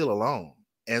 you're still alone.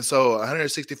 And so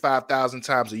 165,000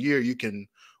 times a year, you can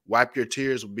wipe your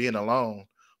tears with being alone,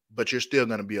 but you're still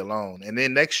going to be alone. And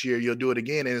then next year you'll do it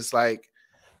again. And it's like,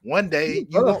 one day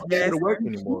you won't be able to work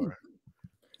anymore.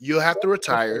 You'll have to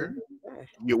retire.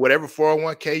 Whatever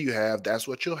 401k you have, that's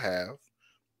what you'll have.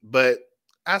 But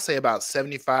I say about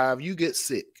 75, you get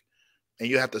sick and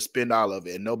you have to spend all of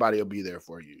it and nobody will be there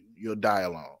for you. You'll die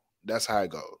alone. That's how it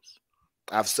goes.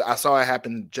 I saw it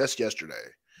happen just yesterday.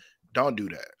 Don't do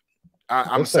that.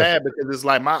 I'm sad because it's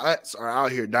like my aunts are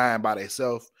out here dying by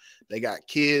themselves. They got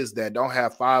kids that don't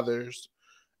have fathers.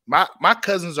 My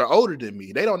cousins are older than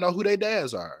me. They don't know who their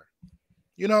dads are.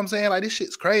 You know what I'm saying? Like, this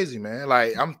shit's crazy, man.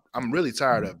 Like, I'm really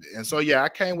tired of it. And so, yeah, I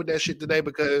came with that shit today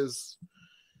because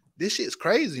this shit's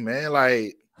crazy, man.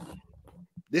 Like,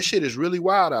 this shit is really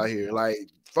wild out here. Like,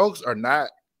 folks are not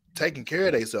taking care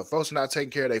of themselves. Folks are not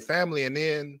taking care of their family. And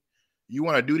then you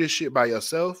want to do this shit by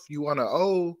yourself. You want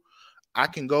to, I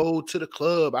can go to the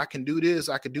club. I can do this.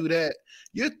 I can do that.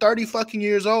 You're 30 fucking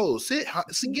years old.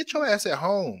 Get your ass at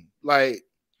home. Like,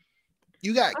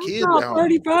 you got kids at home.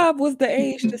 35 was the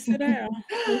age to sit down.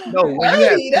 No, when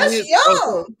 30, that's kids,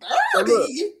 young. 30. Look,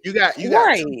 you got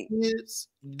right. 2 kids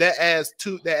that adds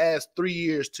 3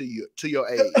 years to your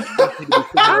age.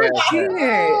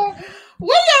 When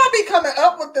y'all be coming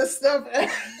up with this stuff?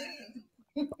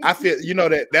 I feel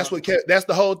that's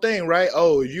the whole thing, right?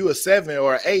 Oh, you a 7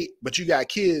 or an 8, but you got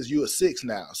kids, you a 6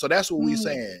 now. So that's what we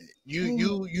saying.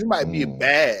 You might be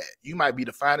bad, you might be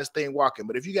the finest thing walking,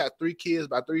 but if you got 3 kids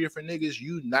by 3 different niggas,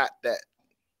 you not that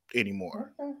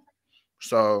anymore.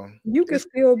 So you could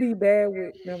still be bad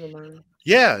with. Never mind.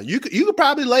 Yeah, you could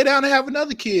probably lay down and have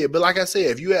another kid, but like I said,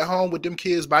 if you at home with them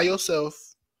kids by yourself,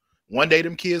 one day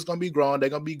them kids gonna be grown, they're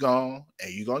gonna be gone,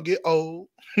 and you're gonna get old.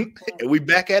 And we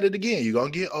back at it again. You're gonna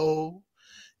get old.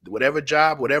 Whatever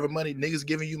job, whatever money, niggas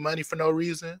giving you money for no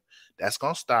reason, that's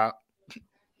gonna stop.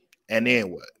 And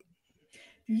then what?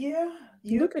 Yeah.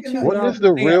 Look at you. What is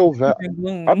the real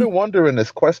value? I've been wondering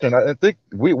this question. I think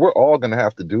we're all gonna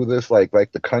have to do this, like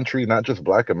the country, not just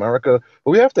Black America,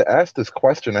 but we have to ask this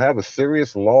question and have a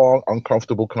serious, long,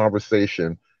 uncomfortable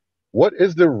conversation. What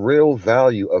is the real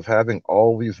value of having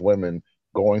all these women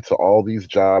going to all these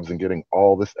jobs and getting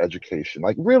all this education?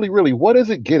 Like, really, really, what is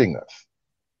it getting us?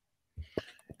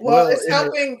 Well, it's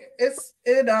helping.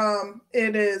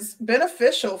 It is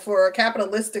beneficial for a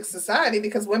capitalistic society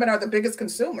because women are the biggest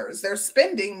consumers. They're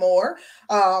spending more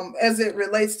as it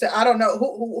relates to, I don't know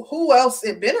who else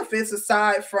it benefits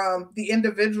aside from the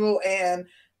individual and,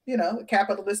 the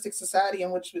capitalistic society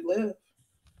in which we live.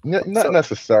 Not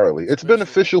necessarily. It's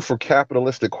beneficial for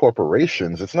capitalistic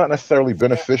corporations. It's not necessarily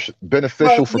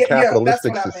beneficial for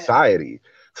capitalistic society.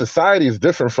 Society is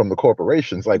different from the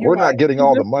corporations. Like, we're not getting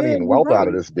all the money and wealth out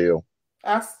of this deal.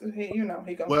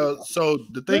 Well, so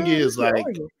the thing is, like,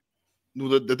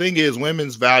 the thing is,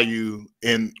 women's value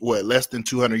in less than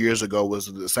 200 years ago was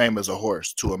the same as a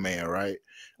horse to a man, right?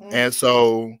 Mm-hmm. And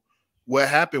so what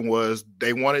happened was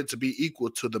they wanted to be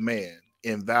equal to the man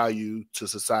in value to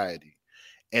society.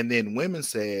 And then women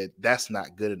said, that's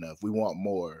not good enough. We want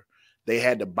more. They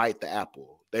had to bite the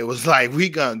apple. They was like, we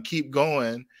gonna keep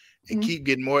going and keep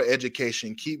getting more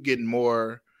education, keep getting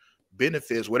more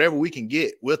benefits, whatever we can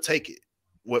get, we'll take it.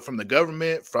 What from the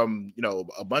government, from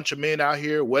a bunch of men out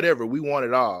here, whatever, we want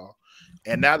it all.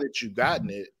 And now that you've gotten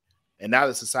it, and now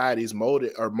that society is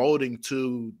molding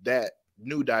to that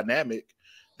new dynamic,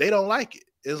 they don't like it.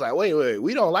 It's like, wait,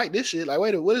 we don't like this shit. Like,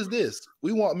 wait, what is this?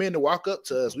 We want men to walk up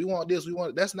to us. We want this. We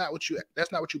want. That's not what you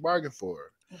bargained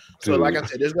for. So, like I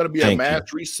said, there's going to be a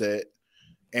mass reset,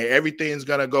 and everything's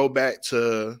going to go back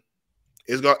to.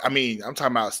 I'm talking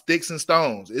about sticks and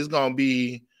stones. It's going to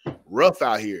be rough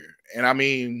out here, and I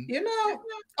mean,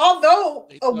 although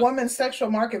a woman's sexual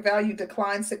market value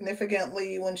declines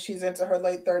significantly when she's into her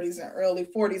late 30s and early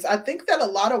 40s, I think that a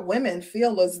lot of women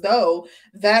feel as though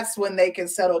that's when they can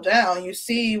settle down. You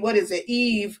see,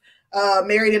 Eve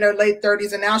married in her late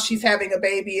 30s, and now she's having a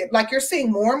baby. Like, you're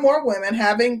seeing more and more women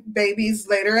having babies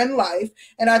later in life.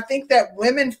 And I think that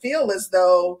women feel as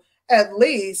though, at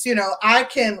least, I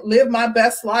can live my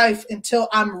best life until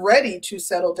I'm ready to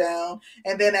settle down.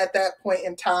 And then at that point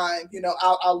in time,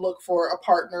 I'll look for a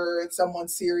partner and someone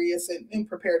serious and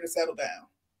prepare to settle down.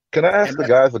 Can I ask the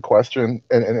guys a question?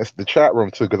 And it's the chat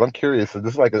room too, because I'm curious. So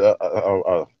this is like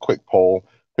a quick poll.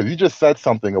 Because you just said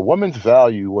something. A woman's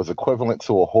value was equivalent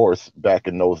to a horse back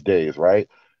in those days, right?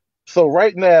 So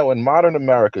right now in modern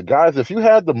America, guys, if you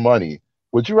had the money,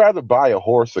 would you rather buy a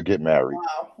horse or get married?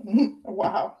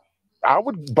 Wow. I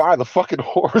would buy the fucking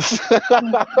horse.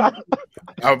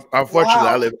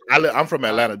 Unfortunately, I'm from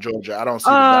Atlanta, Georgia. I don't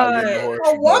see the value in the horse.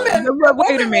 A woman.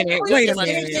 Wait a minute.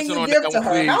 Anything you give to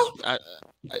her.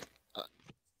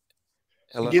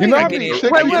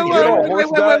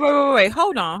 Wait.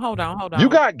 Hold on. You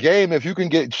got game if you can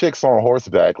get chicks on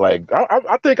horseback. Like,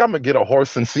 I think I'm gonna get a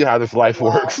horse and see how this life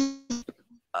works.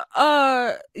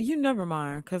 You never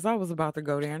mind, because I was about to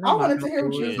go there. I wanted to hear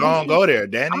what you don't go there,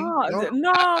 Danny.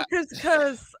 No,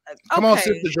 because come on,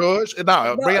 Sister George.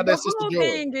 No, bring out that Sister George. The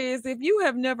thing is, if you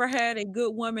have never had a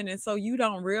good woman, and so you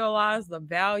don't realize the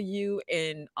value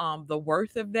and the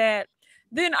worth of that,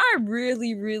 then I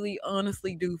really, really,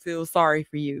 honestly do feel sorry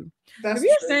for you. If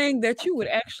you're saying that you would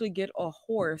actually get a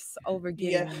horse over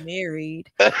getting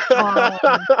married,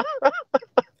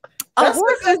 A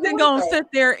horse isn't gonna sit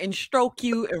there and stroke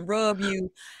you and rub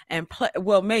you and play.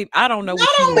 Well, maybe I don't know. Not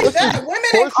only that, women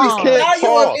increase the value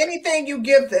of anything you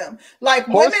give them. Like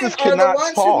women are the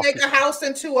ones who make a house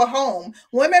into a home.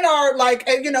 Women are like,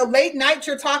 you know, late night.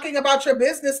 You're talking about your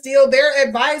business deal. They're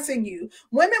advising you.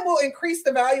 Women will increase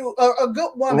the value. A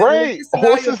good woman, right?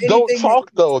 Horses don't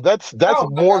talk though. That's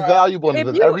more valuable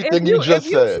than everything you just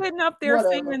said. If you're sitting up there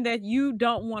saying that you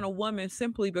don't want a woman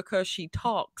simply because she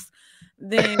talks,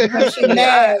 then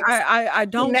I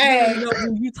don't really know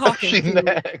who you talking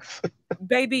to,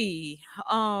 baby.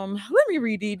 Let me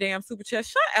read these damn super chat.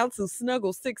 Shout out to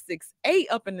Snuggle668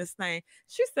 up in this thing.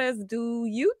 She says, "Do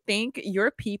you think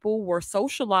your people were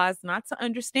socialized not to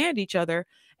understand each other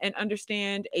and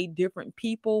understand a different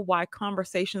people? Why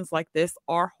conversations like this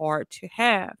are hard to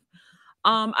have?"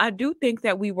 I do think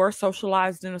that we were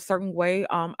socialized in a certain way.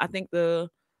 I think the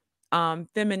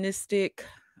feministic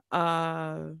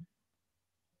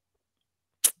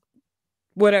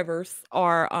whatevers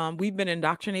are we've been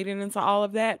indoctrinated into all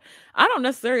of that. I don't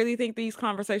necessarily think these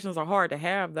conversations are hard to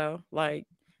have though. Like,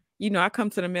 you know, I come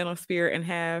to the manosphere and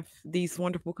have these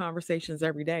wonderful conversations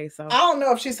every day. So I don't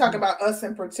know if she's talking about us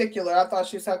in particular. I thought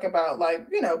she was talking about, like,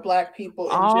 you know, Black people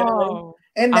in general.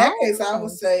 In that case, I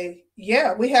would say,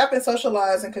 yeah, we have been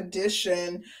socialized and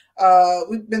conditioned.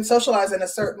 We've been socialized in a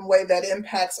certain way that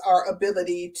impacts our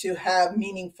ability to have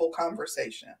meaningful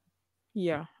conversation.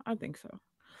 Yeah, I think so.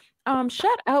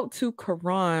 Shout out to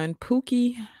Karan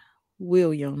Pookie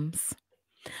Williams.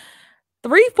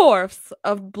 3/4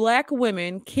 of Black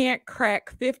women can't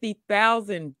crack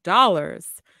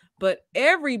 $50,000, but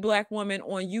every Black woman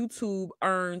on YouTube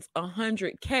earns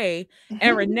 $100K.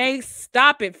 And Renee,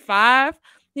 stop at 5.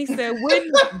 He said,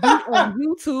 "Wouldn't be on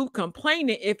YouTube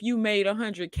complaining if you made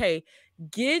 $100K.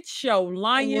 Get your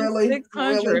lion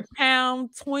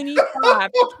 600-pound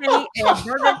 25K and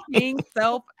Burger King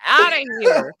self out of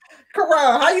here."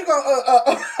 Karan, how you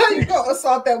gonna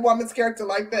assault that woman's character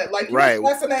like that? Like, you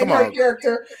assassinate her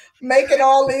character, making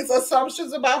all these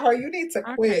assumptions about her. You need to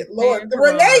quit. Lord,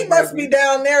 Renee must be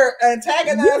down there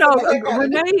antagonizing. You know,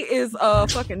 Renee is a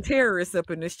fucking terrorist up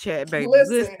in this chat, baby.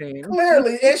 Listen.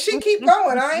 Clearly, and she keep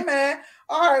going. I ain't mad.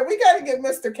 All right, we got to get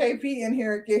Mr. KP in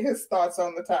here and get his thoughts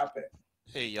on the topic.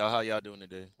 Hey y'all, how y'all doing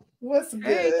today? What's good?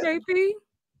 Hey KP.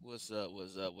 What's up,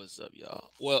 y'all?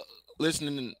 Well,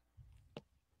 listening,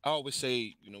 I always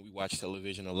say, you know, we watch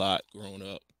television a lot growing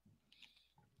up.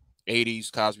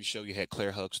 80s Cosby Show, you had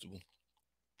Claire Huxtable.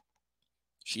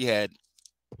 She had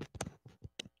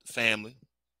family,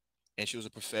 and she was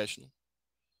a professional,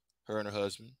 her and her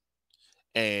husband.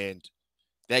 And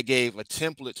that gave a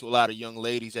template to a lot of young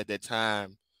ladies at that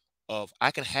time of,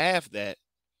 I can have that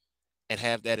and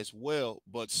have that as well,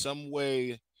 but some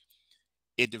way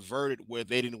it diverted where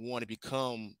they didn't want to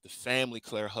become the family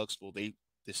Claire Huxtable. They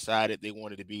decided they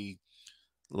wanted to be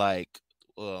like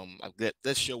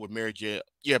that show with Mary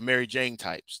Jane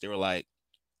types. They were like,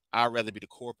 I'd rather be the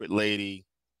corporate lady,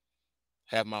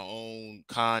 have my own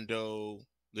condo,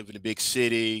 live in a big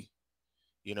city,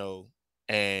 you know,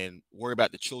 and worry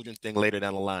about the children thing later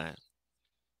down the line,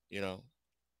 you know.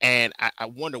 And I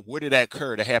wonder, where did that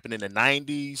occur? That happened in the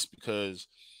 90s because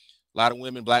a lot of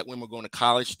women, Black women, were going to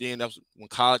college then. That was when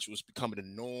college was becoming the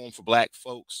norm for Black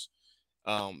folks,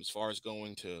 as far as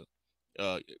going to,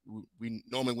 we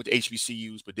normally went to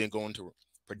HBCUs, but then going to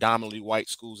predominantly white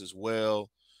schools as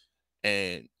well.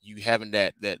 And you having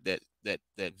that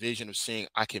vision of saying,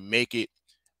 I can make it,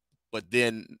 but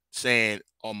then saying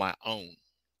on my own,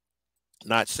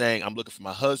 not saying I'm looking for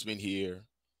my husband here,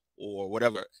 or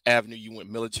whatever avenue you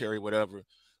went, military, whatever,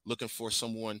 looking for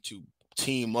someone to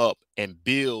team up and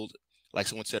build. Like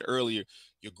someone said earlier,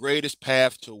 your greatest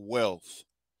path to wealth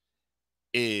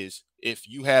is if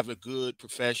you have a good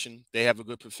profession, they have a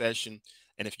good profession,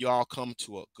 and if y'all come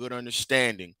to a good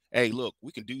understanding, hey, look,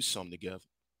 we can do something together.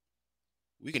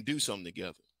 We can do something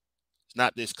together. It's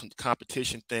not this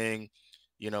competition thing,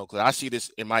 you know, because I see this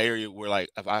in my area where, like,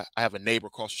 if I have a neighbor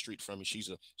across the street from me, she's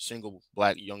a single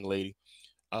Black young lady.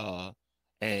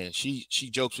 And she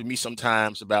jokes with me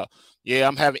sometimes about, yeah,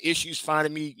 I'm having issues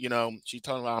finding me, you know, she's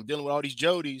talking about I'm dealing with all these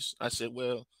Jodies. I said,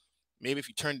 well, maybe if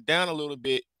you turn it down a little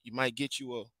bit, you might get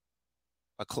you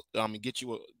a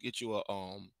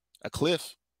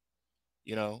cliff,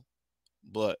 you know.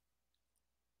 But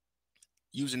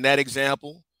using that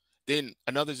example, then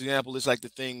another example is like the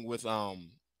thing with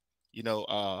you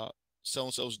know,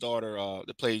 so-and-so's daughter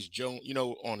that plays Joan, you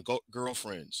know, on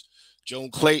Girlfriends,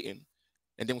 Joan Clayton.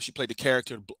 And then when she played the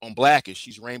character on Blackish,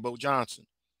 she's Rainbow Johnson.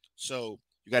 So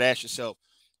you got to ask yourself,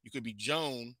 you could be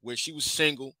Joan, where she was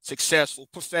single, successful,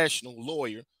 professional,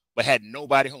 lawyer, but had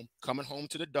nobody home, coming home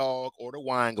to the dog or the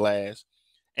wine glass.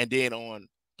 And then on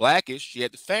Blackish, she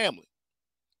had the family.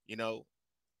 You know,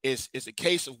 it's a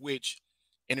case of which,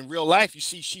 and in real life, you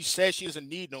see, she says she doesn't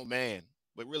need no man,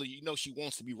 but really, you know, she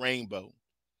wants to be Rainbow.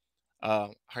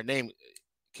 Her name,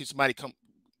 can somebody come?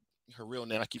 Her real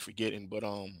name, I keep forgetting, but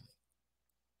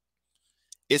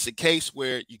it's a case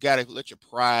where you got to let your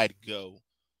pride go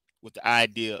with the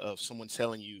idea of someone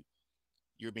telling you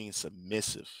you're being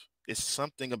submissive. It's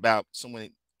something about someone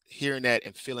hearing that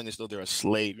and feeling as though they're a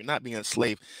slave. You're not being a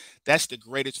slave. That's the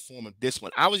greatest form of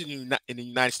discipline. I was in the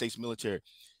United States military.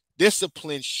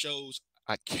 Discipline shows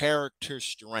a character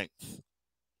strength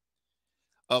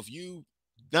of you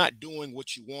not doing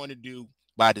what you want to do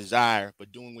by desire,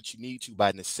 but doing what you need to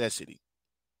by necessity.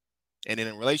 And in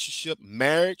a relationship,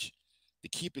 marriage, to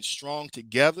keep it strong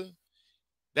together,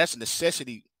 that's a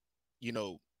necessity,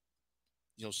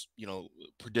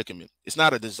 predicament. It's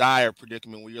not a desire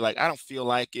predicament where you're like, I don't feel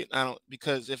like it.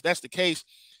 Because if that's the case,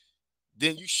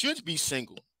 then you should be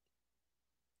single.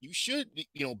 You should, be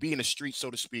in the street,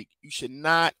 so to speak. You should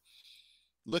not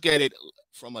look at it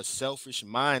from a selfish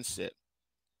mindset.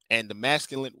 And the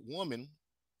masculine woman,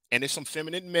 and there's some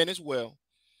feminine men as well,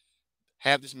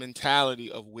 have this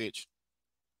mentality of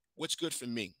what's good for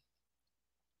me?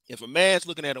 If a man's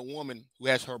looking at a woman who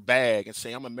has her bag and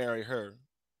saying, I'm going to marry her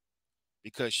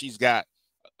because she's got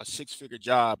a 6-figure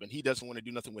job and he doesn't want to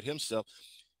do nothing with himself,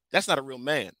 that's not a real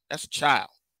man. That's a child.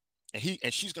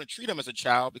 And she's going to treat him as a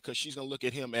child because she's going to look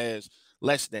at him as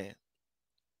less than.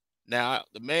 Now,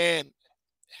 the man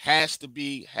has to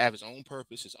have his own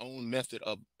purpose, his own method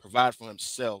of provide for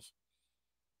himself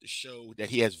to show that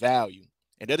he has value.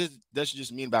 And that doesn't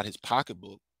just mean about his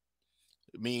pocketbook.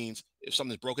 It means if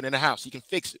something's broken in the house, he can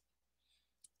fix it.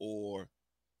 Or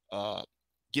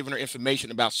giving her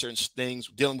information about certain things,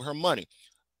 dealing with her money.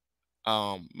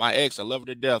 My ex, I love her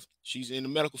to death. She's in the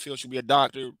medical field. She'll be a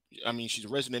doctor. I mean, she's a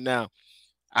resident now.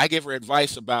 I gave her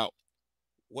advice about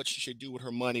what she should do with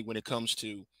her money when it comes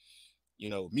to,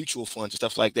 mutual funds and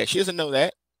stuff like that. She doesn't know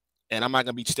that. And I'm not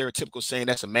going to be stereotypical saying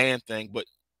that's a man thing, but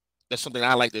that's something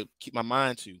I like to keep my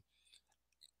mind to.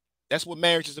 That's what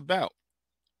marriage is about.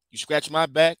 You scratch my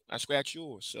back, I scratch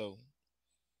yours. So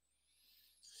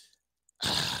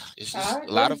it's just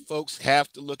a lot of folks have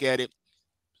to look at it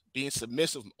being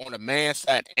submissive on a man's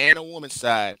side and a woman's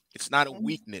side. It's not a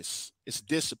weakness. It's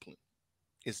discipline.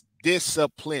 It's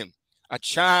discipline. A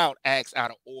child acts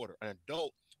out of order. An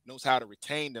adult knows how to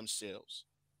retain themselves,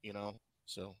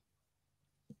 So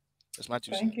that's my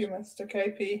 2 cents. Thank you, Mr.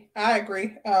 KP. I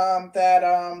agree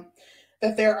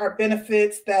that there are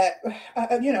benefits that,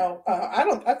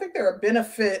 I think there are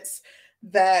benefits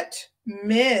that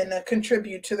men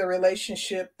contribute to the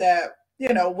relationship that,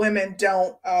 women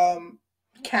don't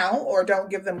count or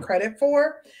don't give them credit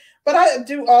for. But I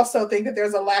do also think that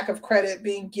there's a lack of credit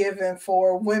being given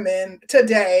for women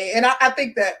today. And I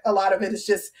think that a lot of it is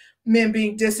just men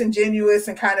being disingenuous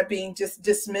and kind of being just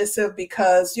dismissive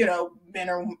because, men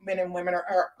and women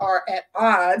are at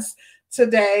odds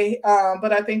today.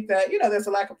 But I think that, there's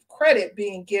a lack of credit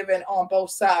being given on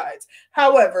both sides.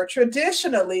 However,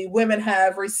 traditionally, women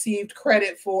have received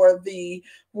credit for the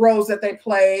roles that they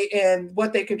play and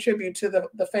what they contribute to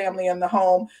the family and the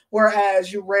home,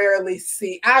 whereas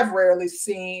I've rarely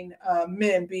seen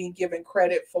men being given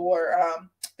credit for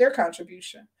their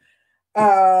contribution.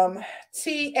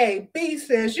 TAB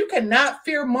says you cannot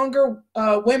fearmonger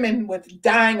women with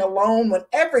dying alone when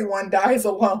everyone dies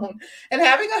alone, and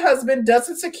having a husband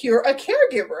doesn't secure a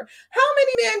caregiver. How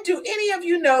many men do any of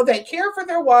you know that care for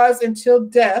their wives until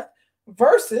death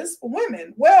versus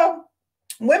women? Well,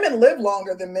 women live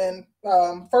longer than men,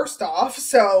 first off,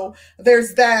 so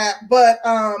there's that. But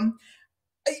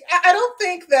I don't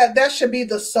think that should be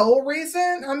the sole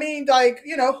reason. I mean,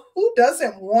 who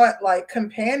doesn't want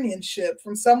companionship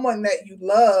from someone that you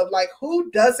love? Who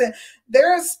doesn't?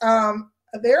 There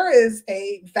is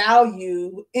a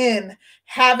value in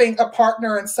having a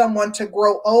partner and someone to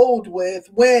grow old with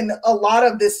when a lot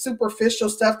of this superficial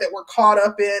stuff that we're caught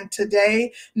up in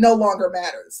today no longer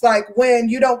matters. Like when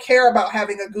you don't care about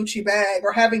having a Gucci bag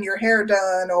or having your hair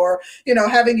done or,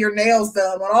 having your nails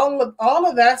done, when all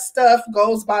of that stuff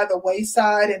goes by the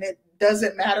wayside and it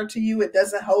doesn't matter to you, it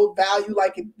doesn't hold value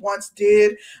like it once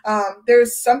did.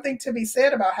 There's something to be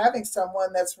said about having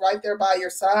someone that's right there by your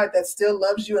side that still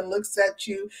loves you and looks at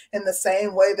you in the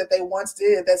same way that they once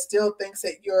did, that still thinks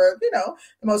that you're, the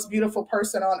most beautiful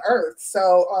person on earth.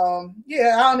 So,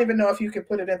 I don't even know if you could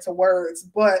put it into words,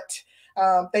 but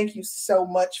thank you so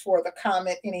much for the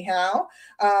comment anyhow.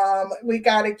 We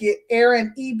got to get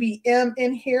Aaron EBM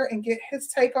in here and get his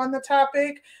take on the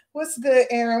topic. What's good,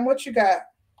 Aaron? What you got?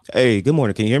 Hey, good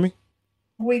morning. Can you hear me?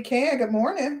 We can. Good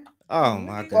morning. Oh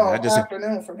my God! Well, I just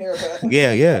afternoon from here, but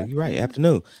yeah, you're right.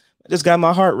 Afternoon. I just got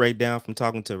my heart rate down from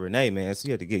talking to Renee, man. So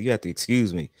you have to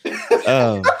excuse me. Renee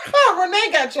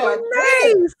got y'all.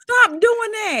 Renee, stop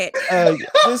doing that.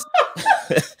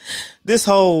 This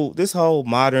this whole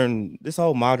modern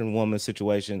woman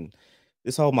situation,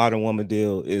 this whole modern woman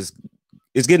deal is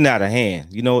getting out of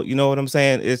hand. You know what I'm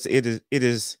saying? It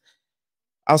is.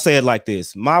 I'll say it like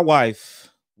this: my wife,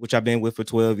 which I've been with for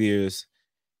 12 years,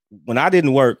 when I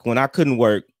couldn't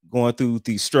work, going through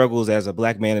these struggles as a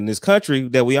black man in this country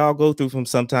that we all go through from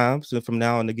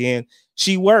now and again,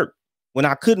 she worked when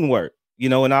I couldn't work,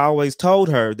 and I always told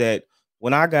her that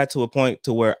when I got to a point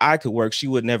to where I could work, she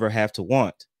would never have to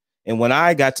want. And when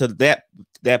I got to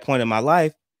that point in my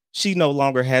life, she no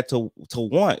longer had to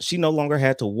want. She no longer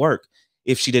had to work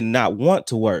if she did not want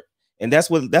to work. And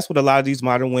that's what a lot of these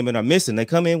modern women are missing. They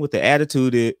come in with the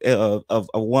attitude of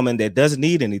a woman that doesn't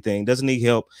need anything, doesn't need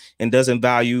help, and doesn't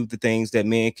value the things that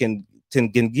men can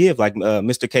give. Like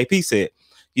Mr. KP said,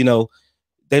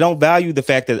 they don't value the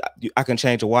fact that I can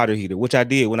change a water heater, which I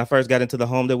did when I first got into the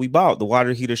home that we bought. The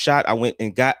water heater shot. I went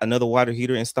and got another water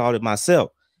heater, installed it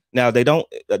myself. Now they don't.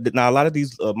 Now a lot of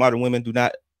these modern women do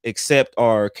not accept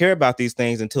or care about these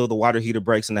things until the water heater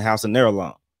breaks in the house and they're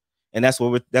alone. And that's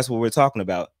what we're talking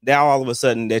about. Now all of a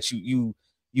sudden that you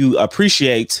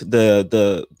appreciate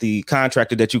the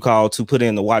contractor that you call to put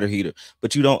in the water heater,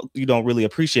 but you don't really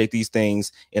appreciate these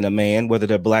things in a man, whether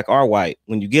they're black or white.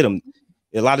 When you get them,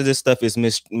 a lot of this stuff is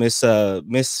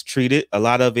mistreated. A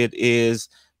lot of it is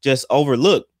just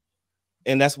overlooked,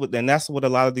 and that's what a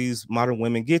lot of these modern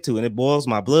women get to, and it boils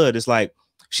my blood. It's like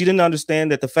she didn't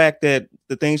understand that the fact that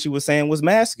the thing she was saying was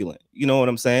masculine. You know what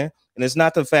I'm saying? And it's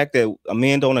not the fact that a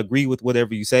man don't agree with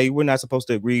whatever you say. We're not supposed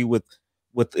to agree with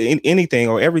anything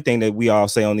or everything that we all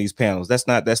say on these panels. That's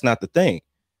not the thing.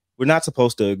 We're not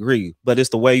supposed to agree, but it's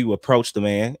the way you approach the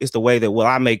man. It's the way that, well,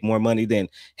 I make more money than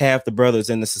half the brothers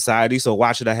in the society, so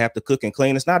why should I have to cook and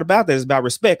clean? It's not about that. It's about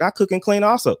respect. I cook and clean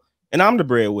also, and I'm the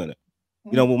breadwinner.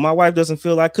 When my wife doesn't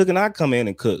feel like cooking, I come in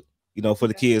and cook, for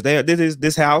the kids.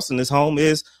 This house and this home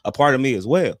is a part of me as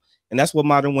well. And that's what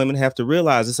modern women have to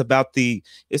realize. It's about the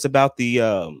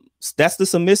that's the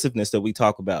submissiveness that we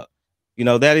talk about.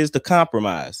 That is the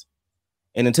compromise.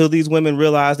 And until these women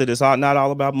realize that it's not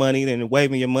all about money and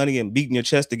waving your money and beating your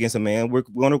chest against a man, we're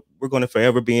going to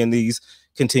forever be in these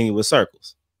continuous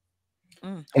circles.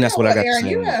 And that's what I got Aaron, to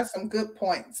say. you have some good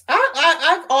points.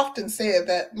 I've often said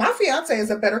that my fiance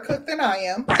is a better cook than I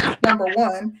am, number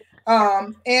one.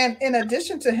 And in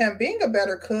addition to him being a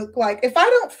better cook, like if I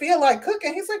don't feel like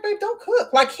cooking, he's like, babe, don't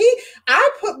cook. Like I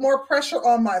put more pressure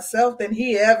on myself than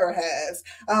he ever has.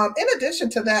 In addition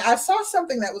to that, I saw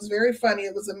something that was very funny.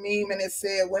 It was a meme and it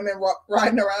said women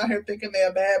riding around here thinking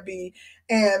they're a bad bee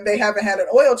and they haven't had an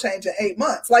oil change in 8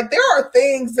 months. Like there are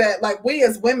things that like we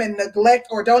as women neglect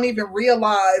or don't even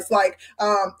realize, like,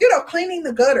 cleaning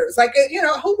the gutters. Like,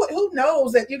 who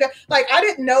knows that you got, like, I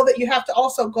didn't know that you have to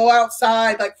also go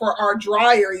outside, like for our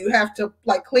dryer, you have to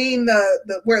like clean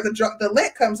the where the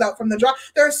lint comes out from the dryer.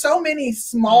 There are so many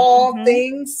small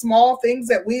things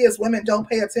that we as women don't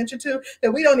pay attention to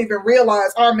that we don't even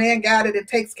realize our man got it and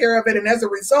takes care of it. And as a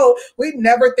result, we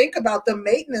never think about the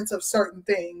maintenance of certain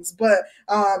things. But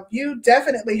you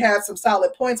definitely had some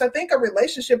solid points. I think a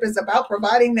relationship is about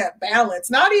providing that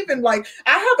balance. Not even like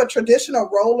I have a traditional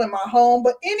role in my home,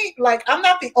 but I'm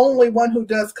not the only one who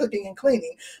does cooking and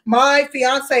cleaning. My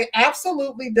fiance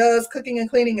absolutely does cooking and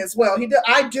cleaning as well.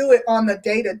 I do it on the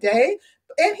day-to-day,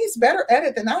 and he's better at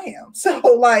it than I am. So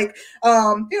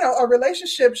a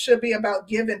relationship should be about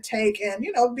give and take and,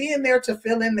 being there to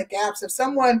fill in the gaps. If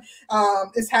someone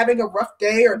is having a rough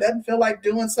day or doesn't feel like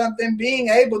doing something, being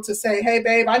able to say, hey,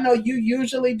 babe, I know you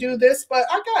usually do this, but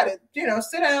I got it.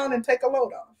 Sit down and take a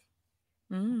load off.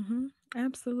 Mm-hmm.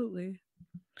 Absolutely.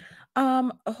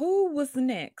 Who was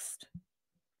next?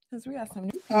 Because we got some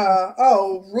new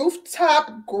Rooftop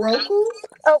Grogu.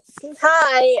 Oh,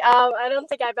 hi. I don't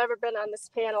think I've ever been on this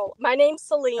panel. My name's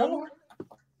Celine.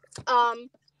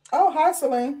 Hi,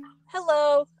 Celine.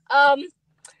 Hello.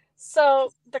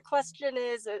 So the question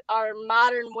is, are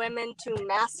modern women too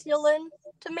masculine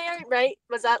to marry? Right?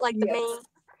 Was that like the main?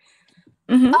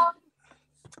 Mm-hmm.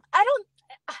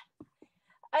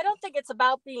 I don't think it's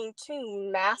about being too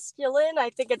masculine. I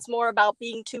think it's more about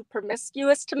being too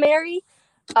promiscuous to marry.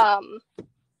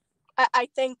 I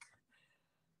think,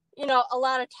 a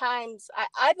lot of times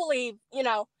I believe,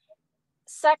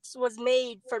 sex was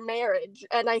made for marriage.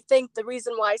 And I think the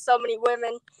reason why so many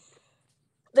women,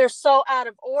 they're so out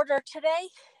of order today,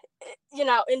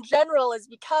 in general is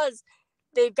because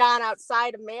they've gone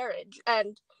outside of marriage.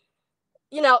 And,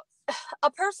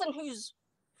 a person who's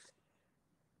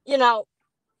you know,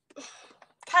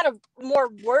 kind of more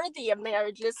worthy of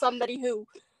marriage is somebody who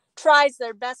tries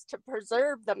their best to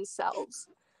preserve themselves,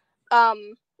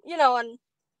 you know,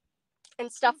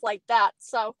 and stuff like that.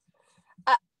 So,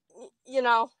 you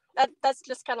know, that's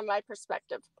just kind of my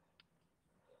perspective.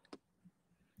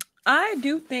 I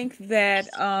do think that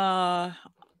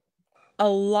a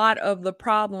lot of the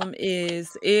problem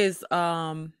is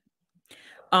the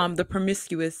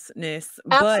promiscuousness,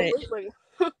 but Absolutely.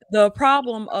 the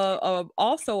problem of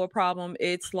also a problem,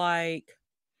 it's like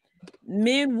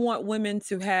men want women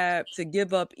to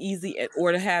give up easy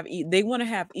or to have they want to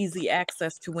have easy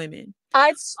access to women.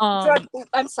 I'm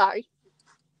sorry.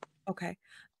 Okay.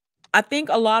 I think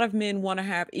a lot of men want to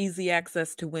have easy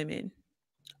access to women.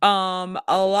 A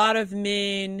lot of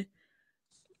men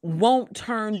won't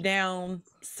turn down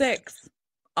sex.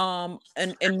 And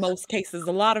in most cases,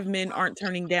 a lot of men aren't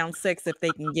turning down sex if they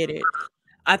can get it.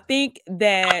 I think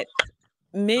that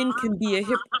men can be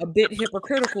a bit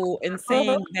hypocritical in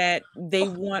saying that they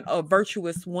want a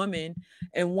virtuous woman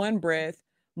in one breath,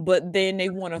 but then they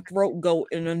want a throat goat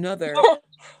in another.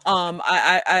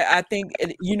 I think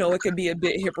you know, it could be a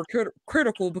bit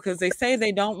hypocritical because they say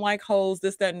they don't like hoes,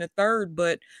 this, that, and the third,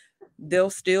 but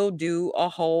they'll still do a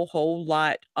whole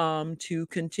lot to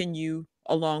continue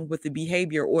along with the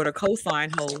behavior or to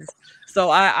co-sign hoes. So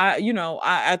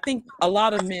I think a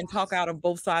lot of men talk out of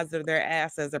both sides of their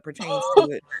ass as it pertains to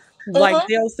it. Like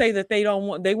they'll say that they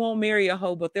won't marry a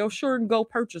hoe, but they'll sure go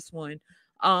purchase one.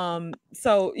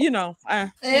 So you know,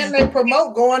 and they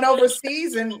promote going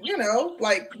overseas and, you know,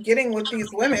 like getting with these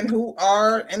women who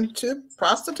are into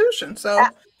prostitution. So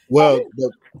well,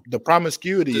 the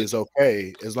promiscuity is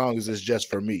okay as long as it's just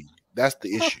for me. That's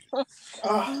the issue.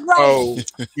 So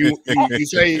you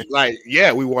say like,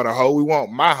 yeah, we want a hoe, we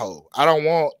want my hoe. I don't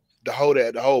want the hoe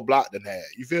that the whole block done had.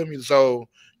 You feel me? So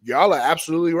y'all are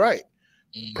absolutely right.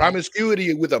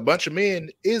 Promiscuity with a bunch of men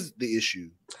is the issue.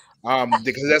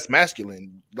 Because that's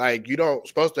masculine. Like, you don't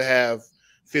supposed to have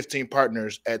 15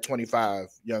 partners at 25,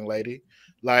 young lady.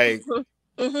 Like,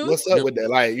 what's up with that?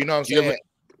 Like, you know what I'm saying?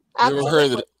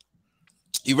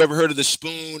 You ever heard of the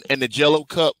spoon and the Jello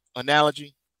cup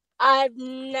analogy? I've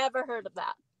never heard of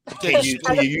that. Can you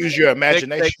use your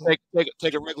imagination?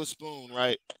 Take a regular spoon,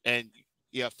 right? And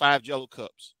you have 5 Jello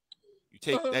cups. You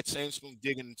take that same spoon,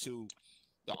 dig into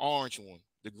the orange one,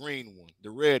 the green one, the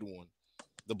red one,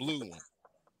 the blue one.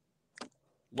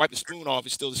 Wipe the spoon off,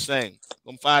 it's still the same.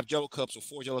 Them 5 Jello cups or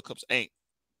 4 Jello cups ain't.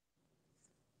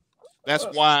 That's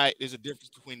why there's a difference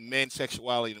between men's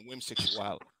sexuality and women's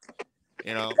sexuality.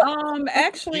 You know.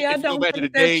 Actually, I don't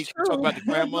think that's true. Talk about the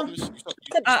grandmothers.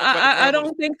 I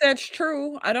don't think that's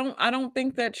true. I don't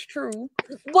think that's true.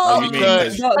 Well, but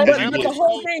the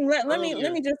whole thing. Let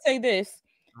me just say this.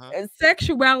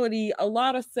 Sexuality, a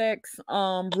lot of sex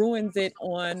ruins it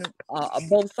on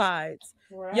both sides.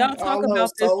 Right. Y'all talk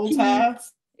about this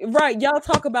key, right? Y'all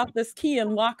talk about this key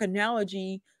and lock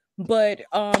analogy, but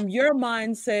your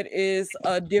mindset is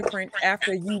different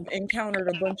after you've encountered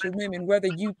a bunch of women. Whether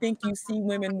you think you see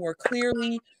women more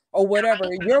clearly or whatever,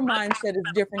 your mindset is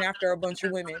different after a bunch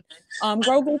of women.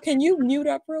 Grogu, can you mute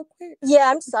up real quick?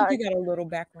 Yeah, I'm sorry. You got a little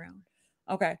background.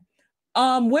 Okay.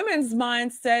 Women's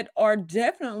mindset are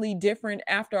definitely different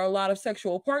after a lot of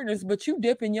sexual partners, but you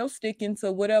dipping your stick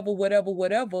into whatever,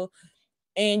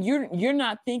 and you're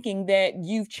not thinking that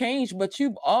you've changed, but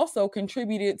you've also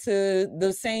contributed to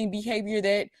the same behavior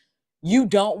that you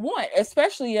don't want,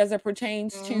 especially as it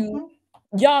pertains to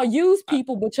y'all use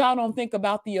people, but y'all don't think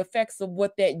about the effects of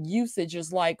what that usage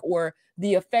is like, or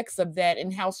the effects of that,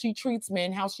 and how she treats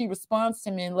men, how she responds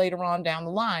to men later on down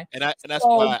the line. And that's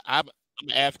why I'm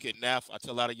an advocate now. I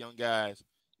tell a lot of young guys,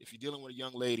 if you're dealing with a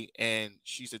young lady and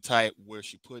she's the type where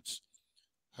she puts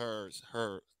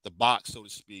the box, so to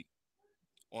speak,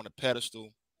 on a pedestal,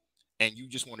 and you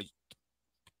just want to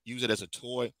use it as a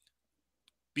toy,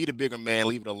 be the bigger man,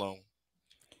 leave it alone.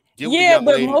 Yeah,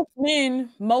 but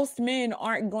most men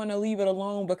aren't going to leave it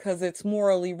alone because it's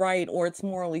morally right or it's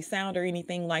morally sound or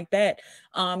anything like that.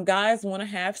 Guys want to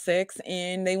have sex,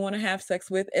 and they want to have sex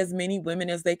with as many women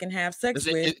as they can have sex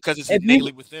with, because it's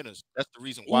innately within us. That's the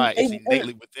reason why it's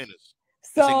innately within us.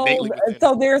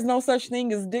 So there's no such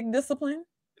thing as dick discipline.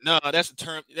 No, that's a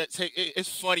term.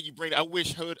 It's funny you bring it. I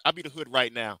wish I'd be the hood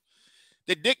right now.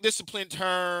 The dick discipline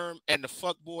term and the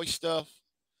fuckboy stuff,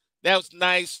 that was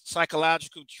nice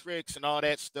psychological tricks and all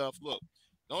that stuff. Look,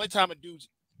 the only time a dude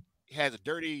has a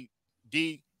dirty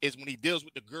D is when he deals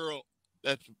with the girl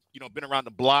that's been around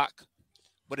the block.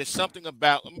 But it's something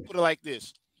about, let me put it like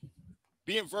this: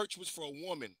 being virtuous for a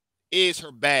woman is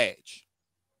her badge.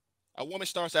 A woman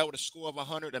starts out with a score of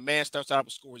 100. A man starts out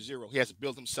with a score of 0. He has to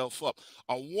build himself up.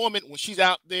 A woman, when she's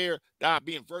out there not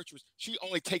being virtuous, she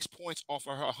only takes points off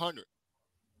of her 100.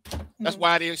 That's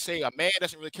why they say a man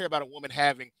doesn't really care about a woman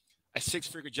having a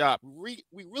 6-figure job. We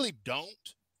really don't.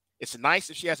 It's nice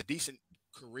if she has a decent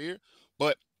career,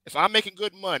 but if I'm making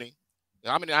good money,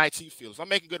 I'm in the IT field. If I'm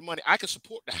making good money, I can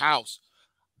support the house.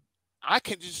 I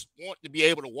can just want to be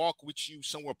able to walk with you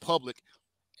somewhere public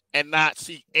and not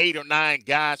see 8 or 9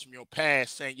 guys from your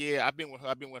past saying, "Yeah, I've been with her.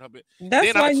 I've been with her." But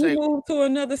that's why you moved to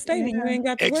another state and you ain't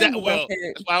got to worry about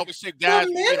that. That's why I always say, guys,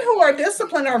 men who are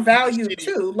disciplined are valued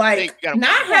too. Like,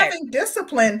 not having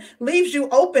discipline leaves you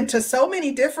open to so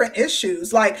many different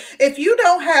issues. Like, if you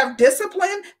don't have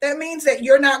discipline, that means that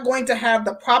you're not going to have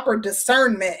the proper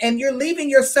discernment, and you're leaving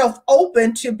yourself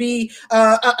open to be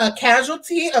a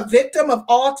casualty, a victim of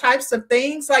all types of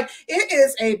things. Like, it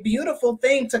is a beautiful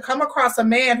thing to come across a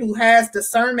man who has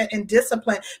discernment and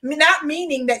discipline, not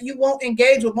meaning that you won't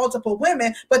engage with multiple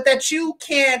women, but that you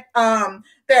can't,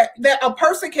 that a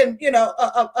person can, you know,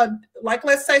 like,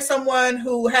 let's say someone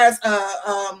who has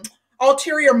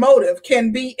ulterior motive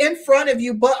can be in front of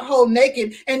you butthole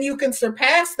naked, and you can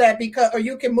surpass that because, or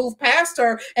you can move past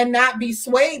her and not be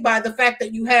swayed by the fact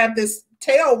that you have this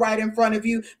tail right in front of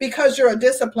you because you're a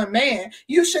disciplined man.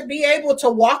 You should be able to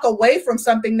walk away from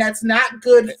something that's not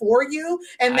good for you,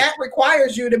 and that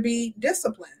requires you to be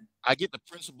disciplined. I get the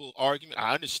principal argument.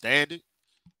 I understand it,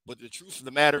 but the truth of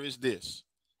the matter is this,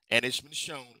 and it's been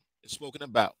shown and spoken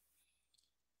about.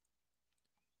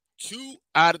 2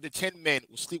 out of the 10 men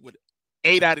will sleep with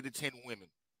 8 out of the 10 women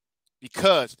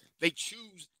because they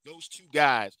choose those 2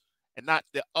 guys and not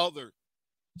the other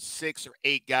 6 or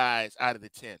 8 guys out of the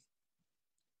 10.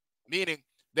 Meaning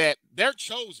that they're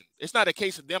chosen. It's not a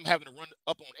case of them having to run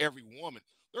up on every woman.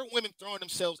 There are women throwing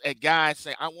themselves at guys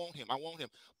saying, "I want him, I want him."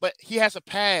 But he has a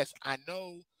past. I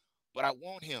know, but I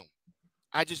want him.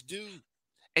 I just do.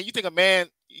 And you think a man,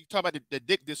 you talk about the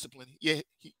dick discipline, yeah,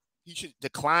 he should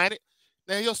decline it.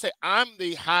 Now he'll say, "I'm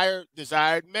the higher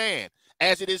desired man,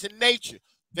 as it is in nature.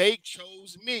 They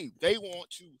chose me. They want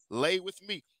to lay with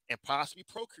me and possibly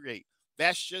procreate."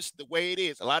 That's just the way it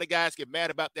is. A lot of guys get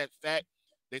mad about that fact.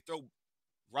 They throw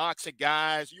rocks at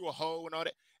guys, you a hoe and all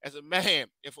that. As a man,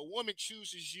 if a woman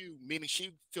chooses you, meaning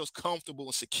she feels comfortable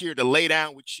and secure to lay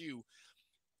down with you,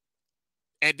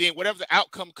 and then whatever the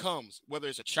outcome comes, whether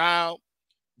it's a child,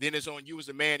 then it's on you as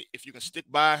a man if you can stick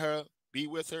by her, be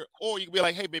with her, or you can be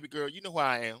like, "Hey, baby girl, you know who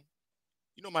I am.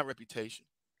 You know my reputation.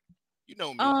 You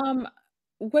know me."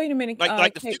 Wait a minute.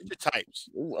 Like the future types.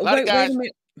 Wait a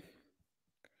minute.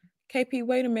 KP,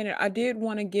 wait a minute. I did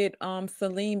want to get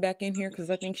Celine back in here because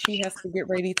I think she has to get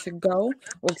ready to go.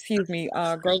 Or excuse me,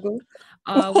 Grogu.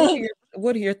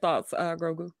 What are your thoughts,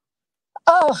 Grogu?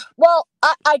 Oh, well,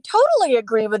 I totally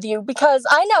agree with you because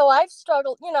I know I've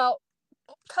struggled, you know,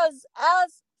 because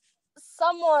as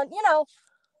someone, you know,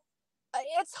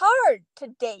 it's hard to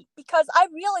date because I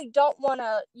really don't want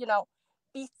to, you know,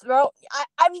 be thrown.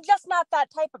 I'm just not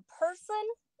that type of person,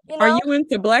 you know? Are you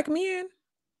into black men?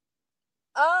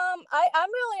 I'm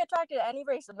really attracted to any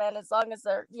race of men as long as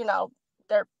they're, you know,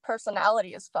 their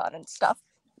personality is fun and stuff.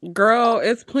 Girl,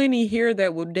 it's plenty here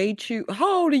that will date you.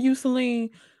 How old are you, Celine?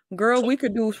 Girl, we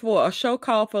could do for a show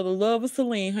called For the Love of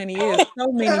Celine, honey. There's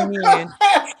so many men.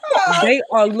 They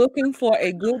are looking for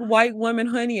a good white woman,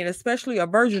 honey, and especially a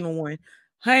virginal one.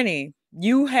 Honey,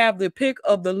 you have the pick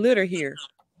of the litter here.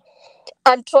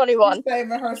 I'm 21. She's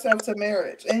saving herself to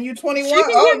marriage. And you 21?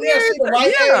 Oh, yeah, she's the right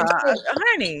age.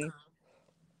 Honey.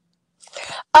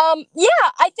 Yeah,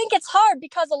 I think it's hard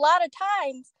because a lot of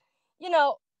times, you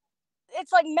know,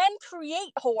 it's like men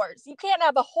create whores. You can't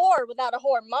have a whore without a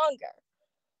whoremonger.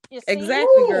 You see?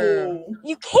 Exactly, girl.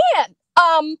 You can't.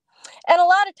 And a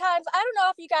lot of times, I don't know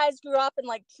if you guys grew up in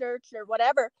like church or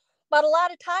whatever, but a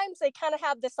lot of times they kind of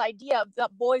have this idea of the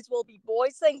boys will be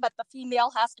boys thing, but the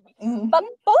female has to be. But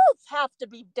both have to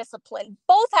be disciplined.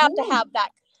 Both have to have that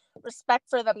respect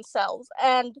for themselves.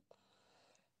 And,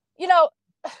 you know,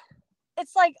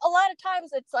 it's like a lot of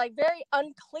times it's like very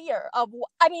unclear of,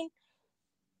 I mean,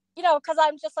 you know, because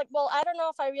I'm just like, well, I don't know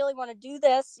if I really want to do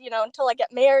this, you know, until I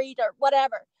get married or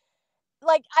whatever.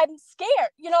 Like, I'm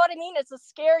scared, you know what I mean? It's a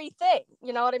scary thing,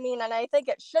 you know what I mean? And I think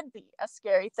it should be a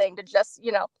scary thing to just,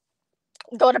 you know,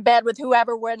 go to bed with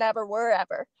whoever, whenever,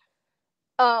 wherever.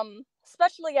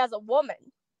 Especially as a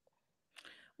woman.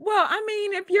 Well, I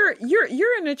mean, if you're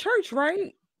in the church,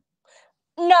 right?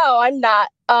 No, I'm not.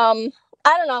 I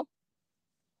don't know.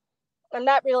 I'm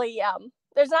not really,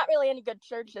 there's not really any good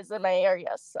churches in my area,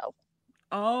 so.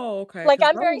 Oh, okay. Like,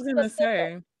 I'm very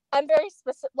specific. I'm very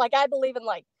specific. Like, I believe in,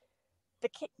 like, the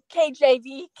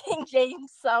KJV, King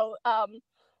James, so,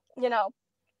 you know,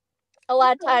 a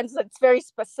lot of times it's very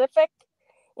specific,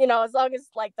 you know, as long as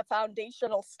like the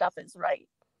foundational stuff is right.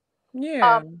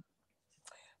 Yeah.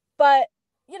 But,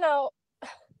 you know,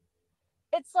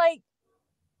 it's like,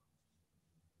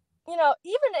 you know,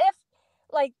 even if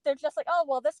like they're just like, oh,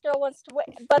 well, this girl wants to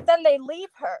win, but then they leave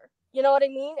her. You know what I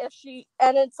mean?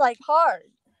 And it's like hard.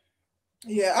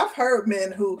 Yeah, I've heard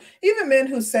men who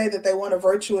say that they want a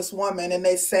virtuous woman, and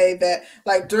they say that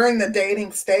like during the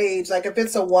dating stage, like if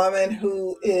it's a woman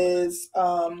who is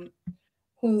a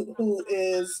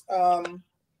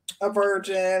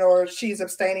virgin, or she's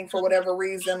abstaining for whatever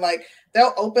reason, like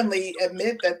they'll openly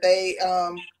admit that they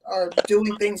are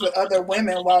doing things with other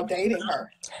women while dating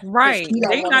her. Right.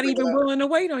 They're not even willing to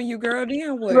wait on you, girl.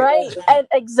 Damn what? Right. And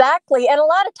exactly. And a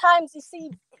lot of times you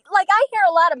see, like I hear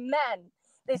a lot of men,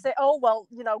 they say, oh, well,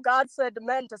 you know, God said to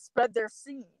men to spread their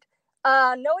seed.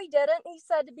 No, he didn't. He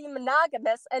said to be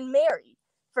monogamous and marry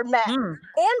for men and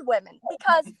women,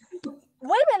 because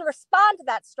women respond to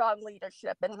that strong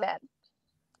leadership in men.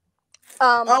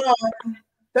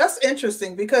 That's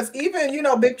interesting, because even, you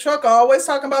know, Big Trucker always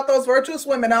talking about those virtuous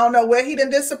women. I don't know where he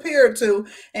done disappeared to.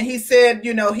 And he said,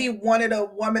 you know, he wanted a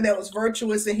woman that was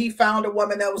virtuous, and he found a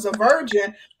woman that was a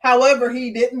virgin. However,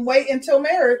 he didn't wait until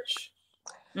marriage.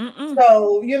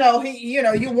 So, you know,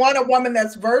 you want a woman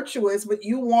that's virtuous, but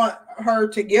you want her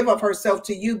to give of herself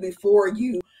to you before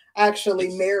you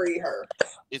actually marry her.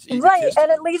 Right. And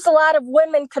it leaves a lot of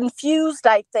women confused,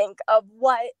 I think, of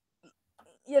what,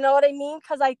 you know what I mean?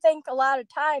 Because I think a lot of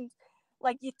times,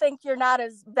 like, you think you're not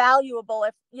as valuable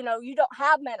if, you know, you don't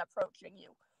have men approaching you.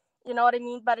 You know what I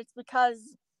mean? But it's because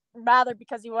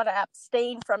you want to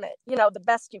abstain from it, you know, the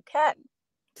best you can.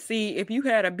 See, if you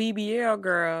had a BBL,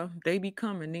 girl, they be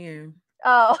coming in.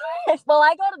 Oh, well,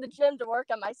 I go to the gym to work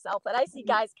on myself, and I see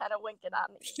guys kind of winking at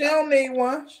me. She don't need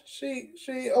one. She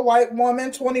a white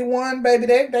woman, 21, baby.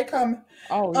 They come.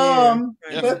 Oh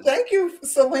yeah. But thank you,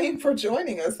 Celine, for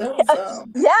joining us. That was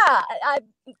yeah, I'm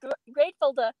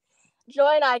grateful to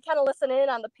join. I kind of listen in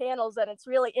on the panels, and it's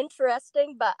really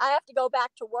interesting. But I have to go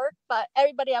back to work. But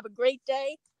everybody have a great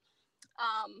day.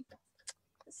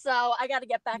 So I got to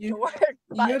get back to work.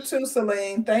 But you too,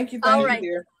 Celine. Thank you. All right.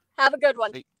 You. Have a good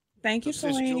one. Thank you,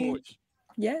 Celine. George.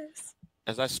 Yes.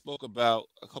 As I spoke about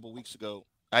a couple weeks ago,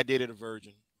 I dated a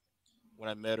virgin. When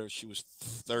I met her, she was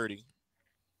 30.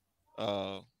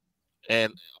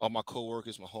 And all my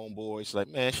coworkers, my homeboys, like,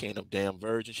 man, she ain't no damn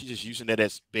virgin. She's just using that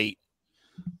as bait.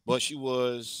 But she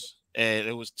was, and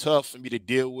it was tough for me to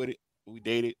deal with it. We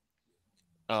dated.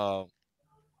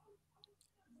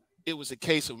 It was a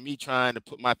case of me trying to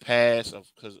put my past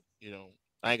of, because, you know,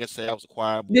 I ain't gonna say I was a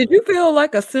choir boy. Did you feel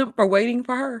like a simp for waiting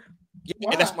for her?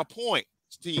 Yeah, and that's my point,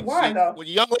 Steve. Why though? What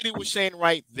the young lady was saying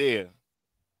right there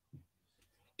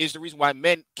is the reason why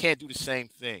men can't do the same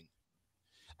thing.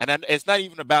 And it's not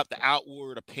even about the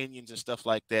outward opinions and stuff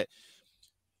like that.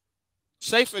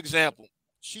 Say, for example,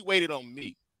 she waited on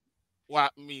me.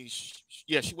 Well, I mean,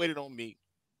 she waited on me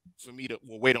for me to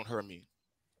wait on her and me.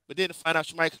 But then to find out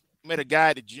she might met a guy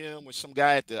at the gym with some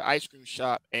guy at the ice cream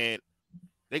shop, and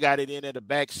they got it in at the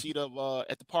back seat of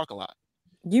at the parking lot.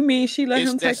 You mean she let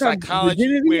him take her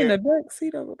virginity in the back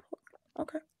seat of a parking lot?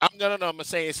 Okay. I'm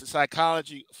saying it's a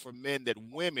psychology for men that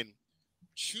women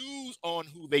choose on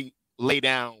who they lay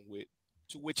down with,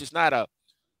 to which it's not a,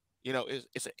 you know,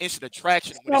 it's an instant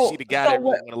attraction when they see the guy they really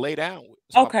want to lay down with.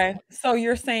 Okay, so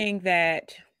you're saying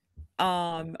that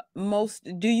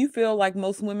do you feel like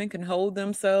most women can hold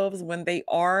themselves when they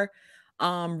are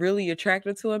really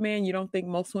attracted to a man? You don't think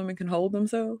most women can hold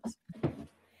themselves?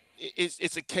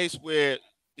 It's a case where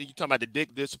you're talking about the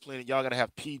dick discipline, and y'all gotta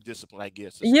have pee discipline, I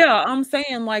guess. Yeah, I'm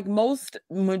saying like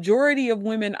majority of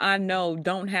women I know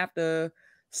don't have to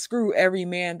screw every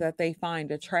man that they find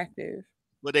attractive.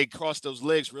 But they cross those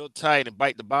legs real tight and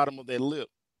bite the bottom of their lip.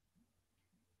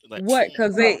 Like, what?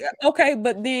 Because okay,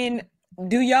 but then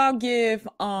do y'all give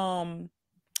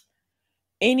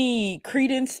any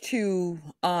credence to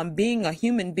being a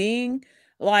human being?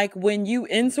 Like when you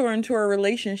enter into a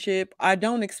relationship, I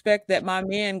don't expect that my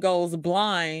man goes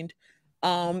blind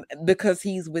because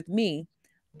he's with me.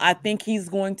 I think he's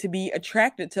going to be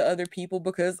attracted to other people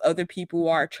because other people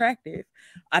are attractive.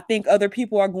 I think other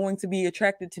people are going to be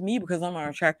attracted to me because I'm an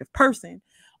attractive person.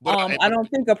 I don't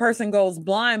think a person goes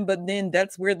blind, but then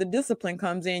that's where the discipline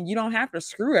comes in. You don't have to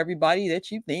screw everybody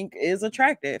that you think is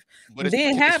attractive.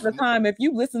 Then half the time, if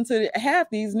you listen to half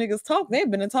these niggas talk, they've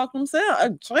been to talk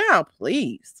themselves. Child,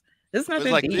 please. It's not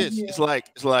like this. It's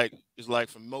like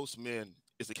for most men,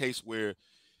 it's a case where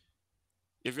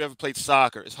if you ever played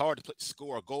soccer, it's hard to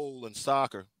score a goal in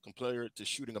soccer compared to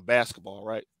shooting a basketball,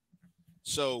 right?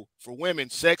 So for women,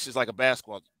 sex is like a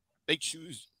basketball. They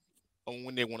choose on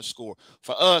when they want to score.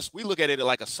 For us, we look at it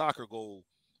like a soccer goal.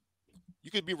 You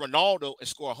could be Ronaldo and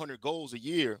score 100 goals a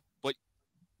year, but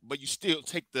you still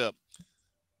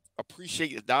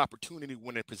appreciate the opportunity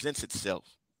when it presents itself.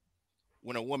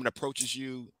 When a woman approaches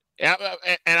you, and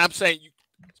I'm saying you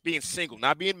being single,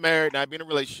 not being married, not being in a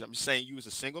relationship. I'm saying you as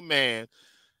a single man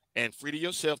and free to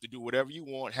yourself to do whatever you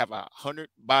want, have 100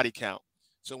 body count.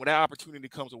 So when that opportunity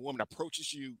comes, a woman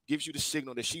approaches you, gives you the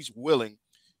signal that she's willing,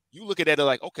 you look at it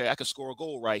like, okay, I can score a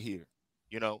goal right here.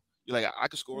 You know, you're like, I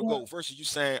can score a goal versus you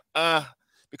saying,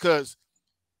 because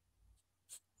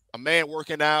a man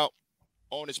working out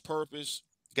on his purpose,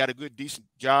 got a good, decent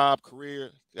job, career,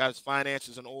 got his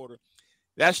finances in order.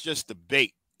 That's just the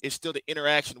bait. It's still the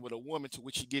interaction with a woman to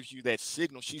which she gives you that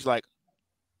signal. She's like,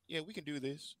 yeah, we can do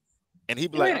this. And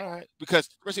he'd be like, all right. Because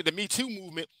especially the Me Too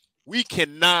movement, we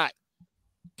cannot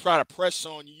try to press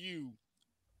on you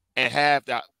and have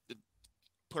that,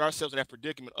 put ourselves in that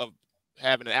predicament of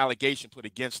having an allegation put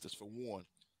against us, for one.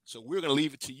 So we're going to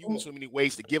leave it to you in so many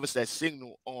ways to give us that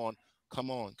signal on, come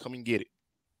and get it.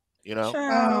 You know?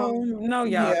 No,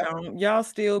 y'all don't. Y'all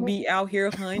still be out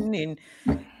here hunting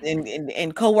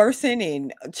and coercing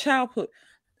and childhood.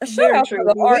 Shout out to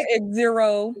the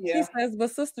RX0. He says, but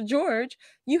Sister George,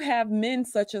 you have men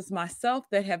such as myself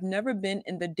that have never been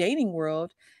in the dating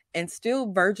world and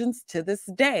still virgins to this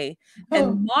day.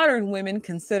 And modern women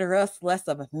consider us less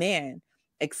of a man.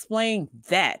 Explain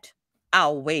that.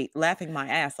 I'll wait, laughing my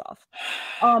ass off.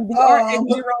 The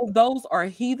RX0, those are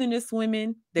heathenist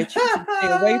women that you should stay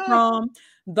away from.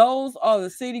 Those are the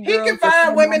city girls. He can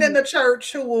find women in the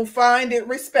church who will find it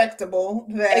respectable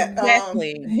that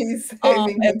he's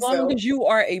saving as himself. long as you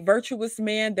are a virtuous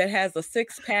man that has a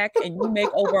 6-pack and you make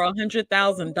over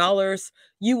 $100,000,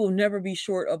 you will never be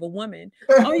short of a woman.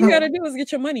 All you gotta do is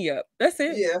get your money up. That's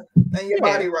it. Yeah, and your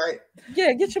body right.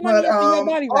 Yeah, get your money up and your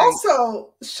body right.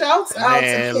 Also, shouts out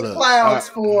to Kid Clouds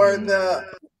for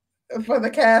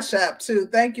the Cash App too.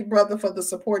 Thank you, brother, for the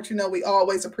support. You know, we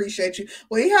always appreciate you.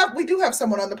 We do have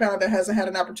someone on the panel that hasn't had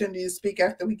an opportunity to speak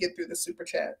after we get through the super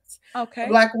chats. Okay.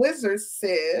 Black Wizard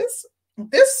says,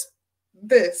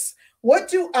 this what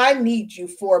do I need you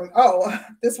for?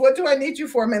 This what do I need you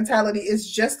for mentality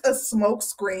is just a smoke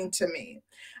screen to me.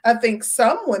 I think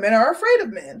some women are afraid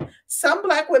of men. Some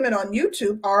Black women on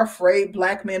YouTube are afraid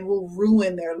Black men will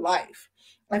ruin their life.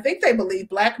 I think they believe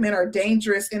Black men are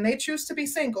dangerous and they choose to be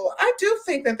single. I do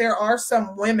think that there are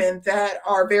some women that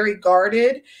are very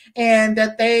guarded and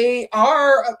that they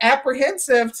are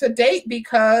apprehensive to date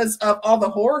because of all the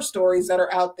horror stories that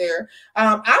are out there.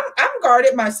 I'm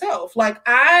guarded myself. Like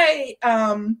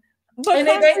let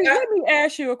me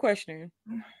ask you a question.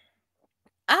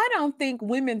 I don't think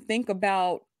women think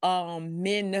about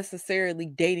men necessarily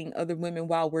dating other women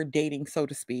while we're dating, so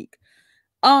to speak.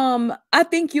 I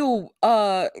think you'll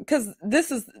because this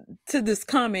is to this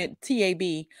comment TAB.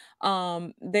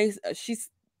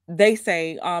 They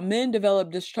say men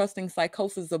develop distrusting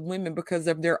psychosis of women because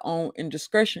of their own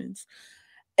indiscretions.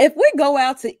 If we go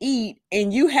out to eat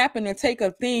and you happen to take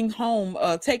a thing home,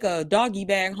 take a doggy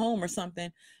bag home or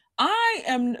something, I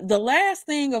am the last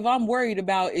thing I'm worried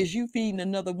about is you feeding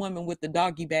another woman with the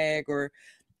doggy bag or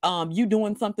you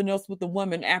doing something else with the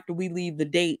woman after we leave the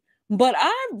date. But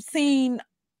I've seen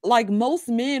like most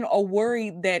men are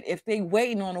worried that if they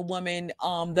waiting on a woman,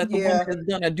 that the woman is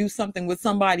gonna do something with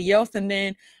somebody else. And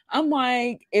then I'm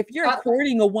like, if you're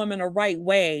courting a woman the right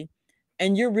way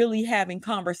and you're really having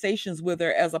conversations with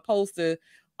her as opposed to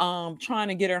trying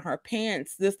to get in her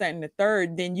pants, this, that, and the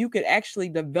third, then you could actually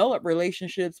develop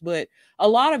relationships. But a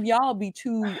lot of y'all be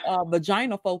too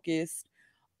vagina focused.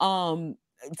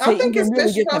 I think it's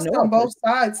mistrust on both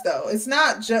sides, though. It's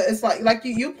not just, it's like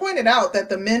you pointed out that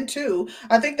the men too,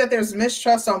 I think that there's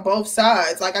mistrust on both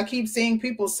sides. Like I keep seeing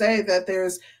people say that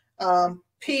there's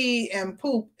pee and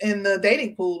poop in the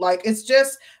dating pool. Like it's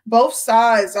just both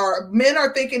sides men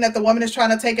are thinking that the woman is trying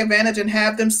to take advantage and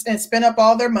have them and spend up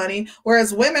all their money.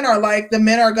 Whereas women are like, the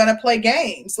men are going to play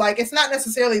games. Like it's not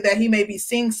necessarily that he may be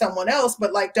seeing someone else,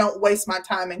 but like, don't waste my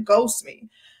time and ghost me.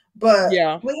 But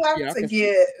we have to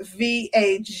get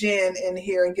V.A. Jen in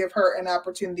here and give her an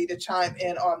opportunity to chime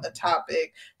in on the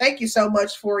topic. Thank you so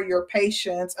much for your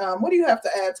patience. What do you have to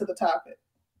add to the topic?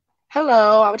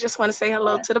 Hello, I just want to say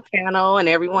hello to the panel and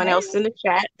everyone else in the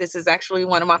chat. This is actually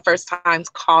one of my first times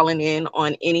calling in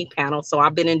on any panel, so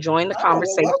I've been enjoying the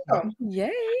conversation. Welcome.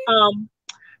 Yay.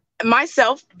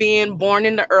 Myself being born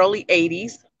in the early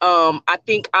 80s, I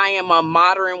think I am a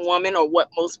modern woman, or what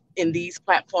most in these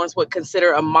platforms would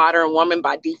consider a modern woman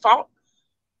by default.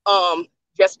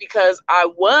 Just because I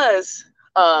was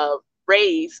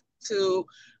raised to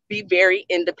be very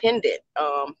independent.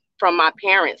 from my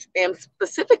parents, and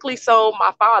specifically so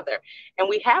my father. And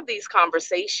we have these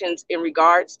conversations in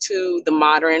regards to the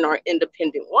modern or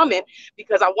independent woman,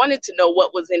 because I wanted to know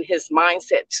what was in his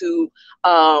mindset to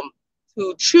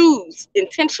choose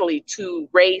intentionally to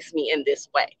raise me in this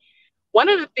way. One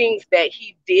of the things that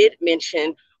he did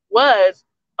mention was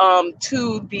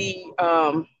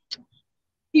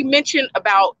he mentioned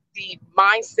about the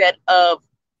mindset of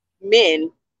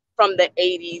men from the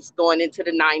 80s going into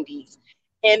the 90s.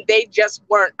 And they just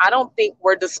weren't, I don't think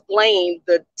we're displaying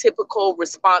the typical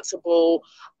responsible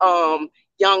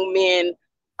young men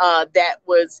that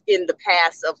was in the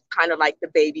past of kind of like the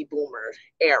baby boomer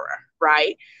era,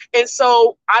 right? And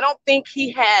so I don't think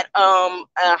he had a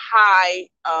high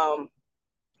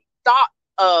thought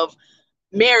of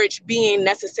marriage being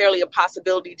necessarily a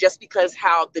possibility just because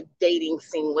how the dating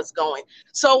scene was going.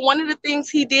 So one of the things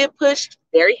he did push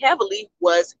very heavily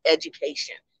was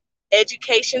education.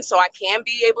 Education, so I can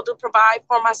be able to provide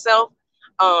for myself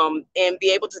and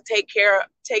be able to take care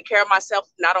of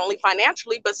myself, not only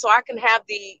financially, but so I can have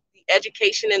the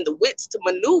education and the wits to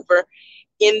maneuver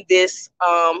in this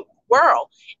world.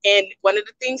 And one of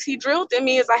the things he drilled in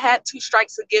me is I had 2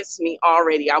 strikes against me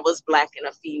already. I was Black and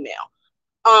a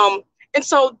female. And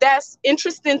so that's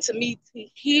interesting to me to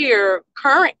hear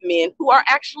current men who are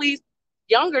actually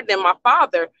younger than my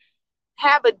father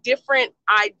have a different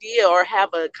idea or have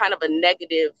a kind of a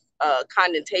negative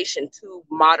connotation to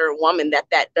modern woman that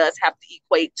does have to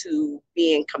equate to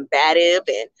being combative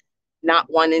and not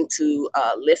wanting to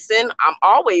listen. I'm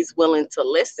always willing to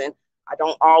listen. I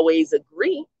don't always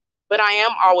agree, but I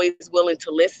am always willing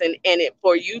to listen. And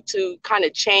for you to kind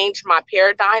of change my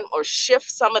paradigm or shift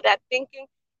some of that thinking,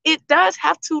 it does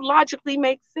have to logically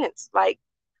make sense. Like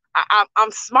I'm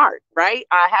smart, right?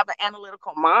 I have an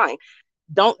analytical mind.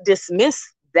 Don't dismiss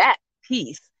that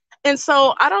piece. And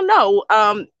so I don't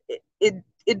know.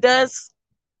 It does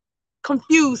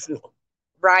confuse me,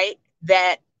 right?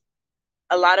 That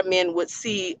a lot of men would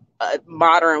see a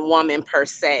modern woman per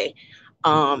se.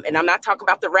 And I'm not talking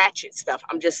about the ratchet stuff.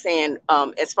 I'm just saying,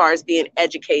 as far as being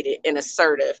educated and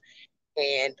assertive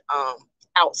and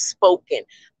outspoken,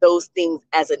 those things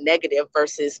as a negative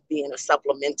versus being a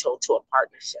supplemental to a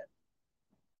partnership.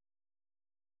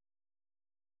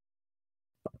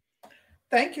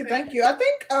 Thank you. I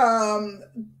think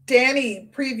Danny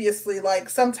previously, like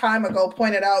some time ago,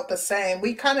 pointed out the same.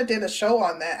 We kind of did a show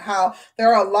on that, how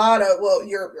there are a lot of, well,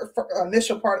 your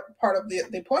initial part of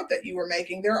the point that you were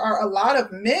making, there are a lot of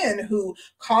men who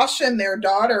caution their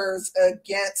daughters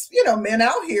against, men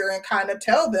out here and kind of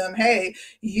tell them, hey,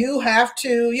 you have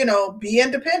to, be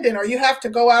independent, or you have to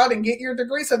go out and get your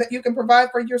degree so that you can provide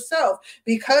for yourself,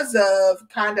 because of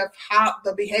kind of how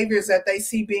the behaviors that they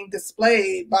see being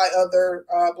displayed by other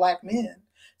Black men.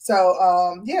 So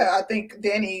I think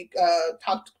Danny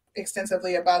talked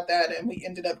extensively about that, and we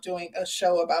ended up doing a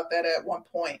show about that at one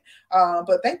point.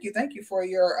 But thank you for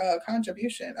your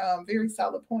contribution. Very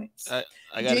solid points. I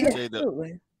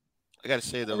gotta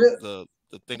say the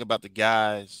thing about the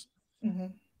guys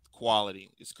quality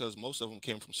is because most of them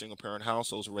came from single parent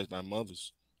households raised by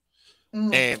mothers.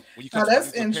 And when you come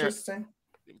that's interesting.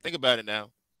 Think about it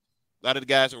now. A lot of the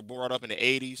guys that were brought up in the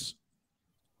 80s,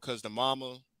 because the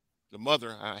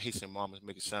mother, I hate saying mama,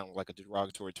 make it sound like a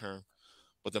derogatory term,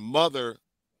 but the mother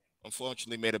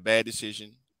unfortunately made a bad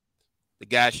decision. The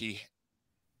guy she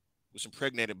was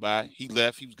impregnated by, he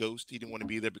left, he was ghost. He didn't want to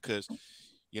be there because,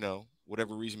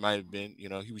 whatever reason might have been,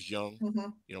 he was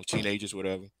young, teenagers,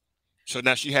 whatever. So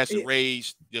now she has to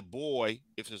raise the boy,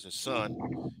 if it's a son,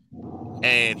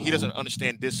 and he doesn't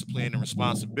understand discipline and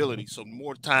responsibility. So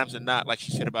more times than not, like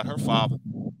she said about her father,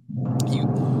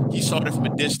 he saw it from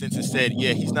a distance and said,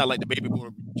 yeah, he's not like the baby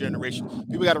boomer generation.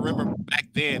 People got to remember back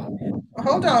then.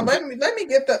 Hold on, let me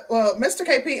get the Mr.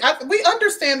 KP. We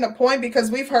understand the point,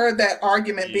 because we've heard that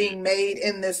argument being made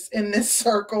in this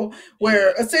circle,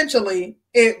 where essentially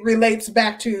it relates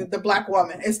back to the Black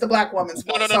woman. It's the Black woman's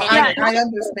fault. No. I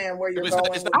understand where you're going.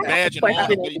 It's not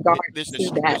there's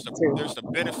the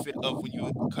benefit of when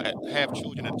you have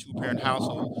children in a 2-parent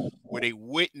household where they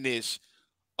witness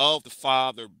of the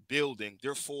father building,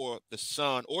 therefore the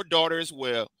son or daughter as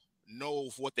well know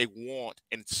what they want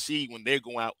and see when they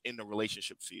go out in the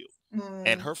relationship field.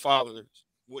 And her father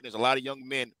witnessed a lot of young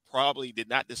men probably did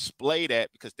not display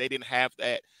that because they didn't have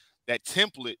that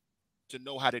template to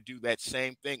know how to do that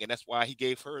same thing. And that's why he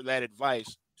gave her that advice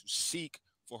to seek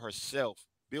for herself,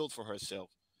 build for herself,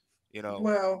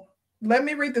 Well, Let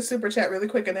me read the super chat really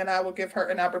quick, and then I will give her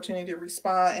an opportunity to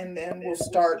respond, and then we'll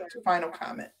start final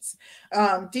comments.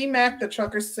 D-Mac, the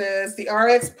trucker, says, the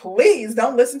RX, please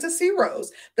don't listen to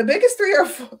C-Rose. The biggest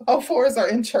 304s are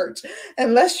in church,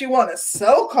 unless you want a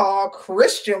so-called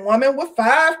Christian woman with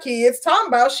 5 kids talking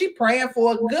about she praying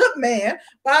for a good man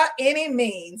by any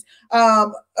means.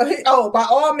 By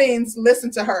all means, listen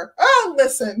to her. Oh,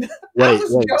 listen. Wait.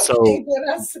 So when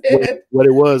I said what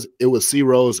it was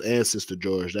C-Rose and Sister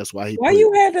George. That's why he. Why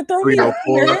you had to throw me off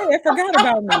your head? I forgot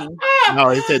about me. No,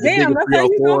 he said the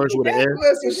biggest 304s with an S.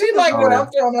 Listen, she like what I'm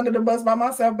throwing under the bus by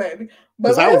myself, baby.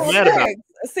 But I was mad about it.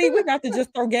 See, we got to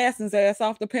just throw Gaston's ass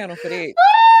off the panel for that.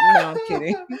 No, I'm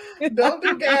kidding. Don't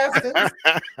do Gaston.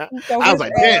 I was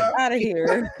like, damn. Out of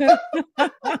here.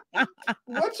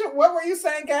 What were you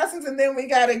saying, Gaston? And then we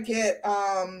got to get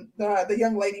the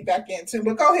young lady back in too.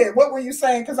 But go ahead. What were you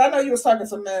saying? Because I know you was talking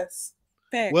some mess.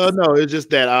 Thanks. Well, no, it's just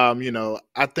that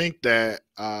I think that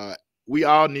we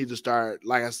all need to start,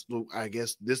 like I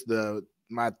guess this is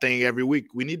my thing every week.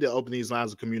 We need to open these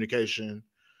lines of communication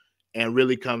and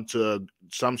really come to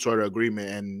some sort of agreement.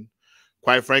 And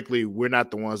quite frankly, we're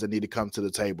not the ones that need to come to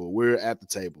the table. We're at the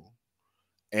table.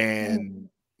 And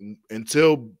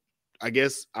until, I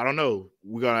guess, I don't know,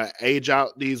 we're going to age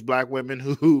out these Black women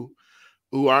who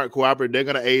aren't cooperating. They're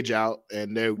going to age out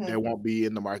and they won't be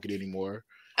in the market anymore.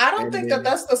 I don't think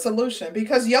that's the solution,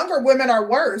 because younger women are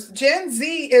worse. Gen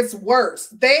Z is worse.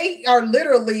 They are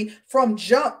literally from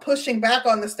jump pushing back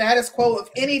on the status quo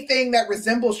of anything that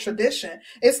resembles tradition.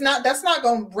 That's not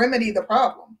going to remedy the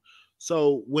problem.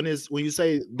 So when you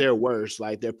say they're worse,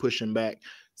 like they're pushing back.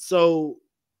 So,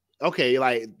 okay,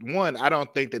 like one, I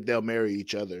don't think that they'll marry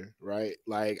each other, right?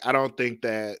 Like, I don't think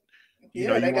that.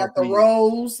 They got the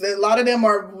roles. A lot of them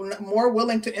are more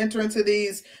willing to enter into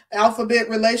these alphabet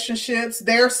relationships.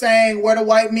 They're saying, where the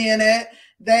white men at?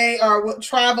 They are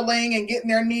traveling and getting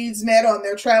their needs met on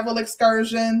their travel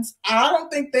excursions. I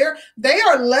don't think they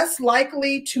are less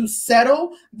likely to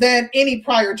settle than any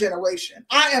prior generation.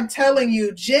 I am telling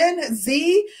you, Gen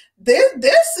Z,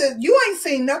 this is, you ain't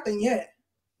seen nothing yet.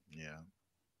 Yeah.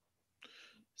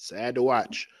 Sad to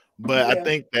watch. But I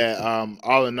think that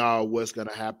all in all, what's going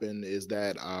to happen is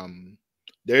that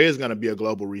there is going to be a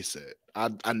global reset.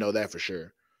 I know that for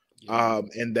sure.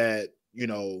 And that,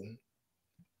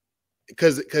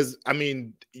 because I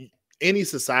mean, any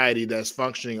society that's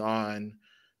functioning on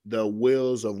the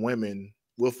wills of women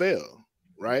will fail,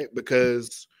 right?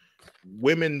 Because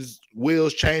women's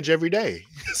wills change every day.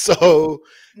 So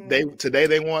today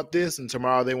they want this and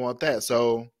tomorrow they want that.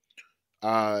 So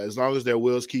as long as their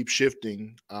wills keep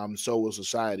shifting, so will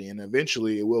society, and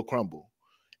eventually it will crumble,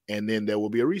 and then there will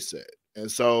be a reset.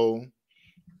 And so,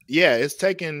 yeah, it's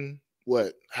taken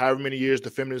however many years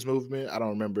the feminist movement. I don't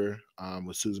remember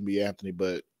with Susan B. Anthony,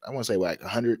 but I want to say like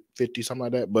 150, something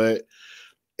like that. But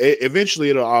eventually,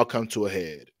 it'll all come to a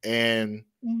head, and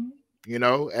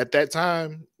at that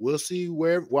time, we'll see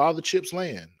where all the chips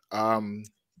land.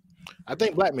 I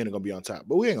think Black men are gonna be on top,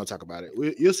 but we ain't gonna talk about it.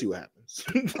 You'll see what happens.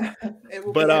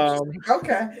 But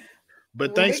okay.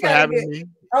 But thanks for having me.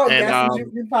 Oh, and,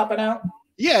 you popping out?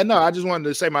 Yeah, no, I just wanted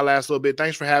to say my last little bit.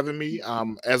 Thanks for having me.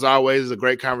 As always, it's a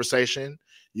great conversation.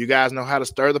 You guys know how to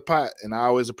stir the pot, and I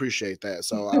always appreciate that.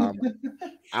 So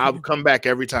I'll come back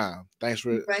every time. Thank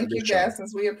you, Gaston.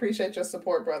 We appreciate your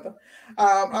support, brother.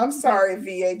 I'm sorry,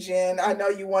 VA Jen. I know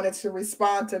you wanted to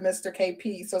respond to Mr.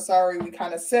 KP, so sorry we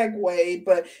kind of segued.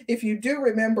 But if you do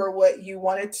remember what you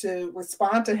wanted to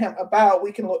respond to him about,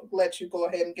 we can let you go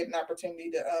ahead and get an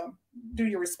opportunity to do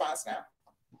your response now.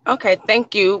 Okay,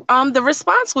 thank you. The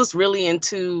response was really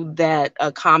into that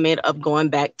comment of going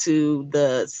back to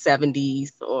the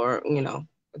 70s or,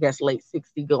 I guess late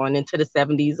 60s going into the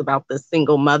 70s about the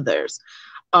single mothers.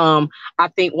 I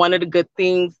think one of the good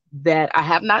things that I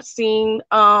have not seen,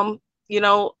 on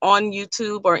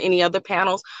YouTube or any other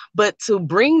panels, but to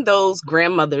bring those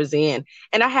grandmothers in.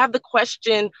 And I have the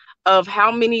question of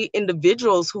how many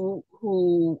individuals who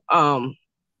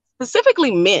specifically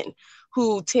men,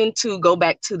 who tend to go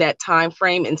back to that time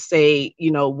frame and say,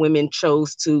 women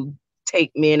chose to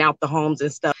take men out the homes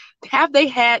and stuff. Have they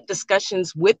had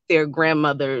discussions with their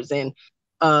grandmothers and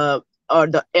or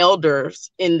the elders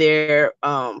in their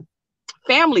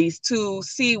families to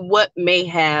see what may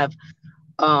have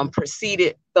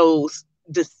preceded those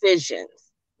decisions,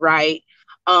 right?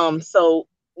 So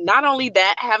not only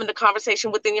that, having the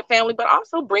conversation within your family, but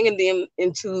also bringing them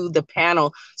into the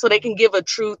panel so they can give a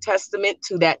true testament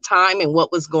to that time and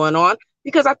what was going on.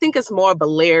 Because I think it's more of a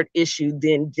layered issue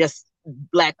than just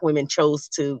Black women chose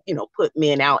to, put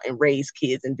men out and raise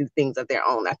kids and do things of their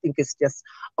own. I think it's just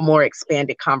a more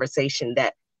expanded conversation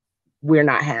that we're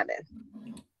not having.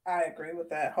 I agree with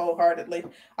that wholeheartedly.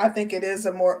 I think it is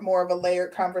a more of a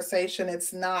layered conversation.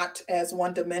 It's not as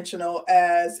one dimensional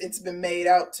as it's been made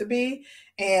out to be,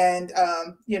 and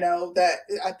you know that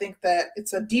I think that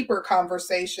it's a deeper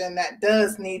conversation that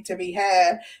does need to be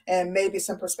had, and maybe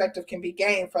some perspective can be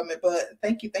gained from it. But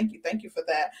thank you, thank you, thank you for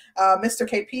that, Mr.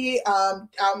 KP. I'm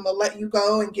gonna let you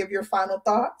go and give your final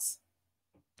thoughts.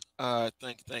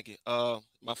 Thank you.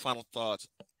 My final thoughts.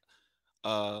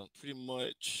 Pretty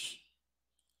much.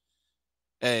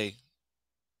 Hey,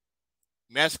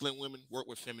 masculine women work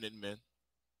with feminine men,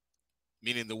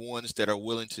 meaning the ones that are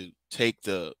willing to take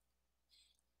the,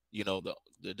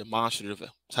 the demonstrative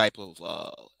type of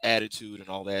attitude and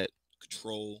all that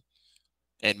control,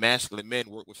 and masculine men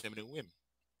work with feminine women.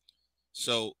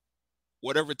 So,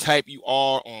 whatever type you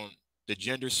are on the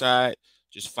gender side,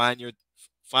 just find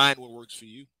what works for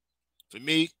you. For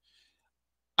me,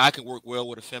 I can work well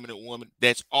with a feminine woman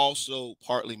that's also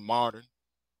partly modern.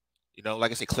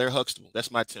 Like I said, Claire Huxtable, that's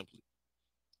my template.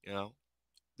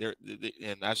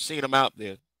 And I've seen them out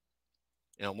there.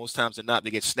 Most times than not, they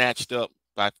get snatched up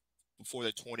before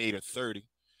they're 28 or 30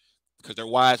 because they're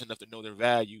wise enough to know their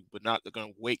value, but not they're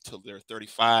going to wait till they're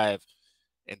 35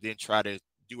 and then try to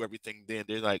do everything. Then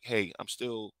they're like, hey, I'm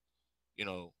still,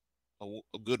 a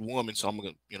good woman, so I'm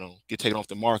going to, get taken off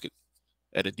the market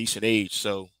at a decent age.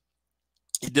 So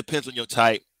it depends on your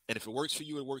type. And if it works for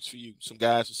you, it works for you. Some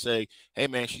guys will say, hey,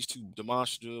 man, she's too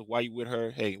demonstrative. Why you with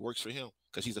her? Hey, it works for him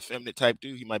because he's a feminine type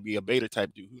dude. He might be a beta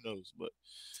type dude. Who knows?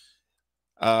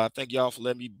 But thank y'all for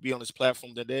letting me be on this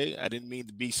platform today. I didn't mean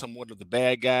to be somewhat of the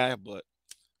bad guy, but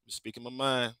I'm speaking my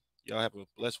mind. Y'all have a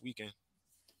blessed weekend.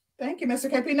 Thank you, Mr.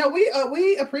 KP. No,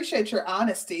 we appreciate your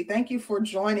honesty. Thank you for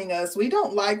joining us. We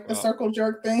don't like the circle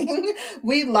jerk thing.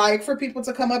 We like for people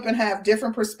to come up and have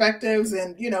different perspectives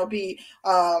and, be,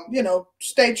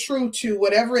 stay true to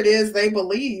whatever it is they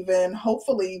believe. And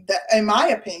hopefully that, in my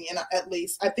opinion, at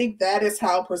least, I think that is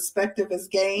how perspective is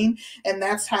gained. And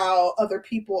that's how other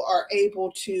people are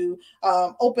able to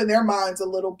open their minds a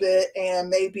little bit and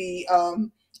maybe,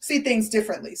 see things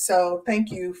differently. So thank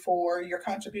you for your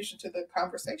contribution to the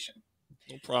conversation.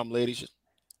 No problem, ladies.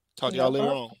 Talk to y'all later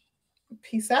on.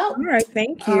 Peace out. All right.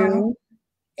 Thank you.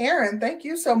 Aaron, thank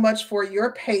you so much for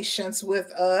your patience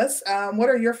with us. What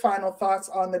are your final thoughts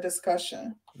on the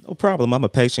discussion? No problem. I'm a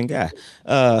patient guy.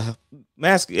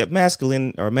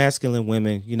 Masculine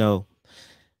women,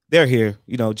 they're here.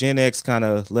 Gen X kind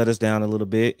of let us down a little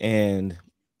bit, and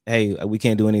hey, we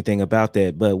can't do anything about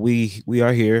that, but we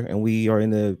are here and we are in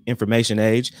the information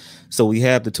age. So we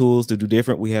have the tools to do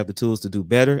different. We have the tools to do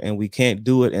better, and we can't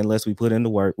do it unless we put in the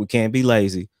work. We can't be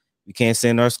lazy. We can't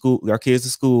send our kids to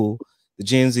school, the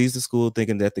Gen Zs to school,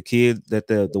 thinking that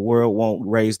the world won't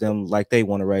raise them like they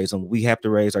want to raise them. We have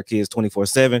to raise our kids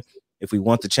 24/7. If we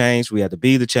want to change, we have to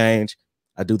be the change.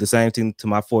 I do the same thing to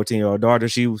my 14-year-old daughter.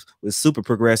 She was super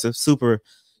progressive, super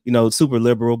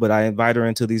liberal, but I invite her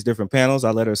into these different panels.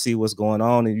 I let her see what's going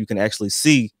on, and you can actually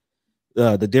see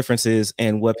the differences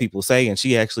in what people say. And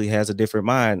she actually has a different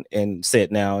mind and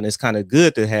set now. And it's kind of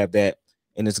good to have that.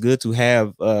 And it's good to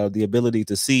have the ability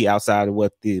to see outside of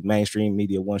what the mainstream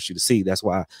media wants you to see. That's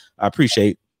why I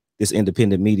appreciate this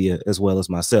independent media as well as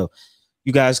myself.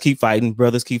 You guys keep fighting,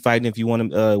 brothers, keep fighting. If you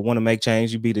want to make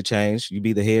change, you be the change. You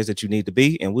be the heads that you need to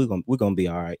be, and we're gonna be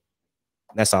all right.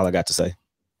 That's all I got to say.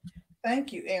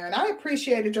 Thank you, Aaron. I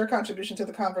appreciated your contribution to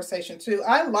the conversation too.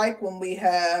 I like when we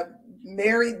have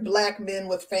married Black men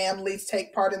with families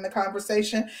take part in the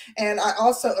conversation. And I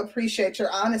also appreciate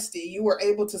your honesty. You were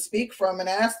able to speak from an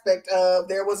aspect of,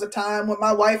 there was a time when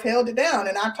my wife held it down,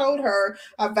 and I told her,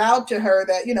 I vowed to her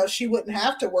that, she wouldn't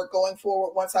have to work going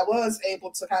forward once I was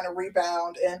able to kind of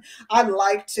rebound. And I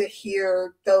like to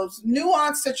hear those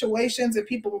nuanced situations and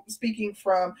people speaking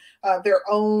from their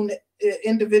own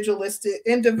individual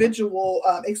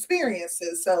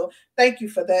experiences. So thank you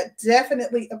for that.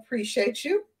 Definitely appreciate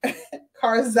you.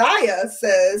 Karzaya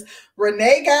says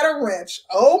Renee got a wrench.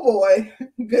 Oh boy,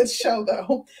 good show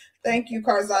though. Thank you,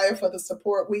 Karzaya, for the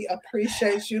support. We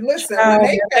appreciate you. Listen,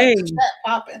 Renee got the chat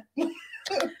popping.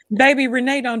 Baby,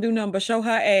 Renee don't do nothing but show her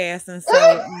ass, and so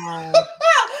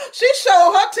she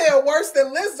showed her tail worse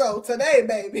than Lizzo today,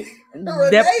 baby.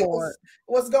 Renee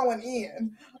was going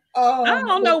in. I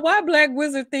don't know why Black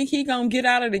Wizard think he gonna get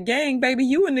out of the gang, baby.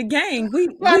 You in the gang.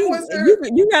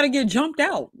 You gotta get jumped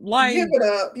out. Like, give it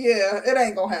up. Yeah, it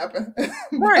ain't gonna happen.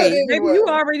 Right, anyway. Baby, you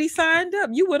already signed up.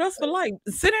 You with us for life.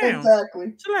 Sit down.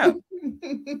 Exactly. Chill out.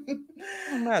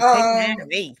 I'm not taking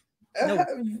me. No.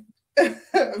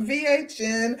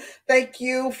 VHN, thank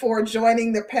you for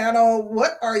joining the panel.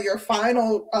 What are your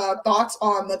final thoughts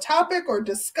on the topic or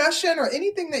discussion or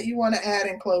anything that you want to add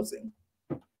in closing?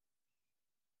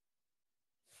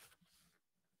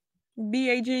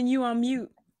 BAGN, you on mute.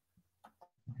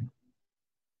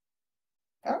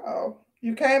 Uh-oh.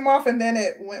 You came off and then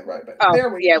it went right back. Oh, There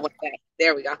we yeah, go. it went back.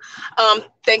 There we go.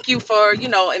 Thank you for,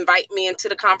 inviting me into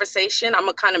the conversation. I'm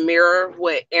gonna kind of mirror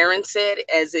what Aaron said,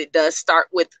 as it does start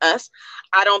with us.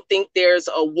 I don't think there's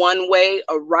a one way,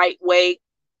 a right way,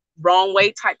 wrong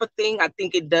way type of thing. I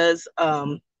think it does.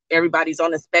 Everybody's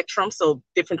on a spectrum, so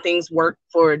different things work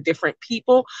for different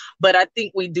people. But I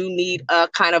think we do need a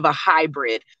kind of a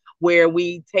hybrid where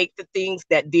we take the things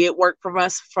that did work for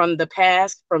us from the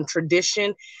past, from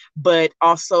tradition, but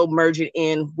also merge it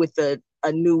in with a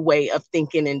new way of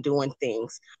thinking and doing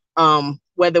things.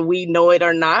 Whether we know it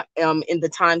or not, in the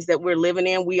times that we're living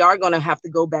in, we are going to have to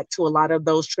go back to a lot of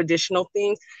those traditional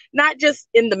things, not just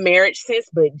in the marriage sense,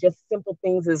 but just simple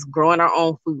things as growing our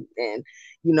own food and,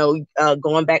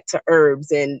 going back to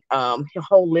herbs and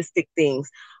holistic things.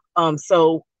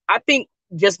 So I think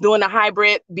just doing a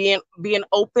hybrid, being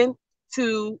open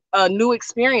to new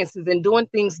experiences and doing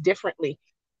things differently.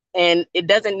 And it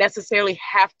doesn't necessarily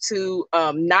have to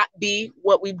not be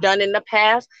what we've done in the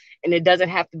past. And it doesn't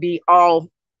have to be all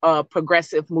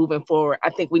progressive moving forward. I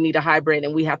think we need a hybrid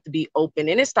and we have to be open.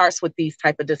 And it starts with these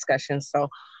type of discussions. So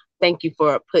thank you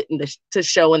for putting the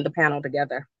show and the panel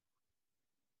together.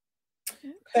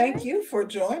 Thank you for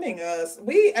joining us.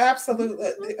 We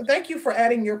absolutely thank you for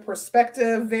adding your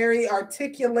perspective, very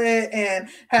articulate and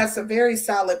has some very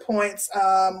solid points.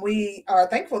 We are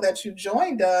thankful that you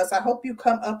joined us. I hope you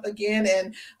come up again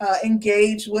and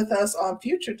engage with us on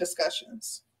future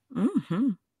discussions. Mm-hmm.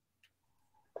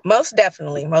 Most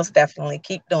definitely.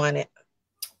 Keep doing it.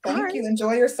 Thank you.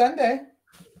 Enjoy your Sunday.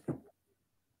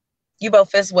 You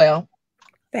both as well.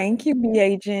 Thank you,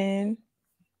 BAGN.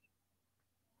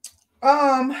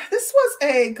 This was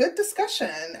a good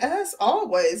discussion, as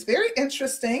always. Very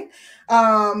interesting.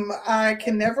 I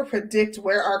can never predict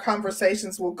where our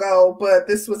conversations will go, but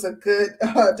this was a good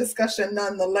discussion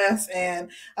nonetheless.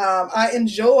 And I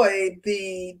enjoyed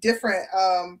the different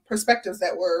perspectives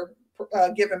that were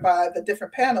given by the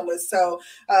different panelists. So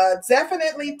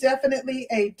definitely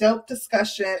a dope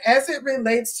discussion as it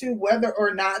relates to whether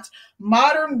or not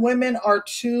modern women are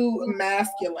too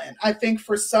masculine. I think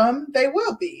for some they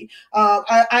will be.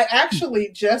 I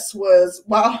actually just was,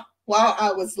 while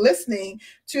I was listening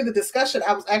to the discussion,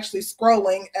 I was actually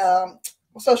scrolling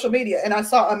social media and I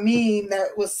saw a meme that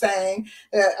was saying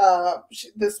that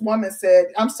this woman said,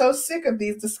 "I'm so sick of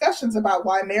these discussions about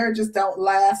why marriages don't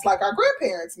last like our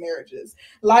grandparents' marriages.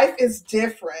 Life is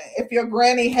different. If your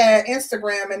granny had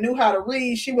Instagram and knew how to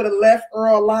read, she would have left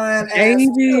Earl line as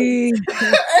too."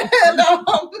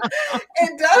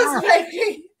 And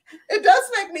it does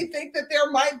make me think that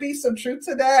there might be some truth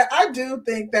to that. I do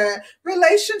think that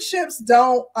relationships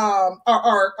don't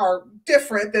are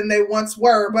different than they once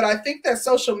were, but I think that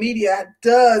social media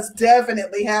does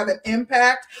definitely have an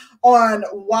impact on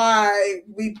why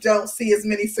we don't see as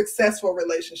many successful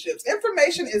relationships.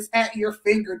 Information is at your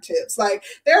fingertips. Like,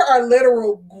 there are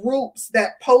literal groups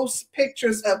that post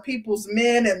pictures of people's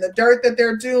men and the dirt that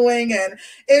they're doing, and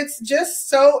it's just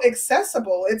so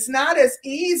accessible. It's not as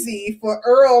easy for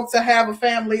Earl to have a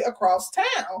family across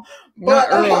town.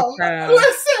 But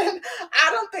listen,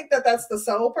 I don't think that that's the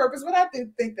sole purpose, but I do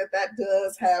think that that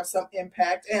does have some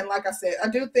impact. And like I said, I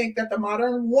do think that the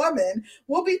modern woman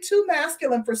will be too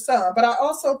masculine for some, but I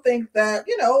also think that,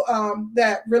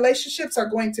 that relationships are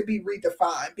going to be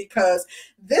redefined, because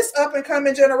this up and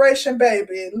coming generation,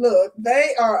 baby, look,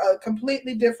 they are a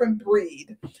completely different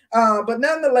breed. But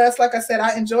nonetheless, like I said,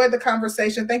 I enjoyed the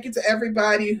conversation. Thank you to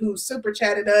everybody who super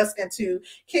chatted us and to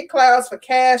Kit Clouds for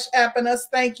cash apping us.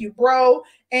 Thank you, bro.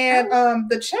 And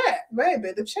the chat,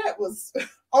 baby, the chat was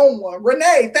on one.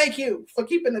 Renee, thank you for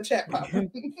keeping the chat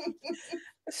popping.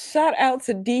 Shout out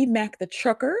to D Mac the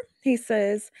trucker. He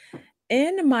says,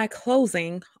 in my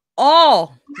closing,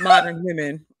 all modern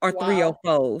women are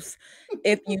 304s.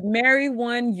 If you marry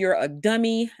one, you're a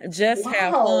dummy. Just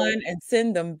have fun and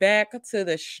send them back to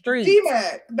the streets.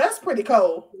 D-Mac, that's pretty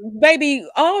cold. Baby,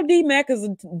 all D-Mac is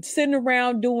sitting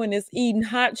around doing is eating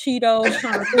hot Cheetos,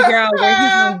 trying to figure out where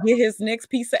he's going to get his next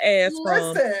piece of ass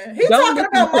from. Listen, he's talking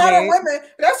about modern women.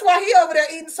 That's why he over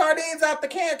there eating sardines out the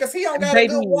can, because he don't got a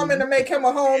good woman to make him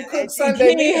a home-cooked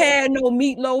Sunday meal. He had no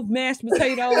meatloaf, mashed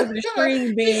potatoes, and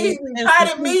string beans.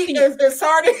 Potted meat and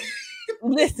sardines.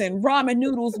 Listen, ramen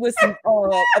noodles with some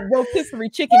rotisserie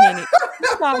chicken in it.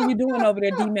 That's all you doing over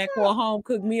there, D-Mac, for a home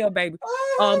cooked meal, baby.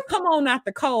 Come on out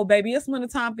the cold, baby. It's winter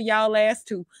time for y'all last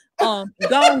two. Go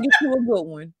and get you a good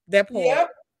one. That part. Yep.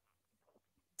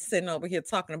 Sitting over here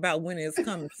talking about when it's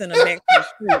coming, send them back to the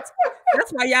streets.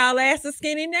 That's why y'all ass is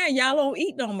skinny now. Y'all don't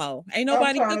eat no more. Ain't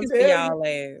nobody cooking for y'all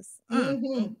ass.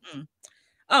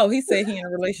 Oh, he said he in a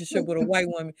relationship with a white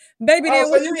woman. Baby, Oh, then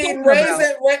so what you you eating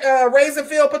talking about? raisin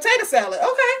filled potato salad? Okay,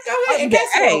 go ahead. And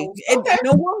casserole. Okay.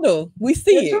 No wonder we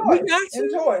see Enjoy. it. We got you.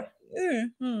 Enjoy.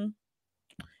 Mm-hmm.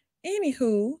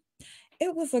 Anywho,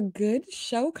 it was a good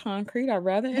show, Concrete. I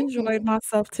rather enjoyed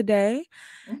myself today.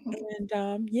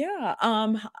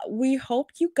 And we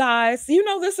hope you guys,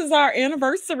 this is our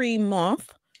anniversary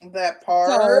month. That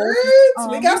part. So,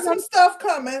 we got some stuff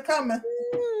coming.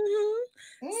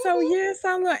 So yes,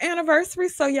 our little anniversary.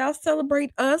 So y'all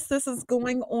celebrate us. This is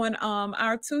going on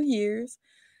our 2 years.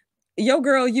 Your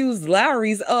girl used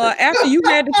Lowry's after you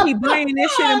had to keep buying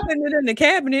this shit and putting it in the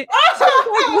cabinet. She was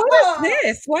like, what is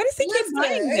this? Why does he keep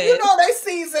buying this? You know they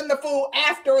season the food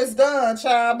after it's done,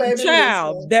 child, baby.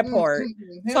 That part.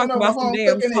 Talk about some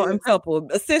damn salt and pepper.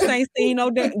 Sis ain't seen no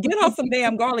damn. Get her some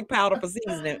damn garlic powder for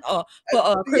seasoning.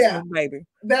 For Christmas, baby.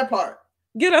 That part.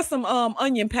 Get us some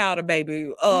onion powder,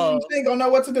 baby. She ain't gonna know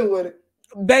what to do with it.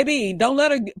 Baby, don't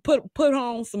let her put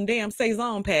on some damn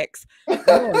Saison packs.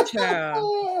 Oh,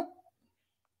 child.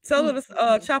 Tell her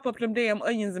to chop up them damn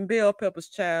onions and bell peppers,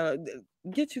 child.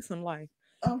 Get you some life.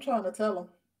 I'm trying to tell him.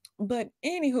 But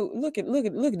anywho, look at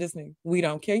this nigga. We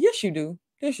don't care. Yes, you do.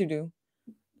 Yes, you do.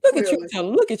 Look at Truth Teller.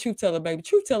 Look at Truth Teller, baby.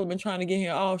 Truth Teller been trying to get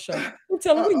here all show. Truth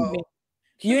Teller, where you been?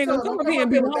 You ain't gonna come up here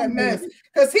and be with that mess.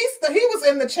 Because he was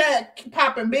in the chat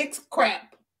popping big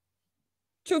crap.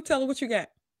 Truth Teller, what you got?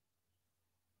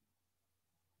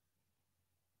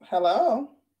 Hello.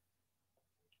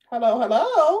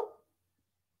 Hello.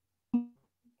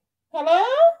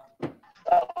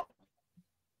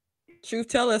 Truth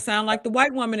Teller sound like the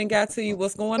white woman and got to you.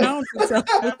 What's going on, Truth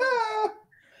Teller?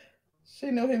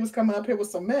 She knew he was coming up here with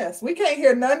some mess. We can't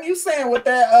hear nothing you saying with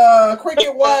that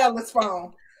Cricket wireless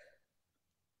phone.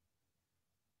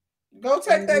 Go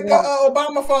take that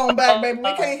Obama phone back, baby.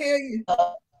 We can't hear you.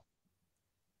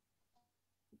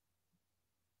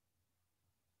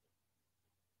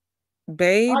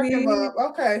 Baby.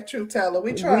 Okay, Truth Teller.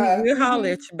 We tried. We'll holler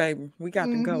at you, baby. We got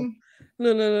to go.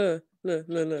 Look.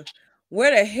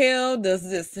 Where the hell does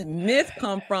this myth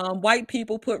come from? White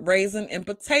people put raisin in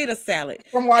potato salad.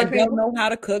 From white people. Don't know how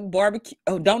to cook barbecue.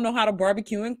 Don't know how to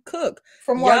barbecue and cook.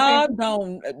 From white people. Y'all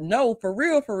don't know for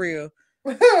real.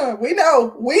 We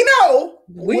know.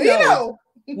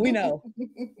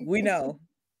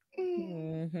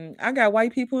 Mm-hmm. I got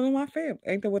white people in my family.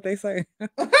 Ain't that what they say?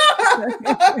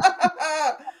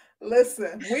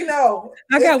 Listen, we know.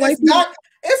 I got white people.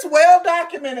 It's well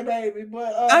documented, baby.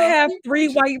 But I have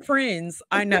 3 white friends.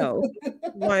 I know.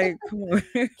 Like, come on.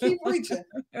 Keep reaching.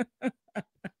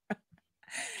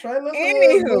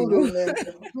 Anywho.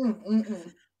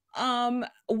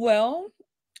 Well,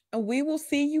 we will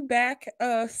see you back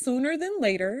sooner than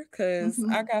later because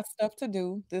I got stuff to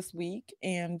do this week.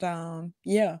 And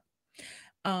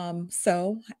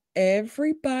so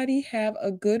everybody have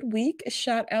a good week.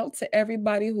 Shout out to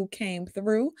everybody who came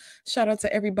through. Shout out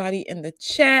to everybody in the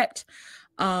chat,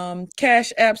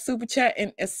 Cash App, Super Chat,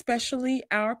 and especially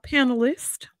our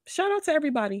panelists. Shout out to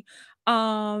everybody.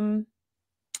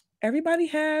 Everybody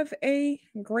have a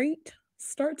great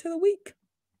start to the week.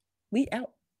 We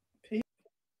out.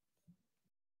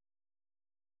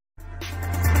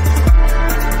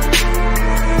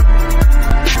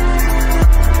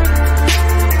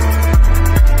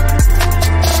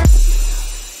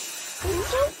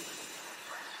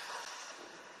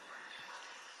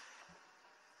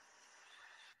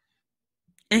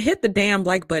 And hit the damn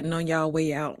like button on y'all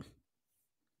way out.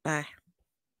 Bye.